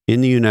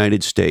in the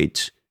United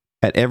States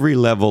at every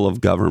level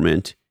of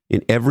government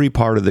in every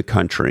part of the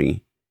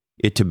country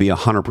it to be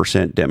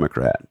 100%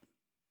 Democrat?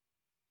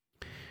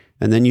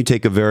 And then you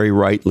take a very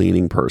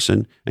right-leaning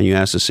person and you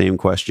ask the same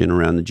question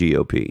around the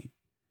GOP.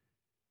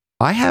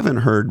 I haven't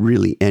heard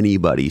really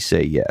anybody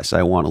say, yes,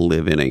 I want to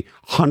live in a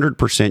 100%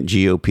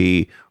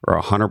 GOP or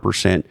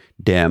 100%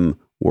 Dem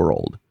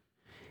world.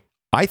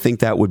 I think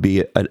that would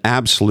be an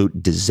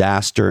absolute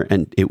disaster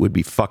and it would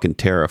be fucking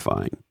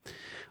terrifying.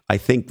 I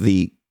think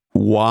the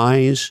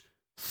wise,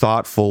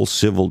 thoughtful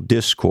civil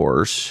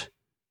discourse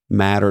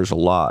matters a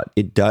lot.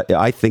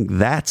 I think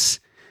that's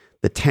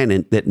the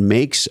tenet that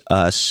makes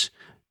us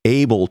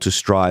able to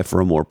strive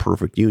for a more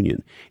perfect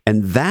union.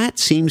 And that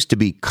seems to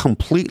be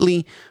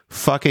completely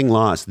fucking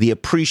lost. The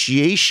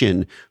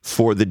appreciation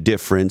for the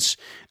difference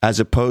as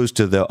opposed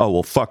to the, oh,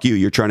 well, fuck you,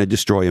 you're trying to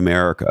destroy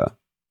America.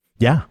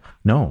 Yeah,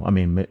 no, I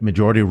mean,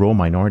 majority rule,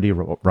 minority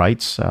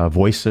rights,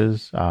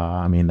 voices.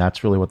 I mean,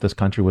 that's really what this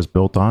country was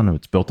built on.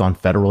 It's built on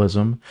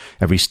federalism.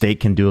 Every state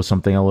can do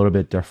something a little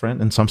bit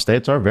different, and some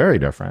states are very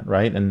different,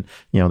 right? And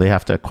they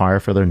have to acquire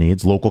for their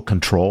needs. Local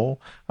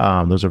control,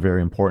 those are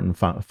very important,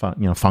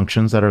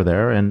 functions that are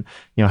there. And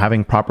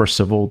having proper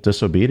civil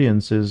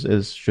disobedience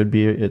should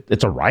be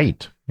it's a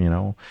right.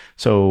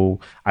 So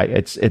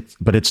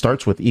but it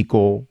starts with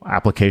equal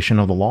application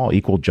of the law,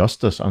 equal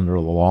justice under the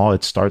law.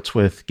 It starts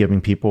with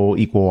giving people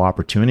equal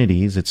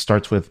opportunities. It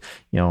starts with,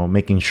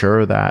 making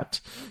sure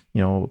that,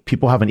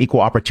 people have an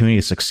equal opportunity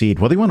to succeed,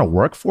 whether you want to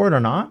work for it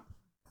or not.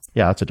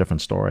 Yeah, that's a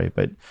different story.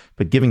 But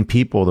giving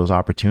people those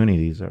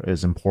opportunities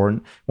is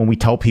important. When we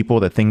tell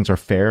people that things are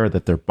fair,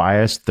 that they're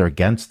biased, they're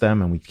against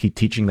them, and we keep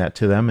teaching that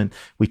to them, and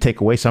we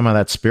take away some of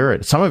that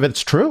spirit. Some of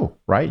it's true,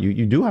 right?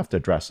 You do have to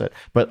address it.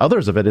 But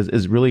others of it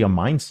is really a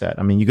mindset.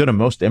 I mean, you go to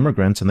most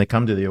immigrants and they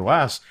come to the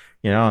U.S.,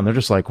 and they're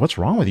just like, what's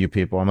wrong with you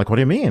people? I'm like, what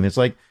do you mean? It's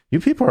like, you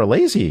people are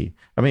lazy.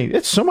 I mean,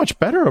 it's so much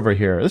better over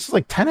here. This is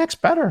like 10x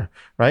better,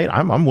 right?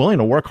 I'm willing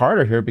to work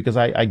harder here because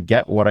I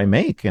get what I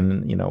make.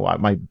 And,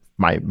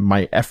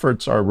 my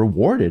efforts are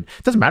rewarded.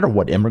 It doesn't matter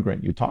what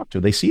immigrant you talk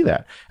to. They see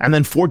that. And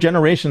then 4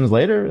 generations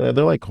later,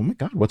 they're like, oh my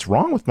God, what's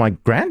wrong with my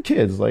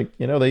grandkids? Like,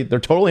 they're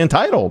totally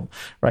entitled,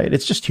 right?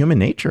 It's just human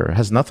nature. It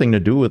has nothing to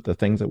do with the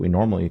things that we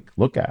normally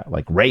look at,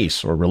 like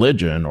race or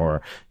religion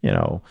or,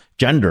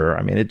 gender.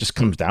 I mean, it just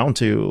comes down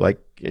to like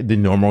the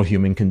normal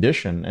human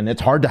condition. And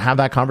it's hard to have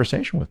that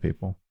conversation with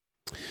people.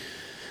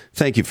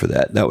 Thank you for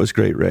that. That was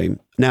great, Ray.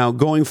 Now,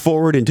 going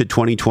forward into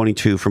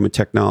 2022 from a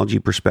technology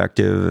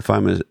perspective, if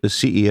I'm a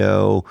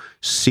CEO,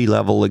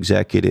 C-level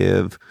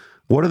executive,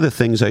 what are the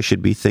things I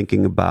should be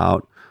thinking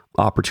about,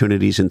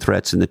 opportunities and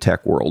threats in the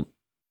tech world?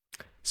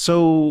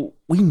 So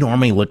we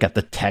normally look at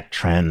the tech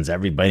trends.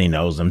 Everybody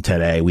knows them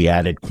today. We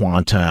added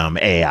quantum,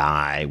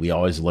 AI. We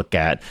always look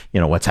at,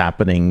 what's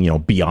happening,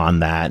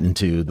 beyond that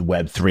into the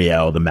Web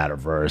 3.0, the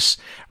metaverse,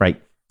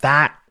 right?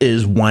 That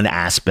is one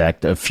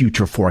aspect of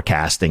future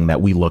forecasting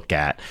that we look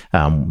at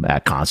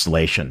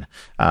Constellation.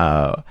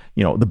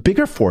 The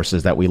bigger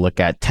forces that we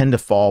look at tend to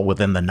fall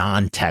within the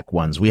non-tech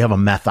ones. We have a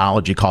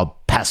methodology called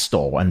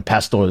PESTLE, and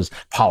PESTLE is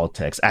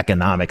politics,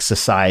 economics,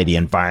 society,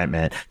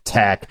 environment,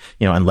 tech,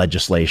 and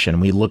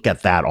legislation. We look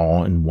at that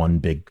all in one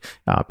big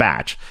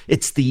batch.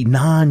 It's the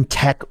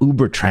non-tech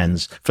Uber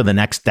trends for the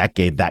next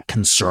decade that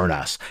concern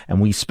us,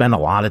 and we spend a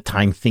lot of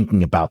time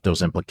thinking about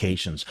those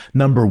implications.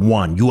 Number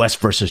one, U.S.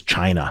 versus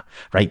China,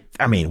 right?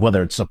 I mean,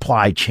 whether it's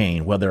supply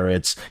chain, whether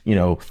it's,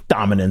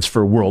 dominance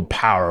for world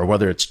power,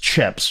 whether it's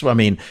chips, I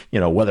mean,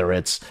 whether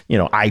it's,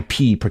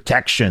 IP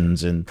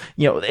protections and,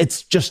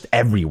 it's just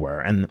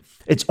everywhere. And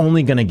it's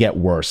only going to get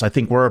worse. I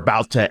think we're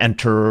about to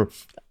enter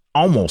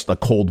almost a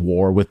Cold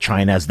War with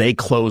China as they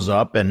close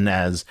up and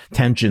as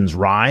tensions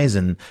rise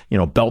and,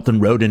 Belt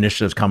and Road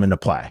initiatives come into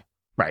play.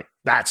 Right.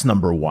 That's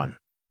number one.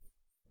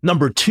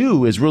 Number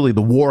two is really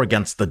the war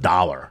against the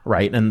dollar,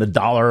 right? And the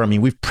dollar, I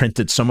mean, we've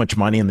printed so much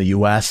money in the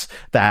US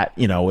that,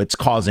 it's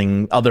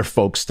causing other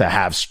folks to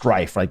have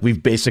strife. Like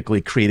we've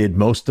basically created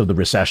most of the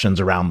recessions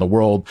around the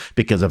world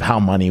because of how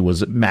money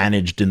was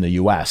managed in the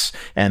US.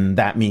 And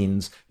that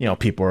means,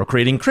 people are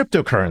creating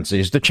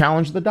cryptocurrencies to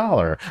challenge the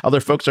dollar. Other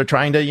folks are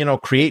trying to,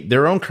 create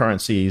their own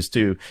currencies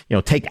to,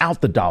 take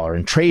out the dollar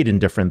and trade in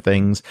different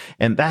things.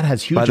 And that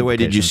has huge By the way,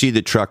 did you see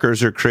the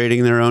truckers are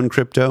creating their own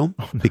crypto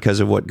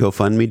because of what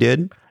GoFundMe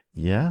did?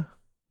 Yeah.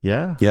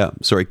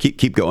 Sorry,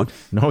 keep going.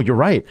 No, you're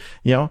right.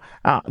 There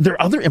are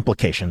other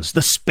implications.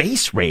 The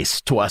space race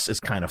to us is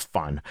kind of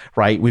fun,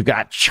 right? We've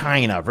got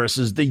China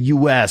versus the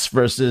US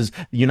versus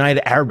the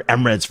United Arab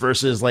Emirates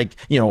versus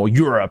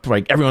Europe.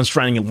 Like everyone's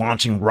trying to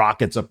launching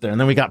rockets up there. And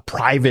then we got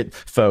private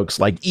folks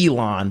like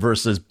Elon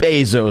versus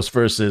Bezos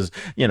versus,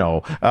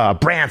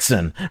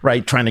 Branson,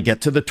 right? Trying to get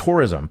to the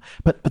tourism.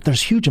 But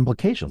there's huge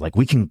implications. Like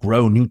we can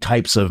grow new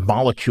types of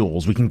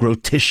molecules. We can grow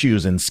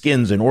tissues and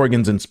skins and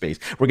organs in space.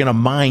 We're going to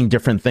mine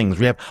different things.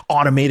 We have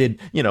automated,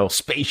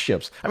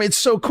 spaceships. I mean,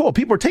 it's so cool.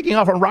 People are taking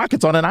off on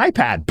rockets on an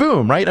iPad.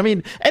 Boom, right? I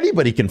mean,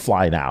 anybody can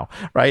fly now,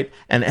 right?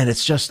 And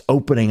it's just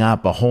opening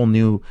up a whole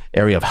new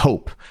area of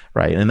hope,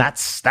 right? And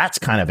that's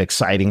kind of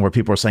exciting where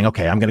people are saying,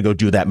 okay, I'm going to go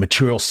do that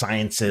material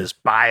sciences,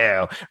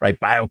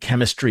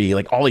 biochemistry,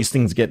 like all these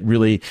things get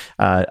really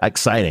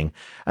exciting.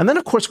 And then,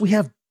 of course, we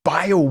have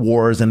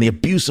biowars and the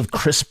abuse of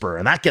CRISPR,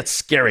 and that gets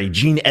scary.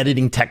 Gene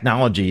editing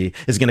technology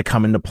is going to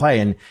come into play,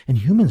 and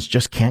humans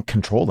just can't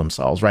control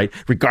themselves, right?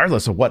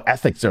 Regardless of what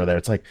ethics are there.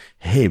 It's like,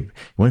 hey,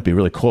 wouldn't it be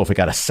really cool if we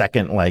got a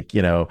second,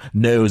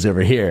 nose over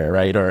here,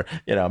 right? Or,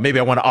 maybe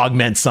I want to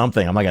augment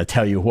something. I'm not going to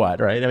tell you what,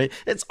 right? I mean,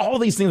 it's all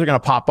these things are going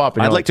to pop up.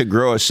 I'd like to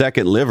grow a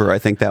second liver. I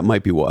think that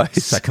might be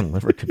wise. Second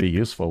liver could be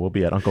useful. We'll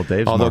be at Uncle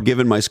Dave's. Although,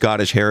 given my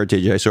Scottish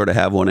heritage, I sort of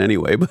have one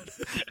anyway. But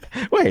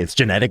wait, it's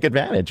genetic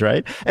advantage,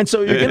 right? And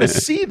so you're going to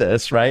see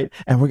this, right?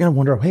 And we're going to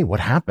wonder, hey, what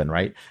happened,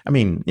 right? I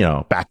mean,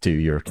 back to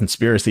your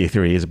conspiracy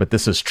theories, but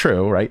this is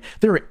true, right?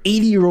 There are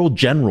 80-year-old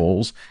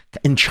generals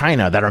in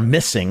China that are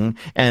missing,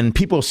 and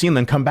people have seen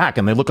them come back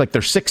and they look like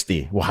they're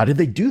 60. Well, how did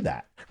they do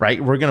that? Right?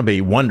 We're going to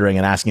be wondering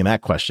and asking that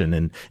question.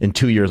 And in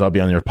 2 years, I'll be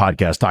on your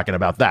podcast talking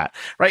about that.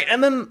 Right?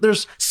 And then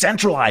there's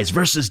centralized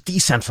versus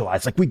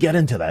decentralized. Like we get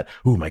into that.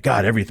 Oh my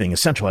God, everything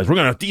is centralized. We're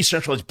going to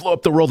decentralize, blow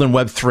up the world in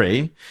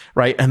Web3.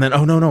 Right? And then,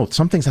 oh no,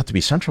 some things have to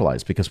be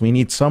centralized because we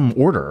need some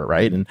order.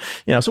 Right? And,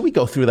 so we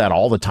go through that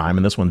all the time.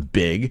 And this one's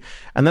big.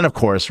 And then, of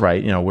course,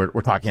 right,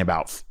 we're talking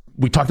about,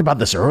 we talked about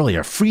this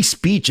earlier, free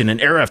speech in an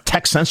era of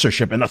tech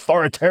censorship and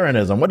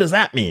authoritarianism. What does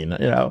that mean?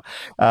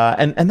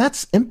 And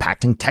that's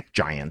impacting tech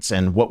giants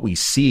and what we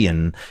see.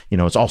 And,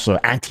 it's also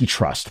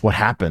antitrust. What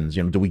happens?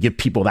 Do we give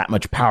people that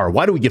much power?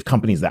 Why do we give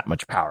companies that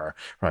much power?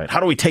 Right?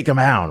 How do we take them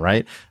down?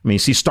 Right? I mean, you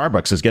see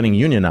Starbucks is getting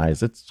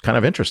unionized. It's kind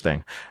of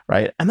interesting.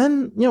 Right? And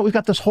then, we've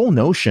got this whole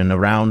notion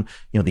around,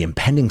 the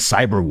impending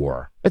cyber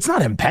war. It's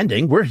not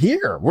impending. We're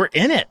here. We're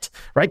in it,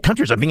 right?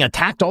 Countries are being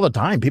attacked all the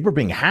time. People are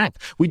being hacked.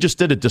 We just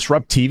did a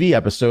Disrupt TV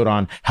episode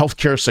on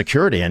healthcare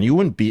security, and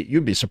you'd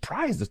be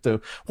surprised as to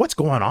what's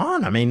going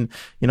on. I mean,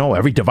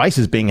 every device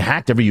is being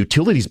hacked. Every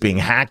utility is being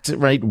hacked,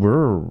 right?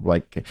 We're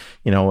like,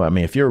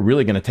 if you're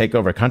really going to take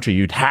over a country,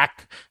 you'd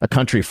hack a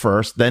country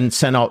first, then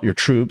send out your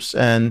troops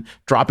and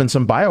drop in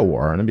some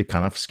biowar, and it'd be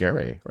kind of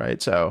scary,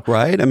 right? So,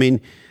 right. I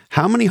mean,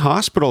 how many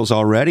hospitals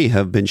already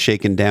have been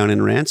shaken down in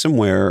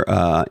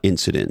ransomware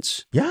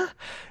incidents? Yeah.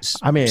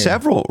 I mean,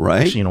 several,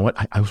 right? Actually, you know what?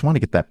 I always want to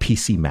get that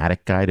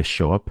PC-Matic guy to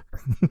show up.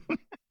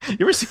 You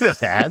ever see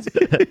those ads?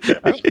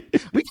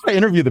 We got to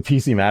interview the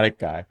PC-Matic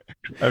guy.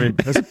 I mean,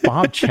 is it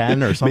Bob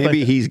Chen or something?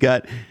 Maybe he's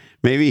got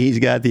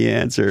the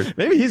answer.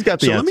 Maybe he's got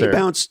the answer.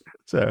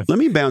 Let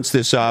me bounce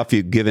this off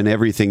you, given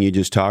everything you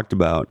just talked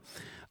about.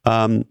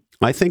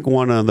 I think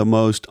one of the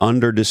most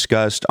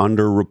under-discussed,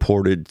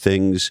 under-reported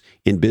things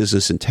in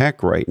business and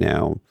tech right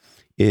now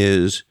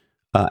is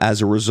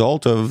as a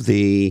result of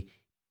the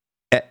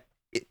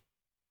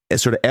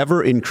sort of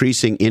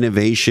ever-increasing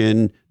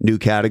innovation, new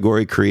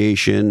category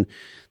creation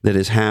that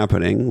is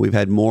happening. We've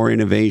had more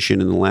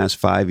innovation in the last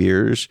 5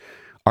 years,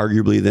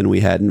 arguably, than we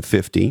had in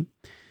 50.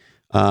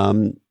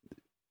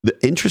 The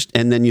interest,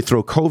 and then you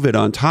throw COVID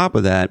on top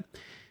of that.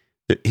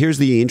 Here's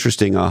the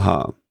interesting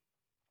aha.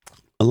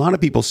 A lot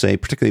of people say,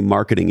 particularly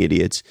marketing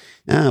idiots,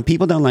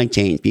 people don't like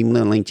change. People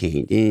don't like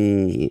change.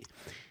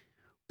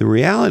 The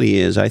reality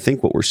is, I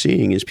think what we're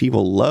seeing is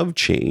people love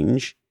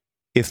change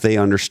if they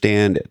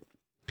understand it.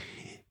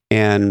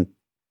 And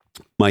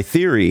my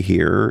theory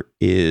here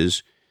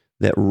is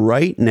that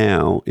right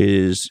now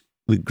is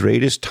the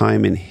greatest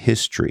time in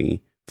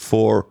history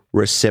for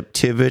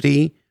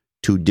receptivity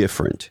to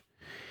different.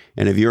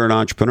 And if you're an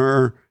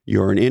entrepreneur,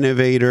 you're an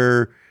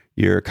innovator,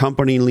 you're a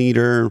company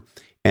leader,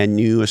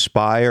 and you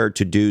aspire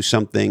to do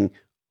something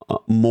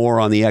more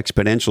on the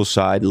exponential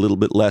side, a little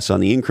bit less on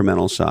the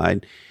incremental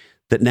side,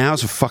 that now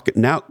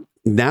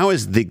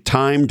is the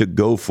time to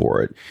go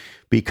for it,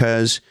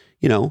 because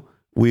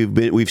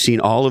we've seen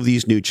all of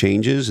these new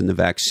changes in the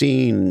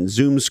vaccine, and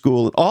Zoom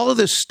school, all of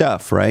this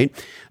stuff, right?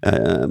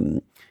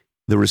 The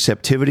the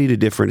receptivity to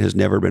different has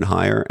never been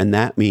higher. And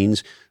that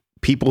means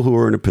people who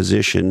are in a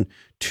position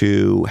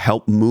to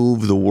help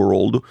move the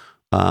world,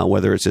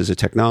 whether it's as a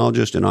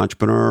technologist, an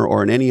entrepreneur,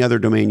 or in any other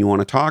domain you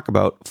want to talk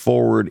about,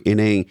 forward in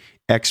a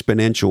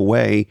exponential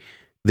way,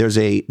 there's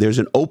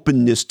an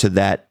openness to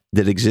that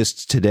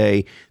exists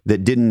today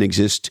that didn't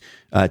exist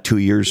 2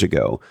 years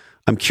ago.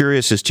 I'm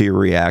curious as to your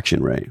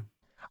reaction, Ray.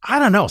 I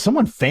don't know.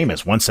 Someone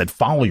famous once said,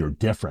 follow your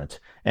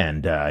different.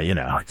 And,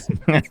 no,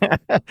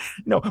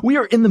 we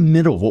are in the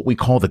middle of what we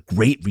call the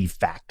great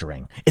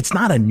refactoring. It's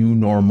not a new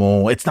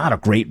normal. It's not a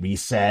great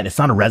reset. It's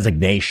not a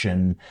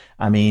resignation.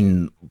 I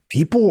mean,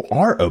 people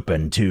are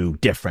open to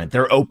different.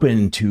 They're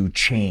open to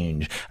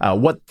change.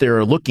 What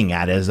they're looking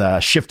at is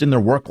a shift in their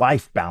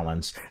work-life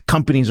balance.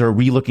 Companies are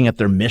relooking at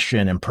their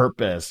mission and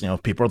purpose.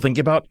 People are thinking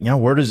about,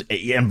 where does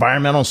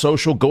environmental,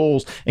 social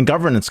goals and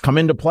governance come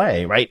into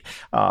play, right?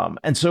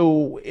 And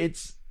so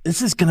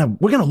we're going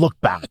to look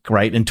back,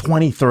 right? In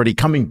 2030,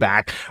 coming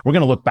back, we're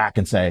going to look back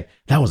and say,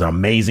 that was an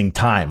amazing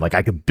time. Like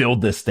I could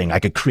build this thing. I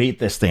could create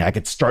this thing. I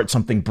could start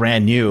something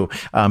brand new.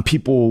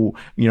 People,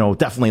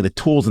 definitely the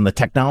tools and the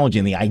technology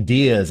and the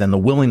ideas and the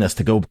willingness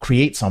to go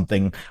create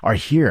something are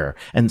here.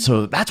 And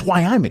so that's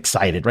why I'm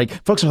excited, right?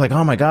 Folks are like,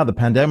 oh my God, the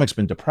pandemic's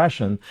been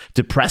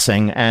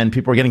depressing and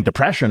people are getting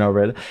depression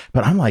over it.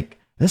 But I'm like,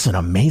 this is an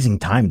amazing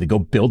time to go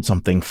build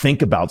something,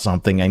 think about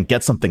something, and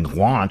get something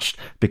launched,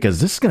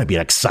 because this is going to be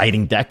an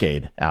exciting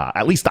decade.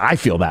 At least I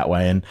feel that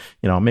way. And,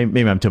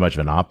 maybe I'm too much of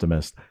an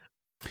optimist.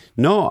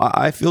 No,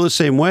 I feel the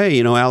same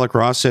way. Alec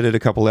Ross said it a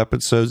couple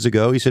episodes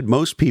ago. He said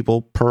most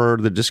people, per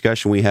the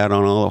discussion we had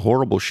on all the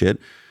horrible shit,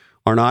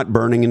 are not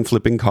burning and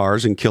flipping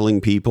cars and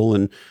killing people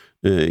and,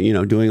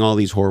 doing all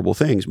these horrible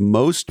things.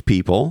 Most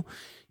people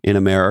in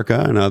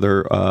America and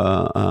other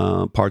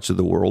parts of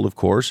the world, of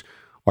course,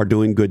 are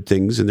doing good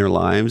things in their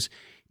lives.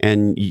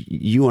 And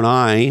you and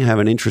I have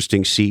an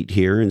interesting seat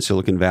here in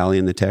Silicon Valley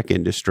in the tech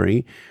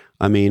industry.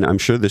 I mean, I'm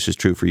sure this is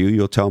true for you.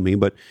 You'll tell me.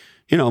 But,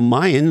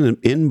 my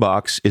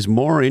inbox is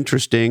more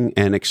interesting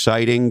and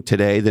exciting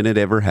today than it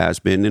ever has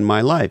been in my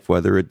life,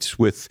 whether it's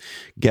with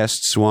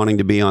guests wanting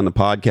to be on the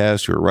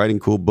podcast or writing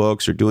cool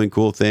books or doing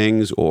cool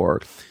things, or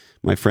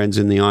my friends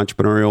in the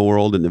entrepreneurial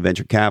world, in the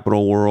venture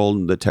capital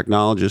world, the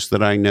technologists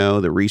that I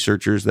know, the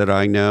researchers that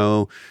I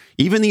know,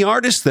 even the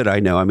artists that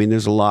I know. I mean,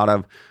 there's a lot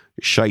of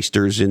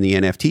shysters in the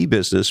NFT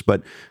business,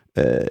 but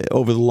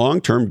over the long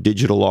term,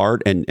 digital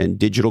art and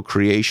digital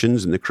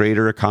creations and the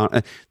creator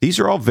economy, these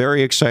are all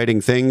very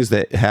exciting things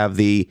that have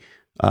the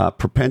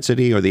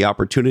propensity or the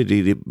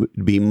opportunity to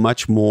be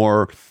much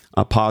more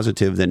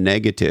positive than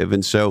negative.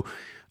 And so,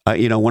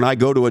 when I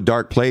go to a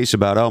dark place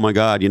about, oh my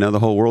God, the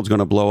whole world's going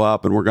to blow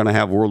up and we're going to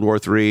have World War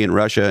III and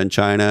Russia and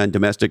China and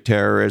domestic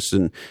terrorists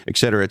and et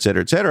cetera, et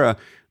cetera, et cetera.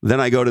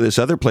 Then I go to this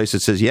other place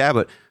that says, yeah,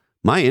 but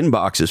my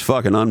inbox is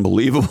fucking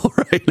unbelievable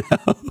right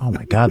now. Oh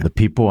my God, the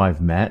people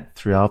I've met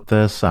throughout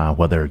this,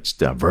 whether it's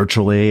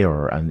virtually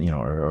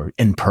or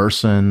in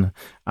person,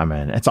 I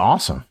mean, it's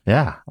awesome.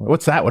 Yeah.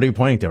 What's that? What are you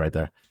pointing to right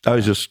there? I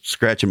was just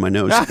scratching my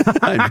nose. I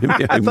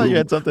thought you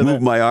had something.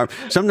 Move my arm.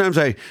 Sometimes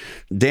I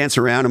dance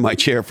around in my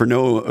chair for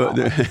no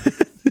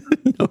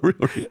real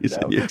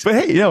reason. No. But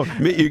hey,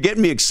 you're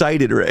getting me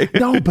excited, Ray.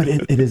 No, but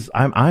it is.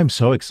 I'm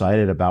so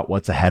excited about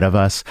what's ahead of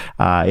us.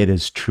 It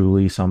is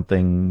truly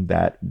something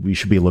that we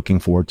should be looking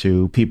forward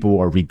to.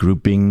 People are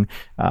regrouping.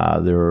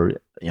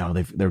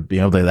 They're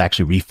being able to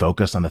actually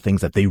refocus on the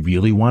things that they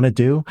really want to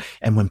do.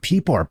 And when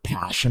people are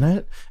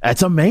passionate,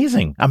 it's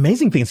amazing.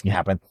 Amazing things can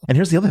happen. And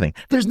here's the other thing.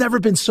 There's never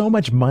been so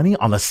much money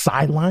on the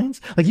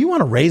sidelines. Like, you want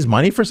to raise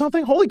money for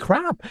something? Holy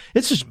crap.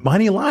 It's just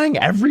money lying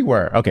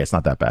everywhere. Okay, it's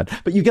not that bad,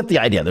 but you get the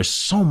idea. There's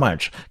so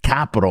much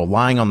capital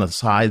lying on the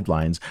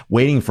sidelines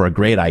waiting for a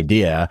great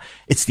idea.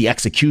 It's the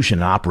execution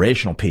and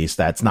operational piece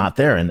that's not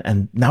there.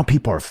 And now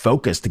people are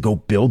focused to go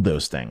build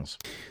those things.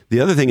 The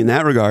other thing in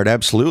that regard,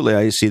 absolutely,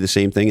 I see the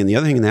same thing. And the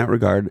other thing in that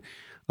regard,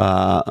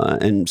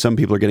 and some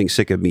people are getting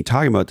sick of me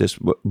talking about this,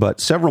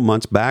 but several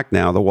months back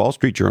now, the Wall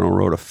Street Journal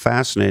wrote a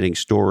fascinating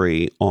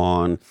story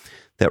on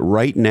that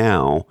right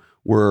now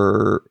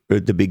we're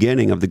at the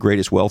beginning of the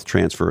greatest wealth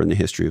transfer in the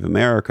history of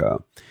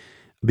America,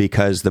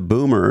 because the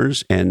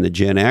boomers and the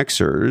Gen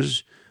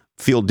Xers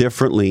feel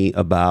differently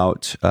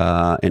about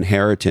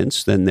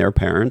inheritance than their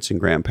parents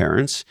and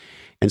grandparents.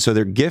 And so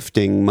they're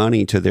gifting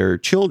money to their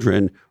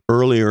children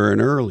earlier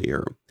and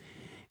earlier.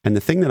 And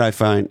the thing that I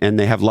find, and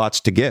they have lots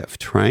to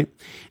gift, right?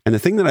 And the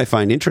thing that I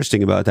find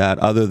interesting about that,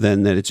 other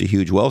than that it's a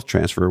huge wealth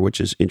transfer, which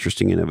is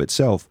interesting in of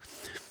itself,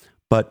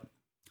 but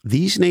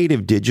these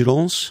native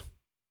digitals,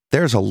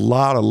 there's a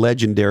lot of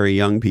legendary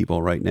young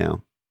people right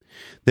now.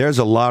 There's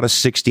a lot of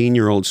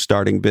 16-year-olds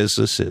starting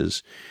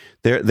businesses.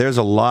 There's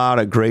a lot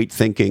of great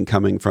thinking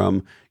coming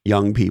from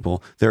young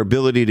people. Their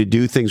ability to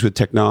do things with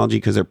technology,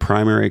 because their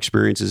primary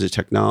experience is a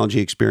technology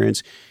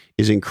experience,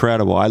 is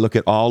incredible. I look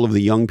at all of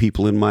the young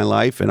people in my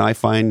life and I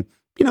find,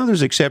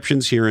 there's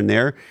exceptions here and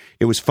there.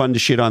 It was fun to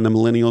shit on the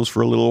millennials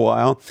for a little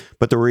while.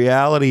 But the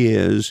reality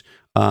is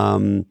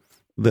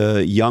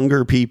the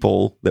younger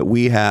people that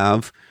we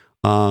have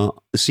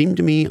seem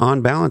to me,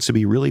 on balance, to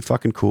be really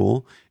fucking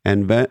cool.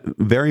 And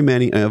very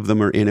many of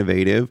them are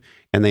innovative,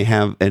 and they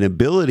have an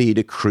ability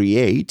to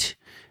create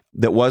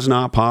that was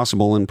not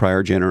possible in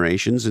prior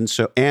generations.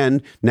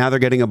 And now they're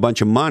getting a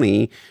bunch of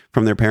money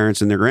from their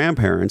parents and their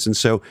grandparents. And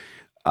so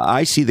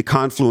I see the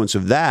confluence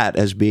of that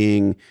as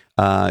being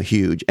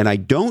huge. And I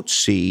don't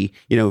see,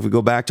 if we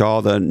go back to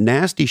all the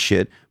nasty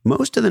shit,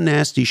 most of the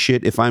nasty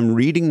shit, if I'm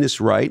reading this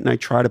right and I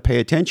try to pay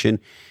attention,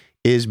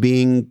 is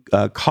being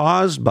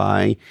caused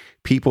by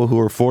people who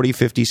are 40,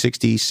 50,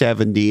 60,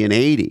 70, and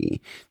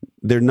 80.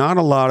 There are not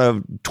a lot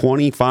of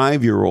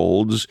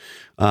 25-year-olds,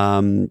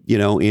 in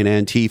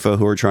Antifa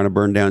who are trying to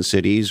burn down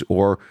cities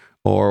or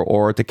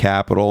at the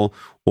Capitol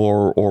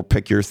or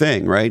pick your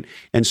thing, right?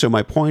 And so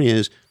my point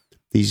is,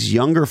 these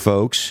younger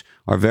folks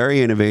are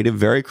very innovative,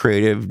 very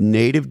creative,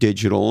 native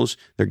digitals.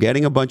 They're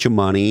getting a bunch of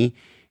money,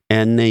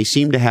 and they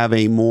seem to have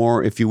a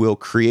more, if you will,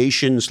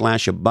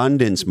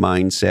 creation/abundance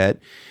mindset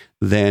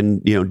than,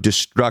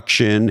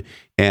 destruction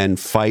and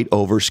fight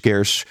over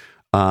scarce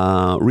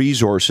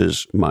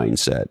resources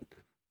mindset.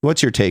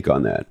 What's your take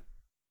on that?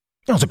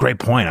 It's a great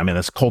point. I mean,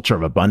 this culture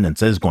of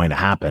abundance is going to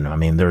happen. I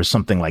mean, there's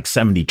something like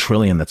 70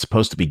 trillion that's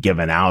supposed to be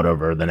given out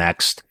over the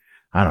next,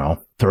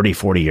 30,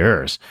 40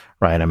 years,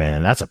 right? I mean,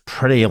 and that's a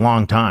pretty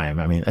long time.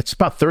 I mean, it's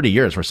about 30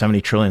 years where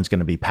 70 trillion is going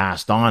to be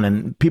passed on,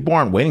 and people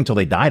aren't waiting till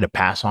they die to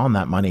pass on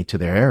that money to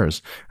their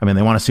heirs. I mean,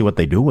 they want to see what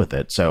they do with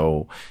it.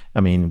 So,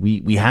 I mean,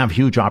 we have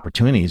huge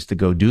opportunities to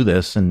go do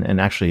this and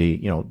actually,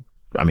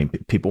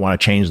 people want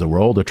to change the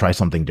world or try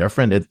something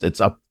different. It's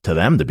up to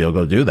them to be able to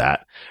go do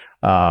that.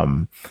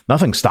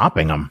 Nothing's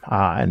stopping them.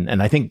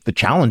 And I think the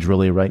challenge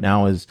really right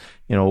now is,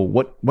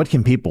 what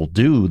can people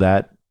do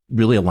that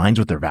really aligns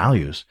with their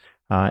values?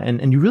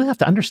 And you really have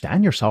to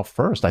understand yourself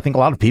first. I think a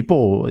lot of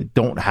people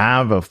don't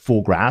have a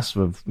full grasp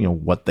of,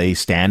 what they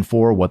stand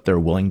for, what they're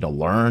willing to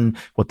learn,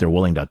 what they're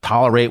willing to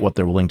tolerate, what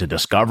they're willing to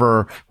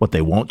discover, what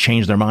they won't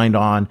change their mind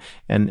on.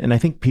 And I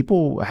think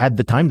people had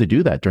the time to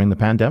do that during the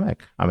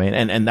pandemic. I mean,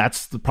 and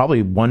that's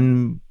probably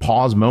one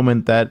pause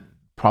moment that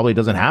probably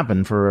doesn't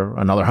happen for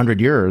another 100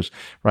 years,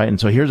 right?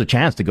 And so here's a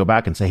chance to go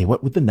back and say, hey,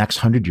 what would the next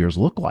 100 years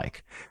look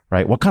like,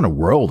 right? What kind of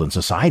world and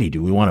society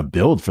do we want to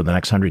build for the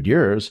next 100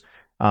 years?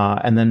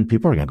 And then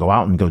people are going to go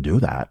out and go do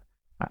that.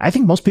 I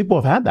think most people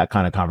have had that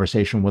kind of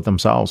conversation with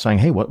themselves saying,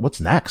 hey, what's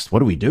next? What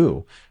do we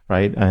do?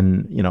 Right.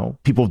 And,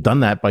 people have done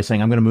that by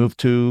saying, I'm going to move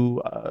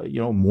to,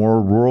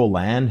 more rural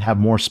land, have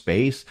more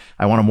space.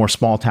 I want a more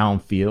small town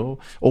feel.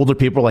 Older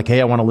people are like,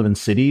 hey, I want to live in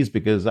cities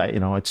because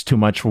it's too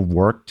much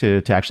work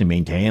to actually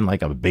maintain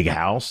like a big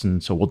house.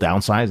 And so we'll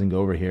downsize and go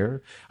over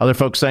here. Other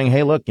folks saying,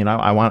 hey, look,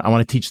 I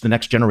want to teach the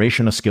next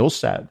generation a skill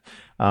set.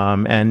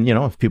 And,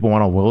 if people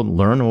want to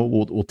learn,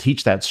 we'll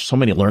teach that. So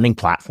many learning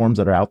platforms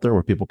that are out there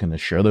where people can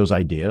share those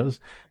ideas.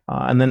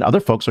 And then other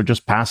folks are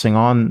just passing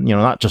on,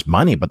 not just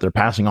money, but they're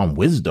passing on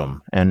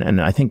wisdom. And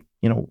I think,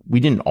 we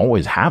didn't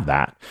always have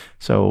that.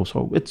 So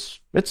it's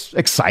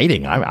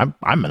exciting. I'm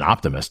an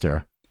optimist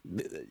here.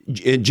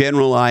 In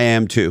general, I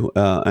am too.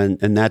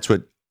 And that's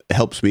what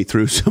helps me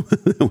through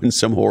when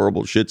some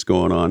horrible shit's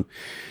going on.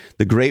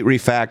 The great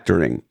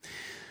refactoring.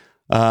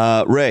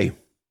 Ray,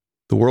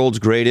 the world's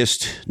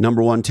greatest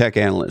 #1 tech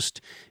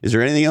analyst. Is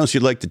there anything else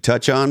you'd like to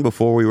touch on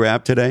before we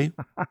wrap today?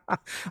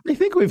 I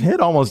think we've hit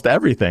almost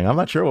everything. I'm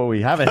not sure what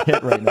we haven't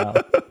hit right now.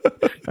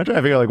 I'm trying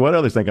to figure what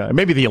others think.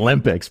 Maybe the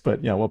Olympics,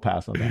 but we'll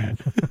pass on that.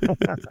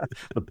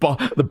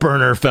 the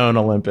burner phone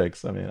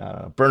Olympics. I mean, I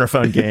don't know. Burner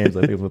phone games,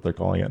 I think is what they're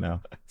calling it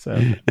now. So.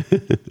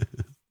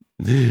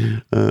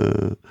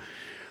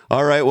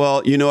 All right.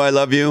 Well, I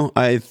love you.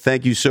 I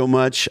thank you so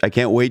much. I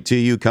can't wait till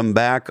you come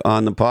back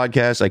on the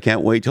podcast. I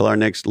can't wait till our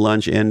next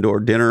lunch and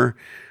or dinner.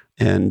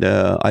 And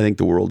I think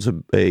the world's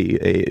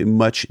a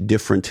much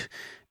different,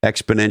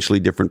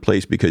 exponentially different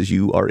place because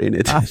you are in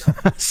it.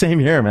 Same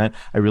here, man.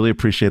 I really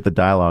appreciate the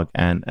dialogue.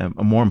 And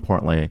more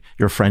importantly,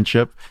 your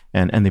friendship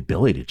and the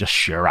ability to just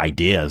share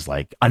ideas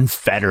like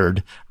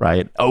unfettered,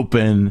 right?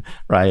 Open,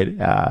 right?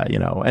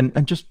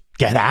 And just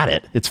get at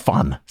it. It's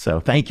fun.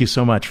 So thank you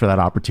so much for that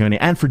opportunity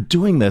and for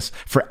doing this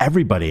for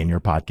everybody in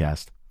your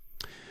podcast.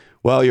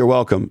 Well, you're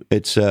welcome.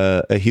 It's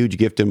a huge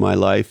gift in my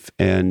life,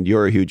 and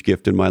you're a huge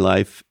gift in my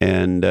life.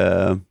 And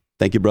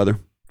thank you, brother.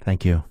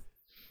 Thank you.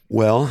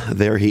 Well,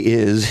 there he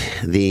is,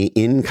 the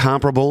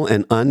incomparable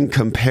and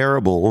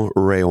uncomparable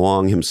Ray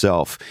Wang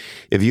himself.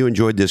 If you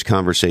enjoyed this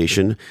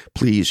conversation,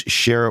 please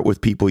share it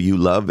with people you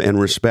love and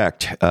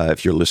respect.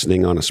 If you're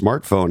listening on a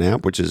smartphone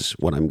app, which is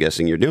what I'm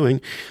guessing you're doing,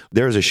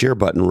 there's a share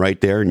button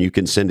right there, and you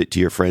can send it to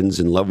your friends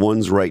and loved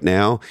ones right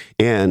now.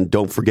 And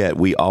don't forget,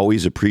 we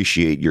always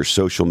appreciate your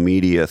social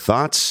media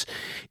thoughts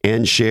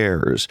and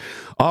shares.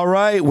 All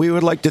right, we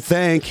would like to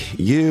thank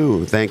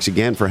you. Thanks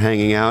again for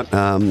hanging out.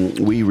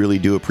 We really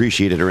do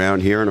appreciate it around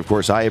here. And of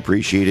course, I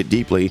appreciate it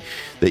deeply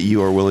that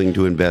you are willing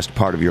to invest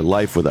part of your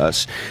life with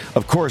us.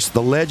 Of course,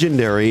 the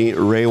legendary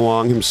Ray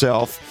Wang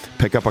himself,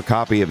 pick up a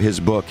copy of his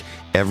book,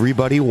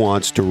 Everybody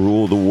Wants to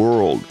Rule the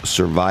World,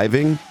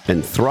 Surviving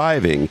and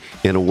Thriving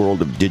in a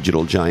World of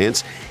Digital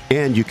Giants.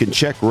 And you can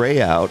check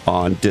Ray out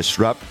on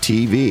Disrupt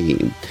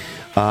TV.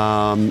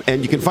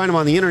 And you can find them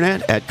on the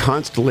internet at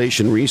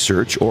Constellation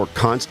Research or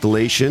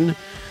Constellation,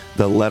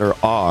 the letter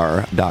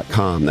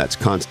R.com. That's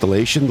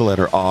Constellation, the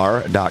letter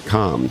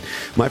R.com.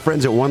 My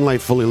friends at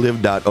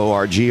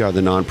OneLifeFullyLived.org are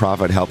the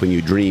nonprofit helping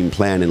you dream,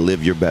 plan, and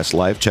live your best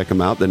life. Check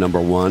them out, the number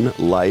one,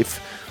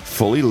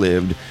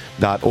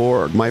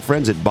 LifeFullyLived.org. My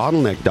friends at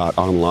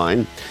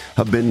Bottleneck.online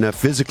have been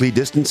physically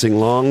distancing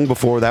long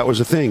before that was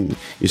a thing.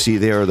 You see,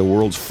 they are the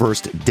world's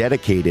first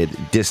dedicated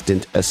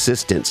distant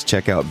assistants.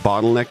 Check out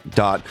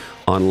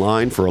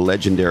Bottleneck.online for a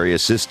legendary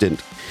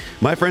assistant.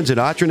 My friends at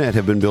Atranet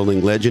have been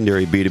building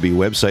legendary B2B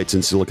websites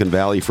in Silicon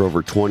Valley for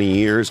over 20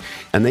 years,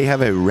 and they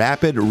have a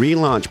rapid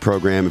relaunch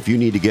program if you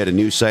need to get a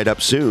new site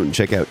up soon.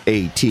 Check out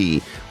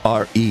ATRE.net.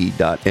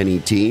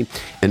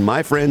 And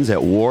my friends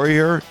at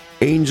Warrior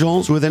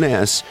Angels with an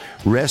S,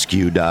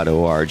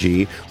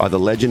 rescue.org are the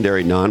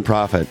legendary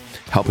nonprofit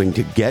helping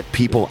to get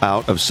people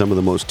out of some of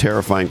the most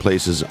terrifying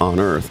places on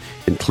earth,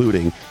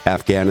 including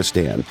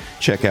Afghanistan.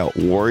 Check out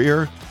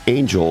Warrior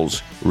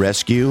Angels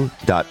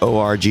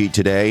Rescue.org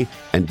today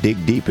and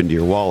dig deep into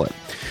your wallet.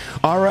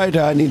 All right,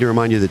 I need to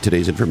remind you that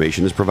today's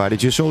information is provided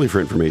to you solely for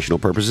informational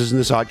purposes,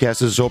 and this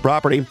oddcast is the sole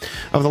property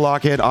of the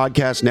Lochhead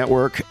Oddcast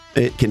Network.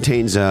 It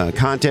contains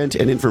content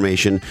and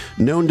information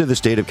known to the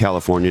state of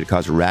California to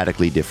cause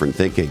radically different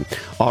thinking.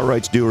 All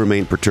rights do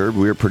remain perturbed.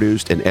 We are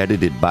produced and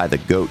edited by the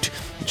GOAT,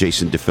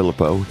 Jason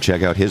DeFilippo.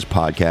 Check out his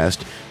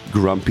podcast,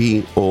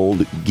 Grumpy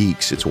Old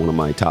Geeks. It's one of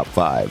my top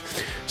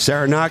 5.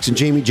 Sarah Knox and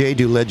Jamie J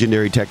do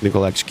legendary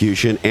technical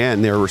execution,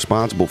 and they're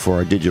responsible for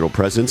our digital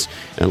presence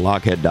and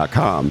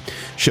Lochhead.com.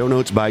 Show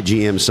notes by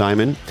GM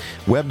Simon.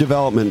 Web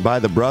development by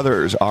the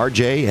brothers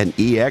RJ and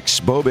EX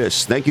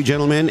Bobis. Thank you,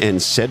 gentlemen.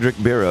 And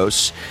Cedric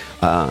Barros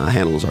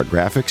handles our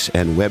graphics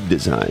and web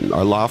design.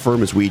 Our law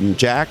firm is Weed &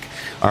 Jack.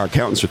 Our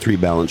accountants are 3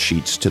 balance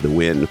sheets to the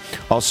win.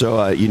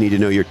 Also, you need to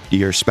know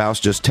your spouse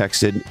just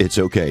texted. It's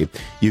okay.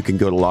 You can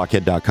go to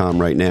Lochhead.com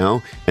right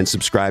now and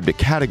subscribe to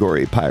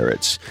Category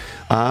Pirates.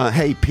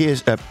 Hey,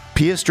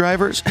 Prius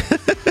drivers,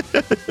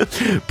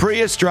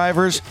 Prius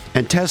drivers,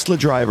 and Tesla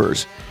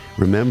drivers,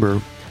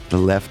 remember, the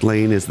left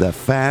lane is the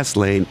fast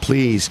lane.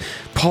 Please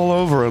pull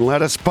over and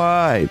let us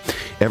by.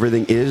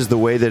 Everything is the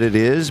way that it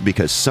is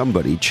because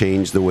somebody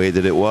changed the way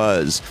that it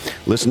was.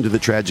 Listen to the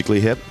Tragically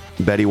Hip.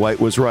 Betty White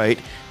was right.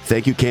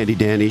 Thank you, Candy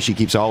Dandy. She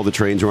keeps all the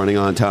trains running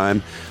on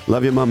time.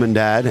 Love you, Mom and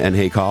Dad. And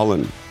hey,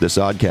 Colin, this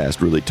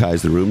oddcast really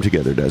ties the room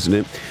together, doesn't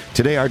it?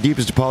 Today, our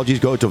deepest apologies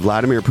go to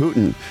Vladimir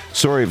Putin.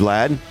 Sorry,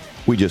 Vlad.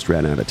 We just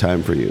ran out of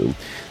time for you.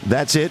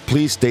 That's it.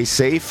 Please stay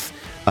safe.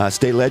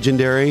 Stay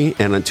legendary,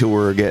 and until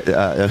we're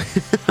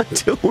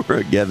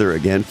together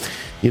again,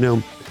 you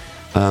know,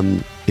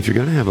 if you're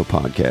going to have a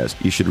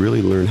podcast, you should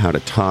really learn how to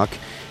talk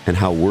and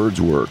how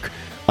words work.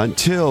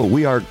 Until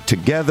we are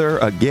together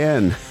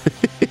again,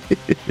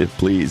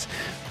 please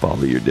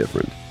follow your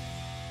different.